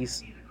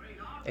monkeys.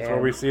 That's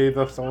where we see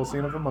the whole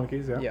scene of the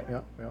monkeys. Yeah.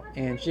 Yep. Yeah.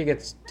 And she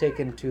gets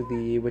taken to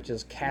the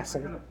witch's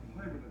castle.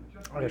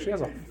 Oh yeah, she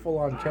has a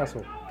full-on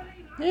castle.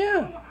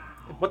 Yeah.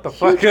 What the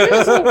Huge fuck?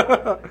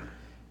 castle.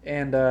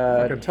 And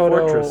Fucking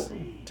Toto fortress.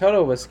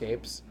 Toto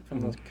escapes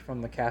from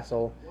the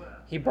castle.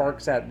 He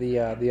barks at the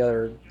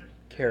other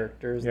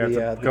characters, Yeah,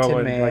 the to go Tin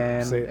and, Man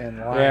like, say, and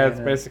Lion. yeah, it's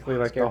and basically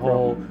like the Scarecrow.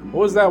 whole.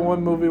 What was that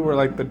one movie where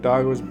like the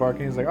dog was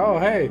barking? He's like, "Oh,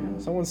 hey,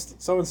 someone's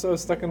so and so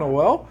stuck in a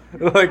well."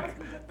 Like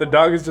the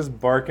dog is just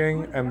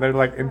barking, and they're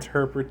like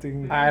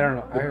interpreting. I don't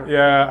know.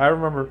 Yeah, I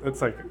remember.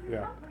 It's like,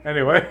 yeah.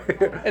 Anyway.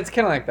 It's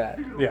kind of like that.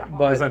 Yeah,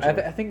 But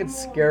essentially. I think it's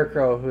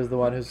Scarecrow who's the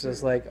one who's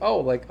just like,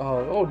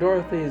 oh,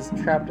 Dorothy's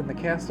trapped in the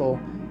castle,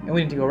 and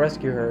we need to go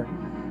rescue her.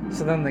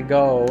 So then they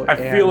go. I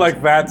feel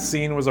like that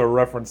scene was a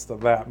reference to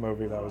that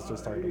movie that I was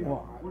just talking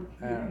about. Well,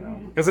 I don't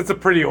know. Because it's a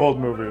pretty old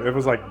movie. It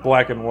was like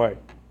black and white.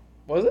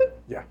 Was it?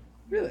 Yeah.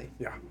 Really?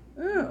 Yeah.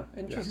 Oh,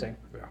 interesting.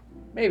 Yeah.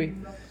 Maybe.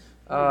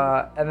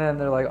 And then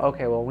they're like,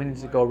 okay, well, we need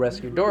to go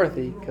rescue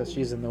Dorothy because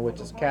she's in the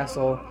witch's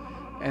castle.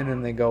 And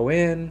then they go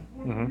in,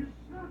 Mm-hmm.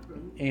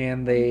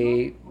 and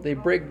they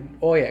break.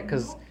 Oh yeah,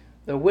 because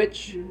the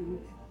witch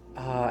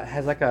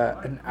has like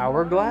an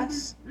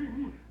hourglass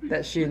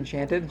that she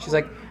enchanted. She's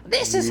like,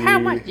 "This is how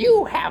much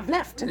you have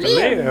left to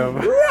live."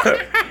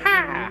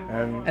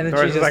 And then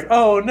Dorothy's she just like,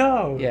 "Oh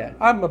no, Yeah.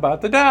 I'm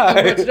about to die." I'm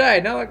about to die.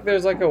 Now, like,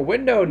 there's like a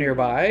window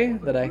nearby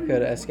that I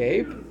could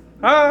escape.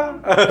 Ah.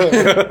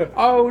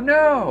 Oh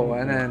no!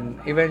 And then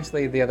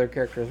eventually the other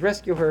characters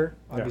rescue her.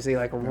 Obviously,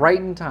 like right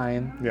in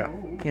time. Yeah.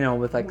 You know,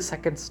 with like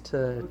seconds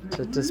to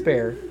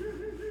spare.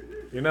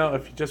 You know,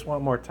 if you just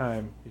want more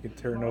time, you can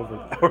turn over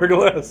the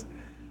hourglass.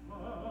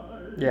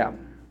 Yeah.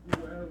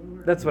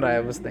 That's what I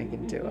was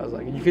thinking too. I was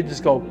like, you could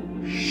just go.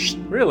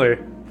 Really?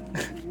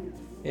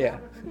 Yeah.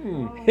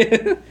 Hmm.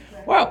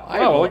 Wow.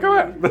 Oh, look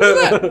at that. Look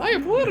at that. I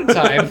have a lot of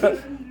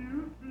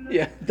time.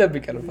 Yeah, that'd be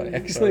kind of funny,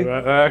 actually.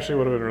 That actually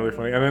would have been really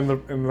funny. And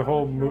then the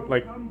whole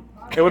like,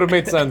 it would have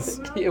made sense.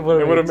 It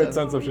would have made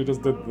sense if she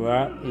just did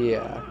that.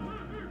 Yeah.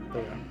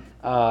 But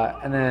yeah.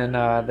 And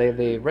then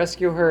they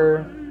rescue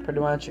her pretty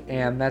much,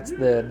 and that's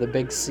the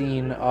big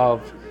scene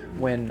of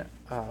when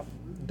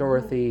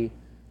Dorothy.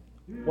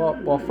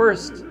 Well,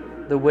 first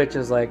the witch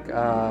is like,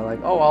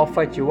 oh, I'll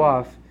fight you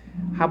off.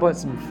 How about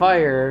some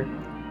fire?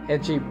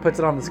 And she puts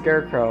it on the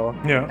scarecrow.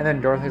 Yeah. And then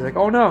Dorothy's like,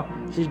 oh no.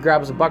 She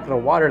grabs a bucket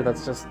of water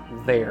that's just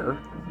there.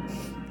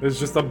 It's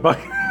just a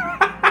bucket.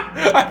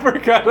 I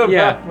forgot about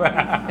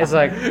that. It's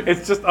like,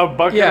 It's just a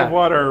bucket Yeah. of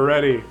water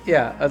already.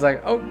 yeah. I was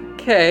like,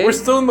 okay. We're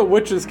still in the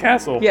witch's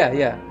castle.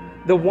 Yeah.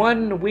 The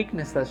one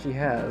weakness that she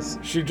has.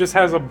 She just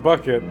has a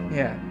bucket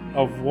Yeah.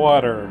 of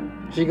water.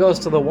 She goes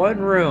to the one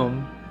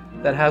room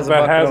that has That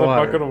a bucket has of a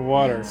water. bucket of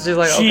water. She's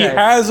like, she okay.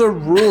 has a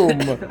room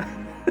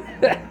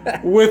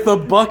with a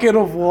bucket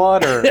of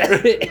water.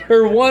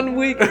 Her one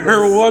weakness.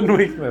 Her one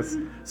weakness.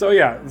 So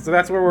yeah, so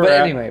that's where we're But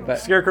at. anyway, but-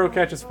 Scarecrow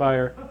catches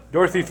fire.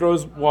 Dorothy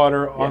throws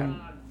water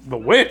on the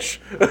witch.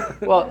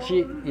 Well,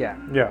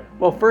 yeah.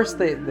 Well, first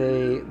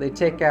they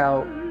take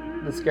out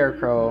the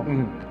scarecrow,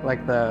 Mhm.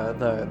 like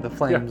the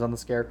flames on the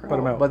scarecrow. Put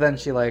 'em out. But then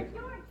she like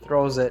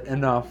throws it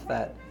enough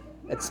that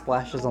it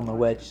splashes on the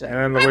witch. And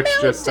then the witch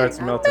just starts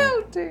melting.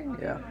 Melting.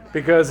 Yeah.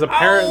 Because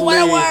apparently,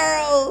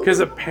 world!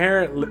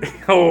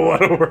 oh,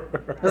 what a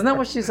world! Isn't that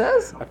what she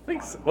says? I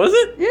think so. Was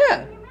it?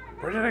 Yeah.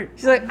 Where did I?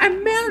 She's like,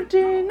 I'm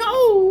melting.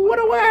 Oh, what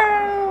a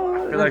world!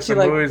 I And feel like she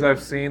the movies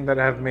I've seen that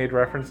have made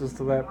references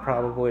to that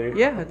probably.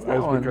 Yeah, it's that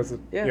is one. Because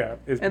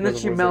And then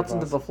she melts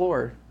into the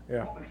floor.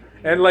 Yeah,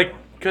 and like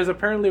because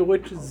apparently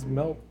witches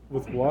melt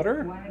with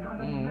water.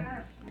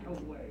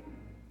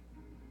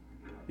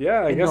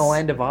 Yeah, I In guess. the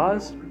land of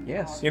Oz?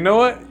 Yes. You know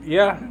what?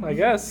 Yeah, I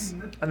guess.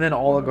 And then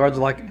all the guards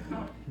are like,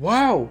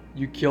 wow,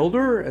 you killed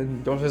her?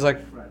 And Dorothy's like,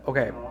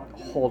 okay,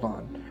 hold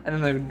on.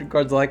 And then the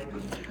guards are like,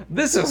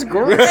 this is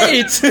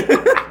great!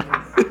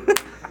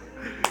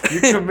 You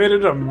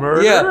committed a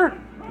murder? Yeah.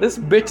 This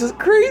bitch is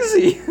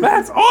crazy!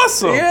 That's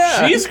awesome!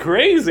 Yeah. She's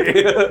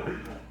crazy!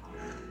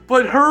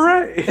 But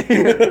hooray!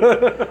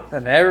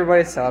 And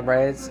everybody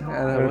celebrates. And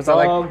it was It's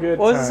like, all good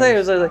what was it say? It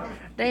times. was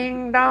like,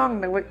 ding dong,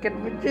 the wicked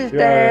witch is Yeah,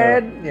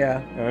 dead. Yeah.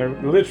 And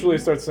I literally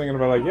start singing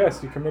about like,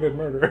 yes, you committed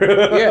murder.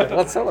 Yeah,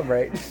 let's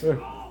celebrate.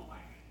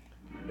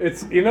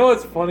 It's you know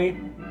what's funny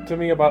to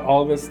me about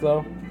all this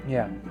though?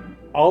 Yeah.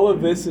 All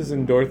of this is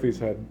in Dorothy's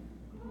head.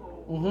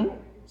 Mm-hmm.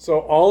 So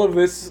all of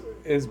this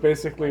is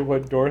basically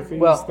what Dorothy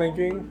is Well,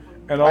 thinking,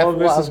 and all of well,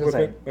 this I was is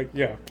gonna within like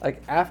yeah.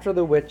 Like after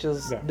the witch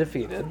is Yeah.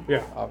 defeated,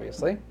 Yeah.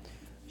 obviously,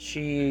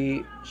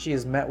 she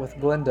is met with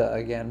Glinda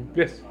again.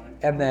 Yes.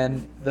 And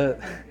then the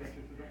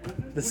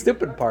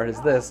stupid part is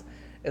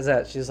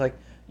that she's like,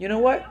 you know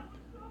what?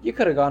 You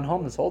could have gone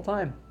home this whole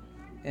time.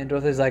 And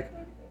Dorothy's like,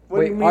 What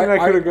do you wait, mean I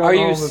coulda gone are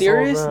home you this whole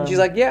serious? time? And she's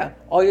like, yeah.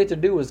 All you have to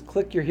do is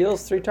click your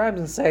heels 3 times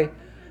and say,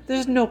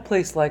 there's no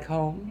place like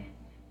home.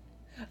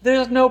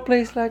 There's no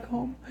place like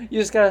home. You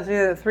just gotta say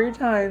that 3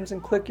 times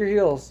and click your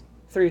heels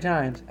 3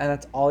 times, and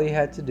that's all you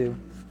had to do.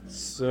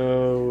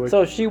 So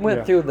So she went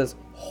yeah. through this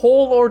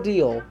whole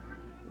ordeal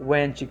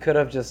when she could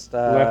have just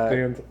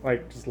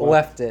just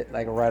left it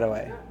like right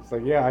away. It's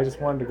like yeah, I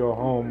just wanted to go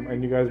home,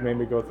 and you guys made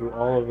me go through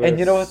all of this. And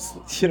you know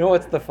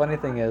what's the funny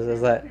thing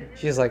is that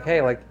she's like,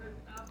 hey, like,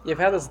 you've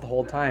had this the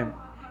whole time.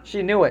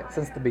 She knew it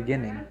since the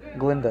beginning.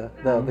 Glinda,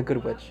 the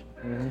good witch.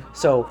 Mm-hmm.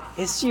 So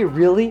is she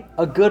really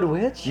a good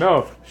witch?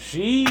 No,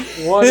 she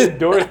wanted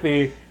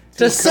Dorothy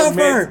To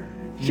suffer!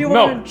 She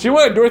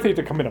wanted Dorothy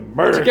to commit a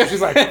murder.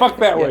 She's like, fuck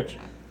that Yeah. witch.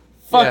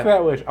 Fuck Yeah.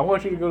 that witch. I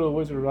want you to go to the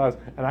Wizard of Oz.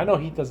 And I know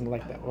he doesn't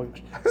like that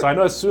witch. So I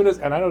know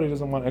and I know he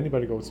doesn't want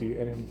anybody to go see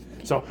him.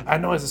 So I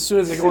know as soon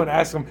as they go and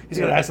ask him, he's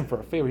going to ask him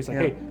for a favor. He's like,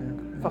 Yeah. hey,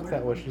 fuck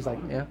that witch. He's like,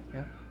 Yeah.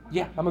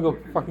 yeah, I'm going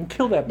to go fucking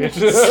kill that bitch.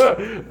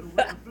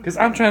 Because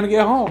I'm trying to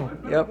get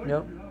home. Yep.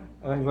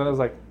 And then I was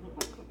like,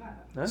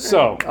 Okay.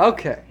 So.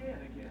 Okay.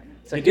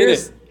 So You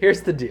did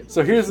here's the deal.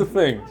 so here's the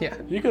thing. Yeah.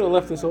 You could have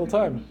left this whole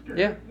time.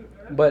 Yeah.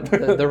 But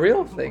the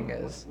real thing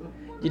is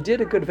You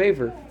did a good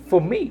favor for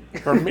me.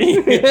 For me,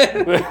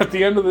 at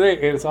the end of the day,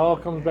 it all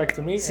comes back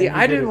to me. See, and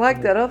you I did didn't it like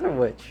for me. that other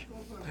witch.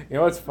 You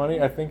know what's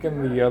funny? I think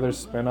in the other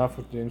spinoff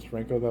with James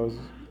Franco, that was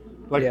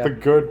like Yeah. the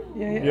good.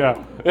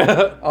 Yeah.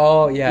 Yeah.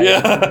 Oh yeah,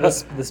 Yeah.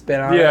 the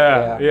spin on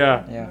Yeah, it.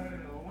 yeah. Yeah.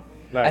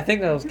 Like, I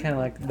think that was kind of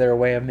like their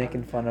way of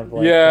making fun of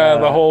like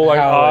the whole like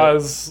how it-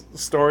 Oz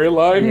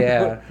storyline.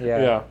 Yeah,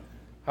 yeah. yeah.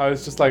 How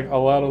it's just like a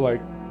lot of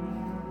like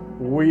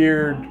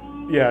weird,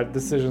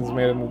 decisions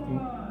made in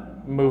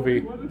the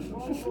movie.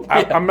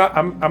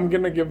 I'm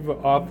gonna give the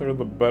author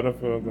the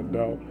benefit of the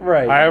doubt.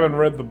 Right. I haven't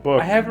read the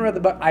book. I haven't read the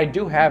book. I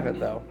do have it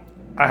though.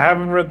 I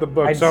haven't read the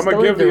book, I so I'm still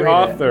gonna give need to the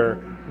read it.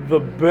 author the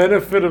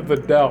benefit of the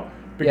doubt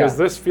because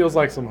Yeah. this feels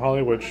like some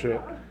Hollywood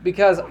shit.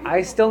 Because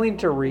I still need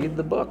to read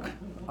the book.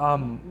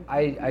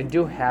 I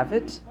do have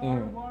it.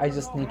 I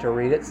just need to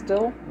read it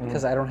still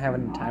because I don't have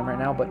any time right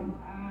now. But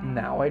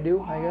now I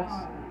do, I guess.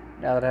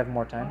 Now that I have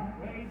more time.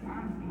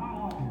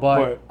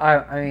 But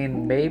I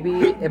mean, maybe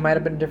it might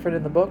have been different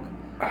in the book.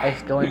 I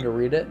still need to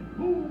read it.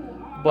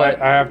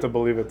 But I have to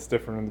believe it's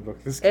different in the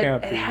book. This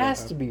can't be. it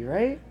has to be,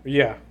 right?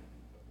 Yeah.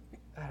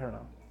 I don't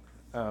know.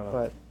 I don't know.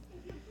 But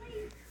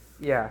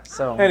yeah,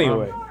 so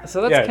Anyway,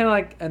 so that's yeah. kind of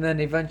like, and then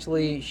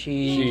eventually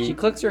she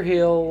clicks her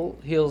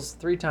heels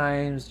 3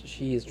 times.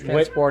 She is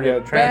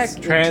transported back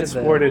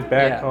transported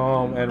back yeah.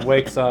 home and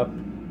wakes up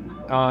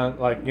on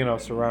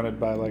surrounded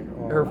by like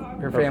all her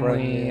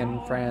family friend,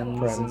 and friends,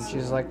 friends. and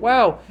she's like,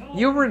 "Wow,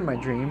 you were in my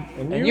dream,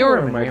 and you were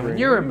in my dream, and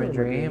you were in my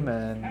dream,"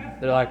 and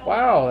they're like,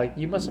 "Wow, like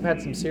you must have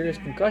had some serious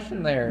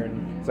concussion there,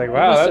 and It's like, you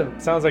wow, must that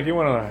have- sounds like you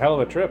went on a hell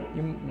of a trip.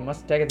 you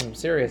must have taken some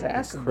serious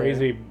acid." there."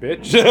 Crazy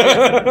bitch.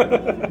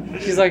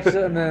 She's like,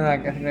 and then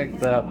like I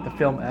think like the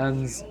film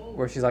ends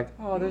where she's like,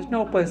 "Oh, there's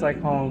no place like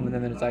home," and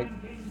then it's like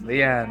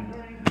the end.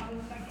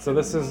 So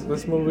this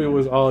movie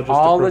was all just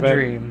All to a prevent,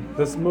 dream.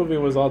 This movie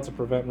was all to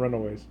prevent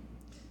runaways.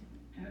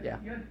 Yeah.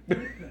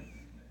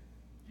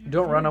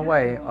 Don't run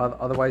away,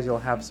 otherwise you'll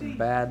have some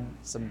bad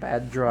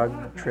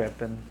drug trip,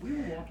 and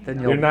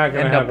then you'll You're not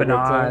gonna end have up a in good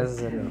time. Oz,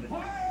 and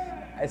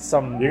it's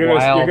some You're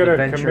wild gonna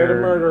adventure, commit a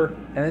murder.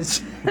 and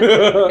it's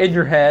in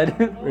your head.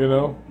 You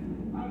know,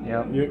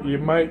 Yep. you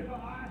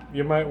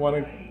might want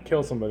to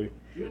kill somebody.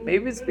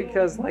 Maybe it's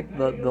because like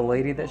the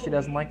lady that she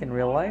doesn't like in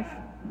real life,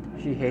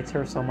 she hates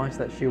her so much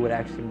that she would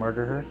actually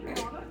murder her.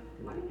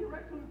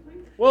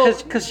 Well,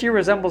 Because she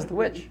resembles the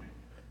witch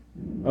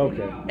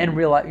okay, in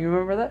real life. You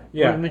remember that?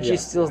 Yeah, When yeah. she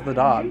steals the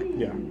dog,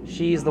 yeah.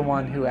 she's the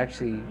one who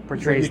actually You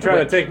portrays the try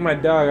to witch. take my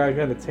dog, I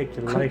gotta take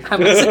your life.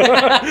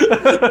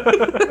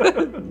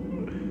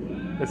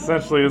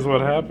 Essentially, is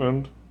what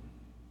happened.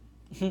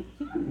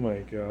 My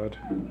God,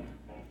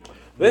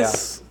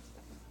 this,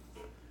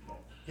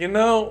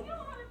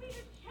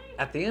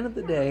 At the end of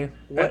the day,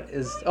 what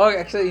is... Oh,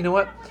 actually, you know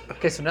what?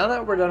 Okay, so now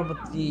that we're done with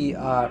the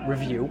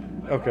review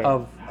Okay.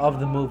 of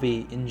the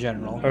movie in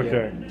general,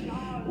 Okay.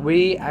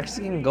 we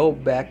actually can go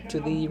back to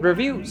the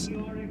reviews.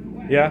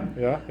 Yeah.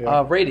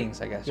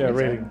 Ratings, I guess. you Yeah, could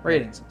say. rating.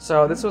 Ratings.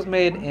 So this was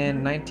made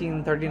in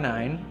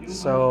 1939.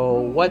 So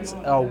what's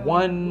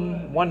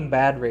one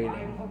bad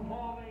rating?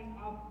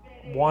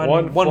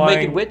 One flying-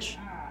 Wicked Witch?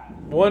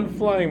 One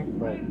flying.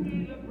 Well, I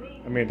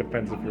mean, it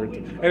depends if you're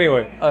into.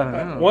 Anyway,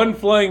 know. one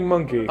flying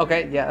monkey.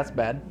 Okay, yeah, that's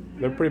bad.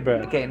 They're pretty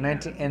bad. Okay,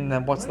 19. And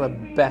then what's the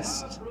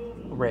best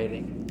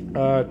rating?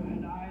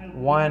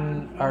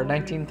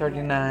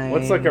 1939.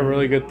 What's like a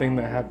really good thing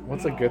that happened?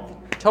 What's a good?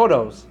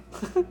 Totos?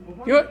 You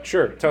know what?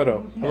 Sure,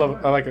 Toto. I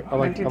like it. I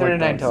like.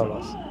 1939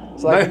 dogs.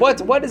 Totos. So like,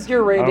 what is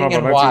your I don't know rating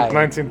and about why?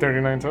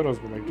 1939 Totos,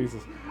 but like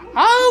Jesus.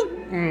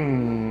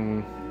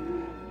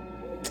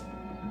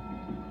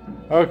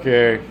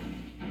 Okay.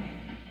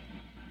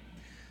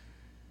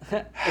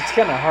 It's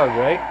kind of hard,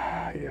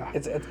 right? Yeah.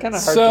 It's kind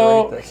of hard to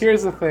So rate this.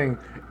 here's the thing.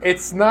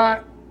 It's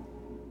not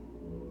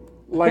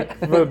like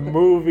the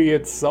movie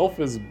itself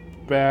is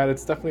bad.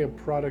 It's definitely a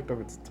product of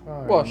its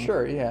time. Well,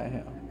 sure,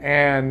 yeah.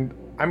 And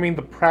I mean,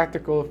 the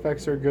practical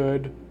effects are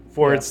good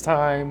for Yeah. its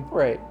time.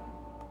 Right.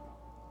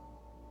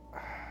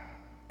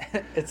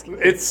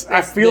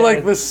 I feel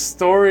like the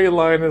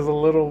storyline is a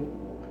little.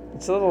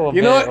 It's a little.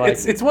 You know bit what?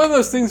 like, It's one of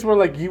those things where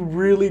like you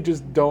really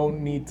just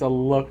don't need to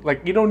look.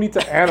 Like you don't need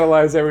to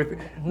analyze everything.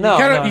 No,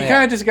 you no, kind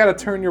yeah. of just got to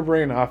turn your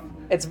brain off.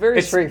 It's very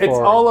It's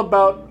straightforward. all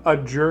about a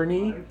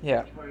journey,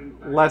 Yeah.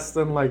 less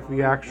than like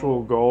the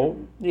actual goal.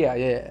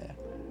 Yeah.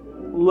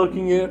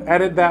 Looking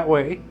at it that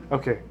way.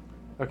 Okay,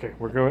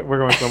 we're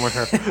going somewhere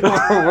here.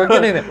 We're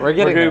getting there. We're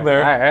getting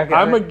there. All right, okay,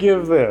 I'm right. gonna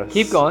give this.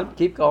 Keep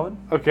going.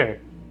 Okay,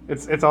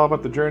 it's all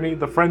about the journey,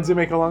 the friends you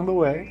make along the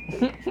way.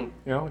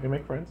 You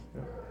make friends.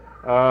 Yeah.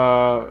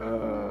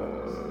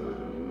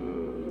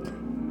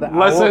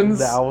 Lessons.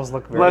 The owls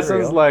look very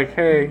lessons real. like,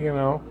 hey,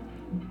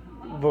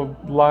 the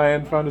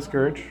lion found his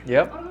courage.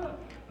 Yep.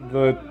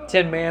 The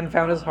Tin Man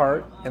found his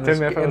heart, and Tin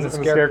Man and found the his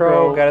and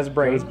Scarecrow got his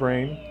brain,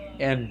 brain.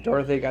 and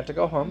Dorothy got to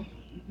go home.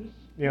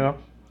 Yep.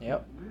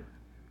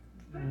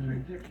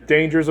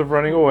 Dangers of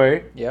running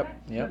away. Yep.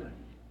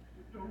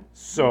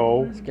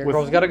 So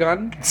Scarecrow's got a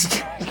gun.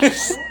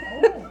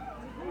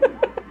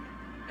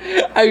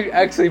 I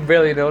actually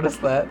barely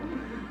noticed that.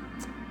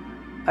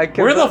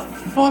 Where the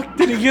fuck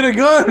did he get a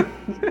gun?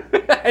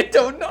 I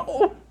don't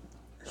know.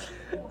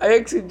 I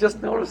actually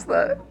just noticed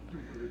that.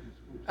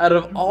 Out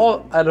of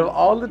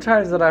all the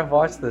times that I've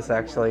watched this,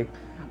 actually,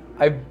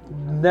 I've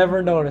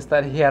never noticed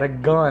that he had a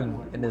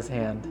gun in his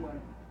hand.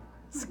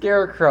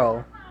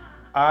 Scarecrow.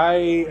 I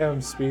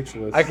am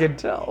speechless. I can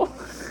tell.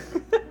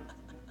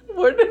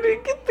 Where did he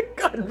get the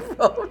gun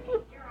from?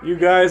 You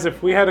guys,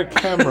 if we had a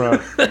camera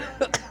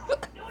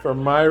for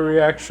my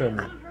reaction,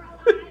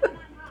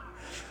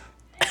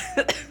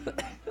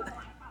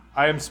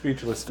 I am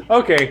speechless.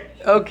 Okay.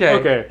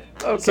 Okay.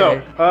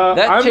 So,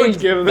 that I'm gonna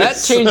give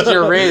this. That changed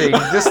your rating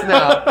just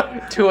now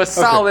to a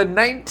solid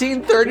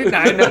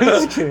 1939. No, I'm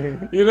just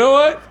kidding. You know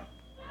what?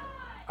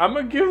 I'm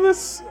gonna give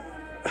this.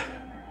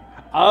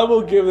 I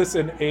will give this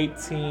an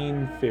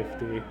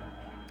 1850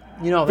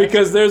 You know,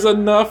 because there's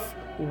enough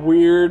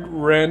weird,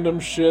 random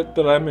shit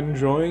that I'm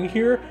enjoying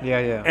here,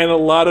 yeah. and a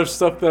lot of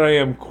stuff that I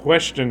am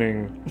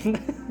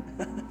questioning,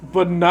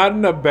 but not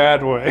in a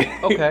bad way.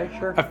 Okay,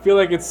 sure. I feel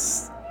like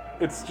it's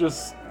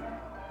just.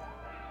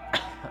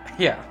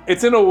 Yeah.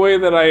 It's in a way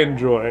that I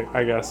enjoy,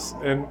 I guess.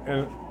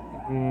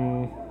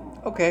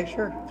 Okay,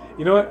 sure.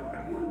 You know what?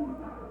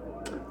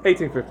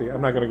 1850.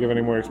 I'm not going to give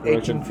any more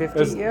explanation.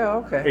 1850. Yeah.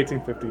 Okay.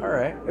 1850. All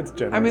right. It's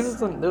generous. I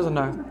mean, there's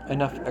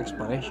enough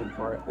explanation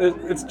for it.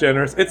 It's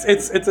generous.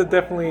 It's a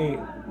definitely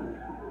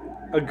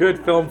a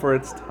good film for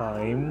its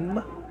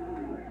time.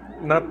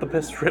 Not the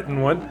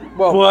piss-written one.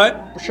 Well,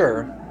 but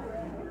sure.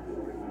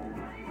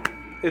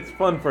 It's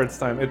fun for its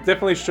time. It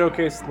definitely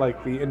showcased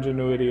like the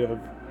ingenuity of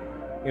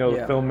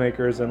the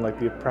filmmakers and like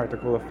the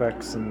practical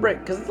effects and Right,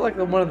 because it's like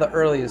one of the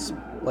earliest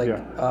what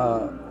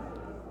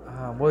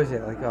was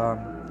it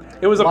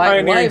it was a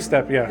pioneering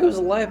step. Yeah, it was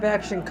a live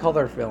action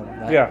color film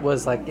that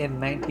was like in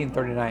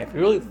 1939. If you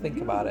really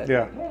think about it.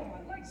 Yeah.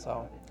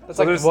 So it's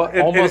So like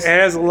it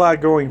has a lot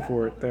going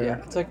for it there.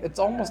 Yeah, it's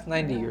almost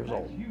 90 years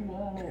old.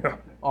 Yeah.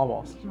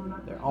 Almost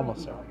there.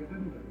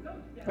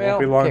 Won't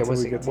be long okay, till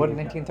was we it get to what it.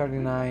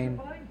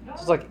 1939? So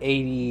it's like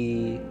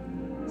 80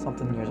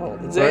 something years old.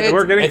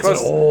 We're getting it's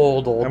close. An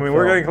old. I mean,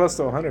 we're getting close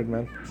to 100,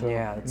 man. So,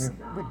 yeah, it's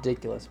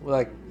ridiculous. We're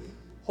like,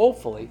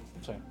 hopefully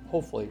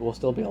we'll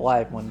still be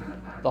alive when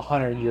the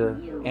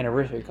 100-year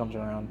anniversary comes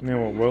around.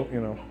 Yeah, well,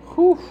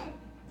 Whew.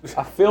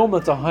 A film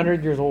that's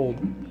 100 years old.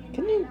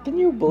 Can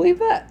you believe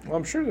that? Well,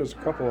 I'm sure there's a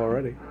couple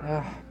already.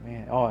 Ah,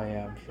 man. Oh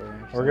yeah, I'm sure.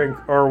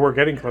 We're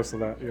getting close to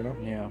that.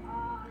 Yeah.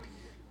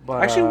 But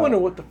I actually wonder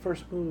what the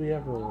first movie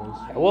ever was.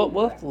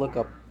 We'll have to look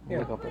up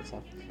that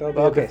stuff. That'll be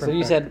a Okay, so different you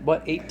fact. said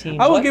what 18?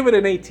 I will give it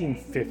an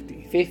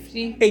 1850.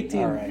 50.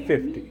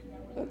 1850.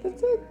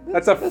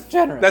 That's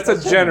generous.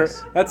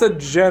 That's a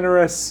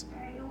generous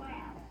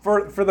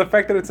for the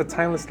fact that it's a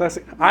timeless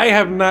classic. I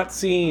have not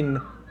seen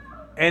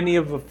any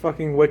of the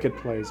fucking Wicked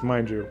plays,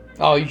 mind you,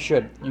 Oh, you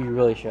should. You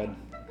really should.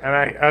 and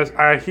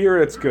I hear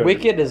it's good.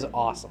 Wicked is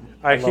awesome.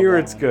 I love hear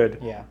that it's one. good.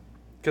 Yeah.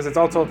 Because it's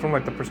all told from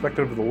like the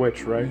perspective of the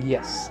witch, right?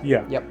 Yes.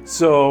 Yeah. Yep.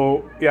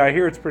 So yeah, I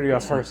hear it's pretty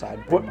awesome. her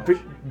side, But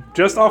pretty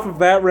just off of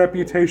that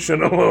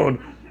reputation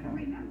alone,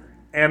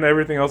 and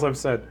everything else I've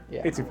said,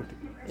 Yeah.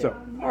 1850. So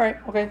All right.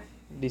 Okay.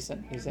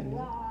 Decent. because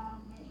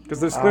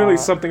there's clearly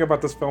something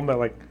about this film that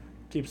like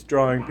keeps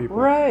drawing people.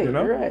 Right. You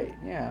know? Right.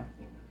 Yeah.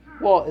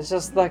 Well, it's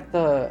just like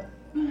the.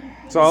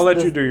 So I'll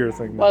let you do your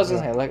thing. Well, I was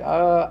gonna say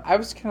I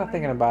was kind of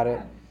thinking about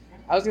it.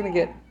 I was gonna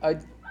get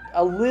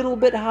a little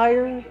bit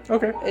higher.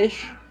 Okay.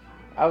 Ish.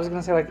 I was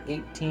gonna say like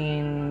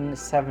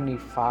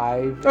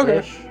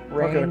 1875-ish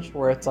range,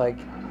 where it's like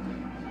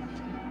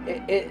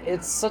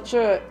it's such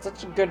a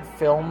good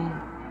film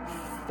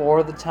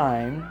for the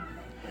time.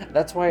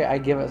 That's why I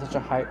give it such a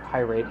high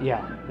rate.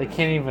 Yeah, they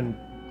can't even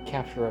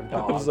capture a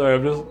dog. I'm sorry.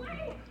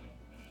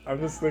 I'm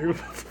just thinking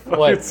about the fucking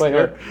What?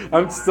 scare.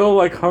 I'm still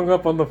like hung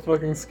up on the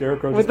fucking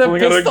scarecrow With just the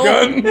pulling out a pistol?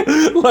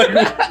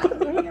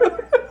 gun.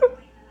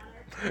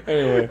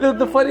 Anyway.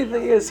 The funny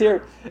thing is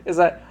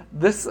that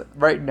this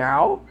right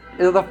now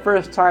is the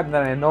first time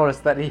that I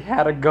noticed that he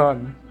had a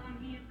gun.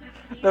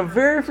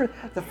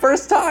 The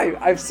first time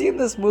I've seen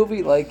this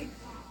movie like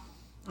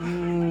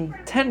 10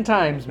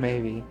 times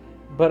maybe,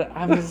 but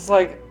I'm just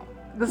like,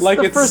 this Like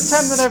is the it's first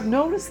time that I've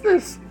noticed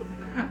this.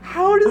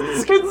 How does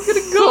this kid get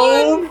a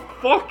So gun?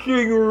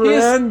 fucking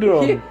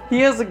random. He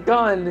has a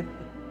gun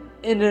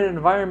in an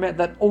environment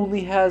that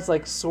only has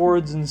like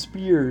swords and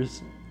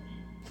spears.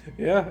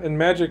 Yeah, and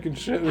magic and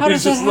shit. How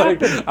He's does just that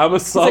like, happen? I'm gonna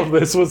solve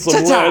like, this with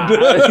some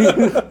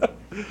ta-ta!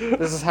 lead.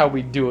 This is how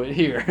we do it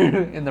here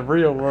in the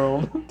real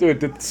world. Dude,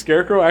 did the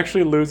Scarecrow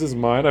actually lose his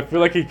mind? I feel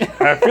like he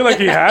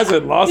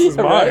hasn't lost his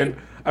Yeah, mind.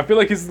 right? I feel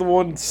like he's the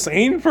one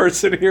sane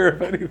person here,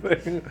 if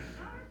anything.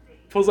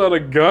 Pulls out a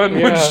gun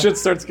when Yeah. shit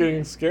starts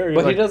getting scary.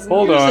 But He's he like, doesn't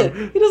hold use on. it.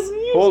 He doesn't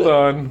use Hold it.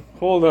 on.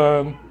 Hold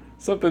on.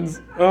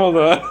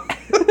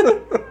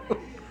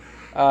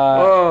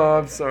 Oh,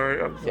 I'm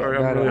sorry. I'm no,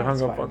 really it's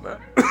hung up fine. on that.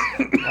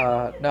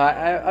 No,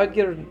 I'd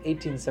give it an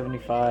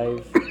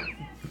 1875,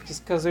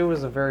 just because it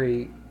was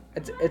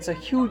it's a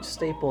huge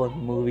staple of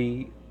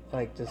movie,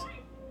 like just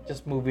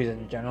movies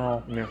in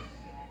general. Yeah.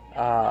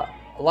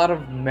 a lot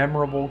of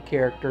memorable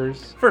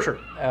characters. For sure.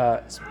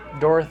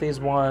 Dorothy's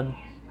one.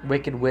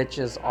 Wicked Witch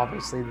is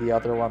obviously the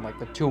other one, like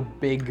the two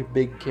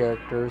big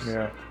characters.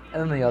 Yeah.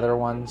 And then the other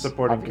ones,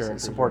 Supporting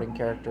supporting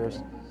characters.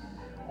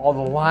 All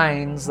the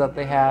lines that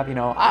they have,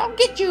 I'll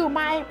get you,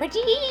 my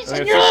pretties,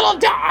 and your little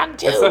dog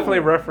too. It's definitely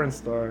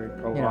referenced a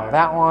lot.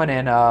 That one,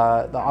 and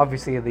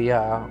obviously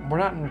we're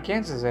not in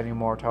Kansas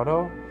anymore,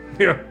 Toto.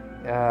 Yeah.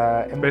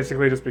 And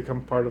Basically, just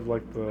become part of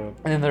like the.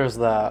 then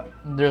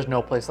there's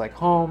no place like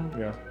home.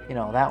 Yeah.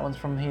 That one's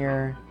from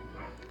here.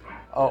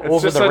 It's Over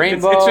just the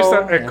rainbow. It's just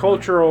a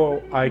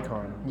cultural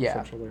icon. Yeah.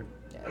 Essentially.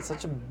 Yeah, it's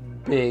such a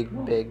big.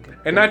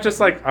 And not just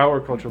like our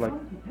culture, like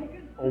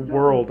a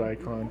world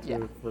icon too.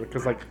 Yeah.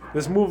 Because like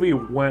this movie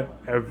went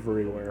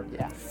everywhere.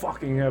 Yeah.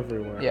 Fucking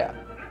everywhere. Yeah.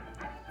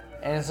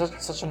 And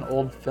it's such an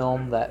old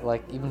film that,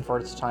 like, even for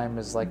its time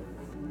is, like,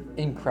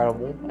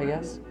 incredible, I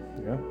guess.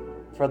 Yeah.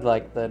 For,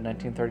 like, the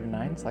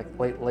 1939s, like,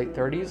 late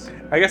 30s.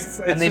 I guess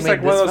it's they just made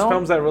like one of this those film?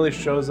 films that really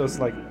shows us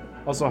like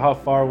also how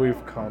far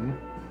we've come.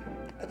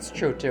 That's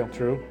true, too.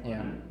 True.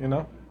 Yeah. You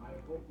know?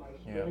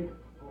 Yeah.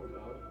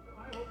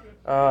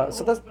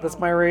 So that's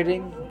my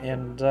rating,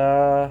 and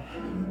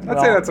I'd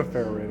say that's a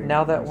fair rating.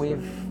 now that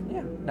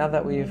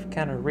we've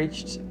kind of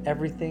reached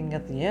everything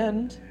at the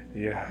end,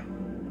 Yeah.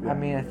 I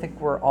mean, I think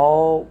we're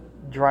all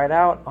dried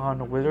out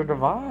on Wizard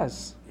of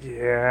Oz.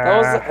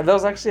 Yeah. That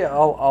was actually a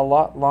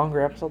lot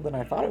longer episode than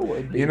I thought it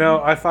would be.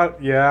 I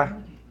thought, yeah.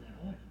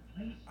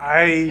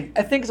 I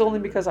think it's only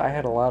because I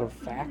had a lot of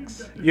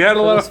facts. You had a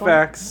for lot this of one.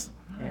 facts.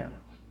 Yeah.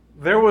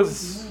 There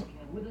was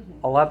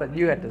A lot that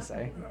you had to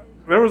say.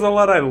 a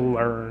lot I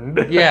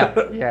learned. Yeah.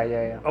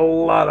 A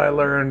lot I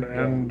learned,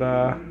 and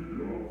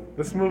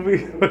this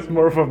movie was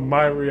more of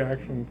my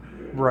reaction.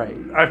 Right.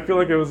 I feel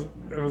like it was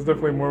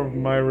definitely more of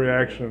my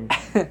reaction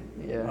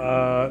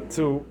Yeah.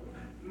 to.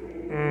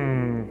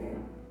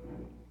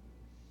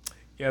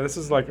 Yeah, this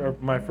is like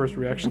my first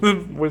reaction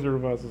to Wizard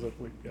of Oz. Is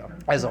like, yeah,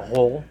 As a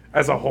whole.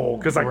 as a whole,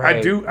 because like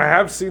Right. I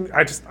have seen.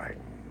 I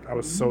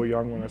was so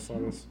young when I saw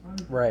this.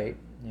 Right.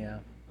 Yeah.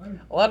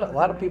 A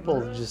lot of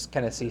people just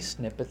kind of see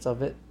snippets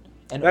of it,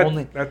 and That,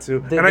 only that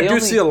too, they- and I they do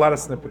only- see a lot of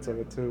snippets of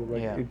it too.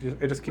 Like Yeah.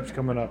 it just keeps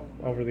coming up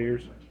over the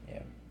years. yeah,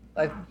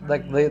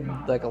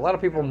 like a lot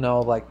of people know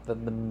like the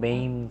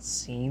main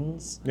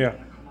scenes Yeah,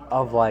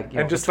 of like And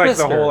the just, like,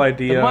 the Twister, whole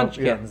idea the of-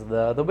 Munchkins,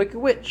 the Wicked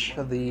Witch,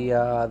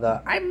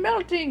 the I'm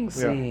melting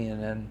scene,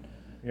 and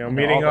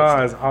meeting all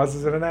that Oz. Oz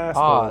is an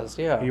asshole. Oz,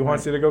 yeah, he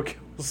wants you to go kill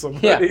yeah,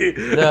 somebody.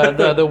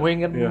 the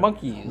winged Yeah.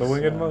 monkeys, The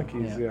winged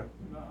monkeys. Yeah.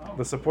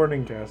 The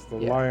supporting cast, the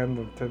Yeah. lion,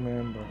 the tin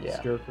man, the Yeah.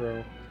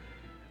 scarecrow.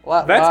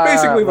 That's That's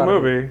basically the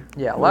movie.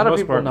 Yeah, a for lot the of most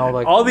people part. know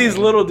like all these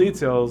little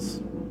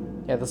details.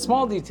 Yeah, the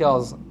small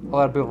details a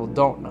lot of people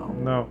don't know.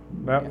 No,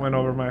 that went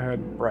over my head.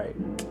 Right.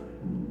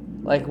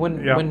 Like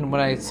when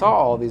I saw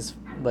all these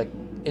like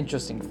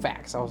interesting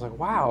facts, I was like,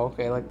 wow,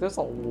 okay, like there's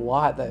a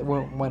lot that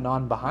went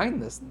on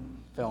behind this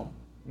film.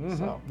 Mm-hmm.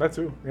 So That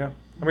too. Yeah.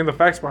 I mean, the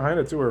facts behind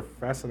it too are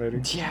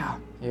fascinating.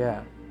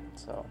 yeah.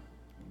 So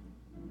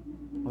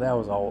that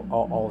was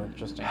all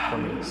interesting for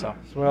me. So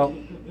Well,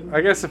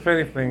 I guess if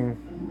anything,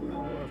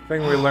 the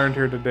thing we learned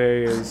here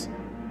today is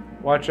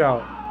watch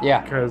out.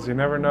 yeah, Because you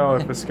never know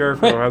if a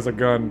scarecrow has a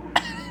gun.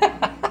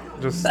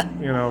 Just,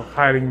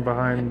 hiding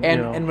behind,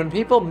 and when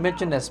people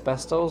mention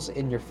asbestos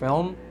in your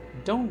film,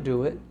 don't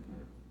do it.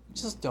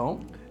 Just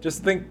don't.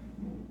 Just think,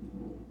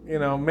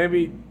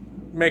 maybe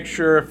make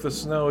sure if the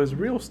snow is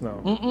real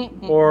snow.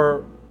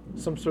 Or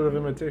some sort of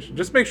imitation.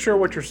 Just make sure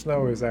what your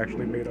snow is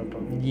actually made up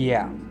of.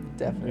 Yeah,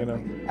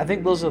 definitely. I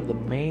think those are the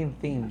main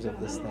themes of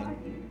this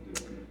thing.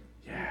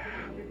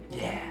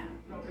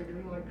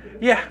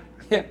 Yeah.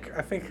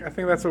 I think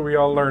that's what we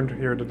all learned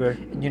here today.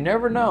 You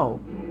never know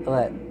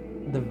that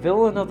the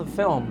villain of the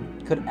film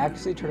could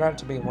actually turn out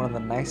to be one of the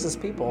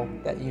nicest people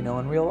that you know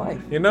in real life.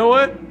 You know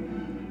what?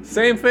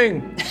 Same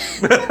thing.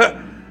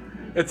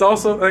 It's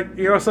also like,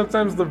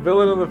 sometimes the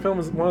villain of the film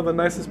is one of the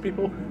nicest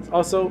people. It's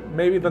also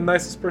maybe the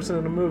nicest person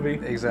in the movie.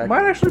 Exactly.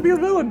 Might actually be a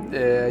villain.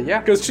 Yeah.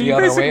 Because she The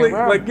other way basically,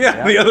 around.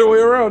 the other way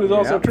around is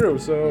also Yep. true.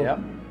 So,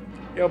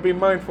 Yep. be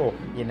mindful.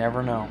 You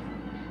never know.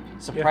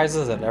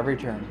 Surprises at every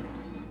turn.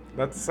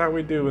 That's how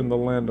we do in the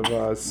land of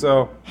Oz.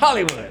 So,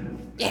 Hollywood.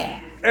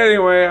 Yeah.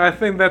 anyway, I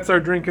think that's our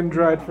drink and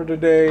dried for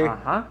today.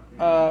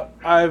 Uh-huh.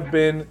 I've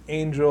been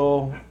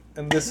Angel,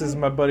 and this is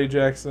my buddy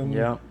Jackson.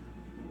 Yeah.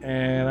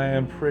 And I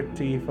am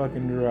pretty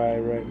fucking dry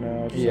right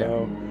now. So,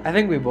 Yeah. I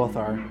think we both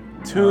are.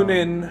 tune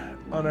in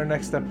on our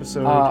next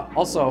episode.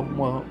 Also,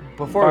 well,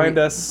 before Find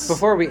we, us.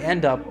 before we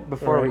end up,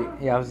 before Right.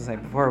 we, yeah, I was gonna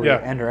say before we Yeah.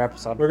 end our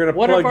episode, We're gonna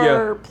what plug are ya.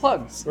 our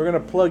plugs? We're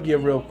going to plug you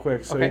real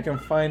quick. So Okay. you can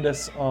find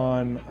us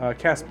on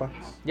Castbox.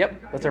 Yep,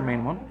 that's our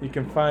main one. You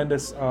can find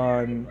us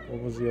on,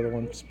 what was the other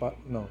one?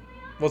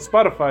 Well,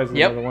 Spotify is the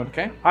Yep. other one.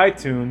 Okay.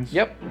 iTunes.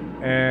 Yep.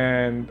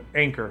 And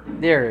Anchor.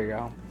 There you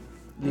go.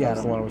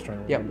 That's the one I was trying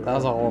to remember. Yep, that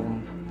was all of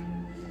them.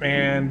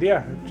 And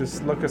yeah,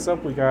 just look us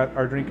up. We got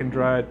our Drink and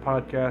Dried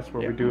podcast where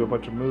we Yep. do a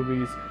bunch of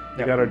movies. We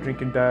Yep. got our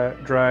Drink and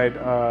Dried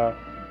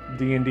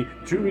D&D.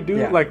 Should we do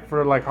Yeah.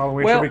 for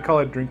Halloween? Well- should we call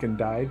it Drink and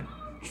Died?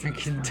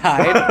 drinking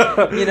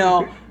died. You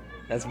know,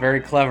 that's very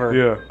clever.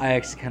 Yeah. I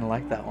actually kind of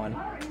like that one.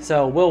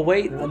 So we'll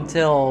wait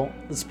until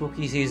the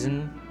spooky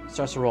season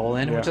starts to roll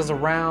in, which Yeah. is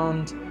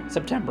around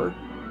September.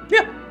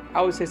 Yeah.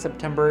 I would say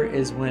September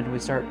is when we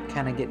start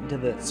kind of getting to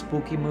the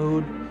spooky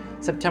mood.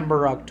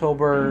 September,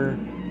 October,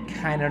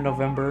 kind of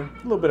November.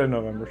 A little bit of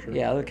November, sure.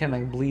 Yeah, it kind of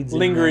like bleeds in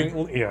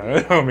Lingering,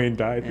 yeah. I mean,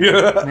 died. Yeah.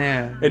 Yeah.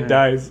 Yeah, It yeah.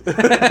 dies.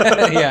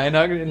 there. Yeah,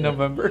 in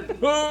November.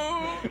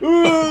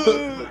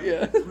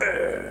 yeah.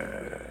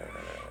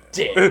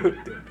 Dead.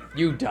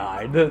 You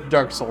died.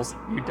 Dark Souls,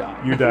 you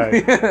died. You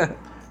died.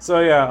 So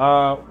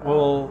yeah,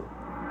 we'll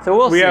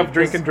we see, have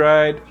Drink 'cause- and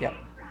Dried. Yep.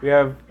 We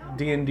have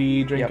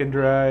D&D Drink Yep. and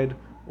Dried.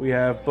 We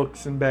have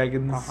Books and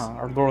Baggins.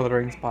 Our Lord of the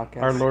Rings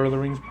podcast. Our Lord of the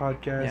Rings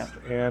podcast,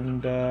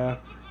 and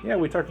yeah,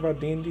 we talk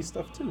about D&D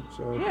stuff too.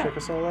 So Yeah. check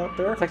us all out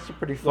there. It's actually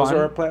pretty fun. Those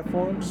are our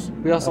platforms.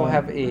 We also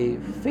have a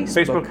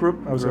Facebook group.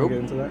 I was going to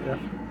get into that. Yeah.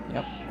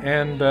 Yep.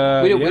 And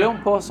We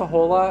don't post a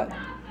whole lot,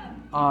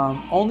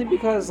 only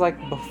because like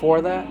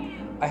before that,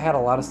 I had a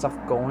lot of stuff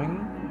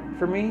going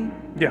for me.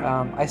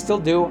 Yeah. I still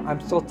do. I'm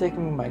still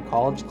taking my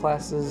college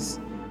classes,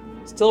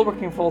 still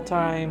working full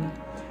time,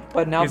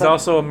 but now He's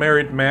also a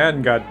married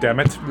man. God damn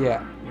it!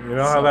 yeah, You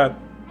know how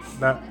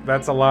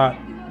that's a lot.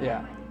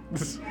 yeah.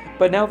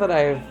 But now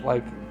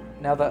that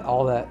now that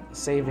all that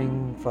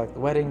saving for like the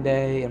wedding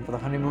day and for the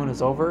honeymoon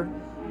is over,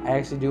 I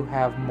actually do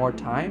have more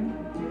time,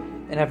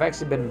 and I've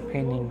actually been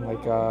painting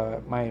like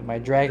my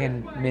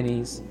dragon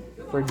minis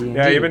for D&D.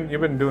 Yeah,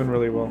 you've been doing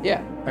really well.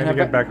 Yeah, I need to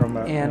get back on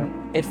that.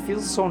 And it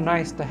feels so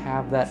nice to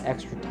have that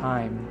extra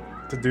time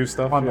To do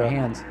stuff on yeah. my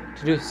hands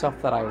to do stuff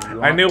that I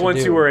want. I knew to once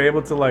do. you were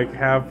able to like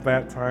have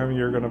that time,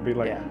 you're gonna be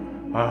like, Yeah.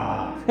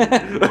 ah.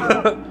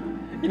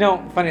 You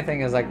know, funny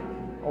thing is like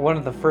one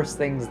of the first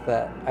things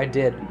that I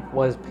did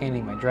was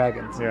painting my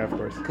dragons. Yeah, of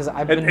course. Because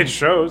I've It, been it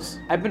shows.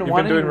 I've been You've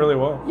wanting been doing really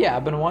well. Yeah,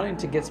 I've been wanting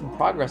to get some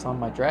progress on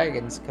my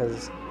dragons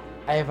because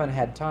I haven't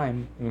had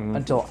time Mhm.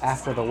 until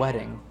after the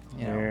wedding.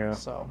 You know, Yeah.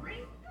 so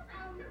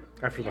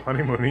After the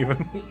honeymoon,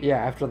 even. yeah,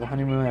 after the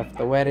honeymoon, after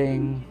the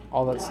wedding,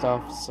 all that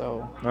stuff.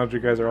 So Now that you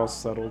guys are all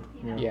settled.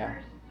 yeah,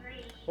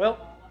 Well.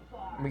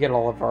 we get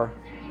all of our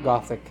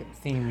gothic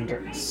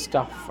themed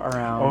stuff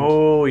around.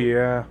 Oh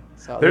yeah.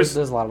 so there's-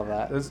 there's a lot of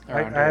that. I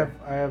around here.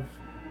 have.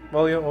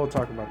 Well, yeah, we'll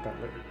talk about that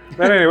later.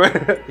 But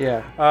anyway.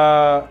 Yeah.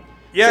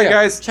 Yeah, So, yeah,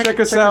 guys, check check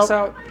us us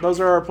out. out. Those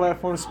are our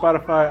platforms: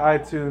 Spotify,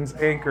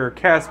 iTunes, Anchor,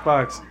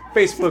 Castbox,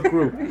 Facebook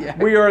group. Yeah.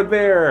 We are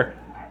there.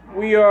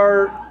 We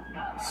are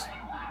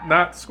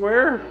not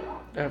Square.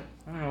 I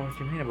don't know what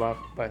you mean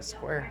by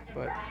square,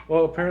 but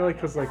Well, apparently,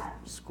 because like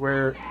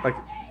Square, like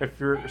if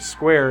you're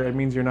square, it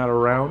means you're not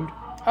around.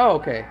 oh,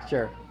 okay,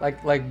 sure.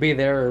 Like be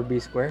there or be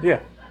square. Yeah,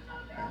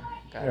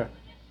 Got yeah. it.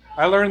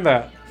 I learned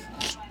that.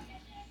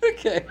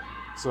 Okay.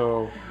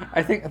 So.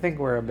 I think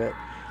we're a bit.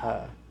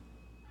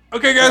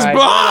 Okay, guys.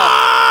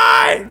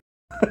 Bye.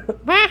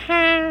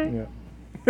 Bye. Yeah.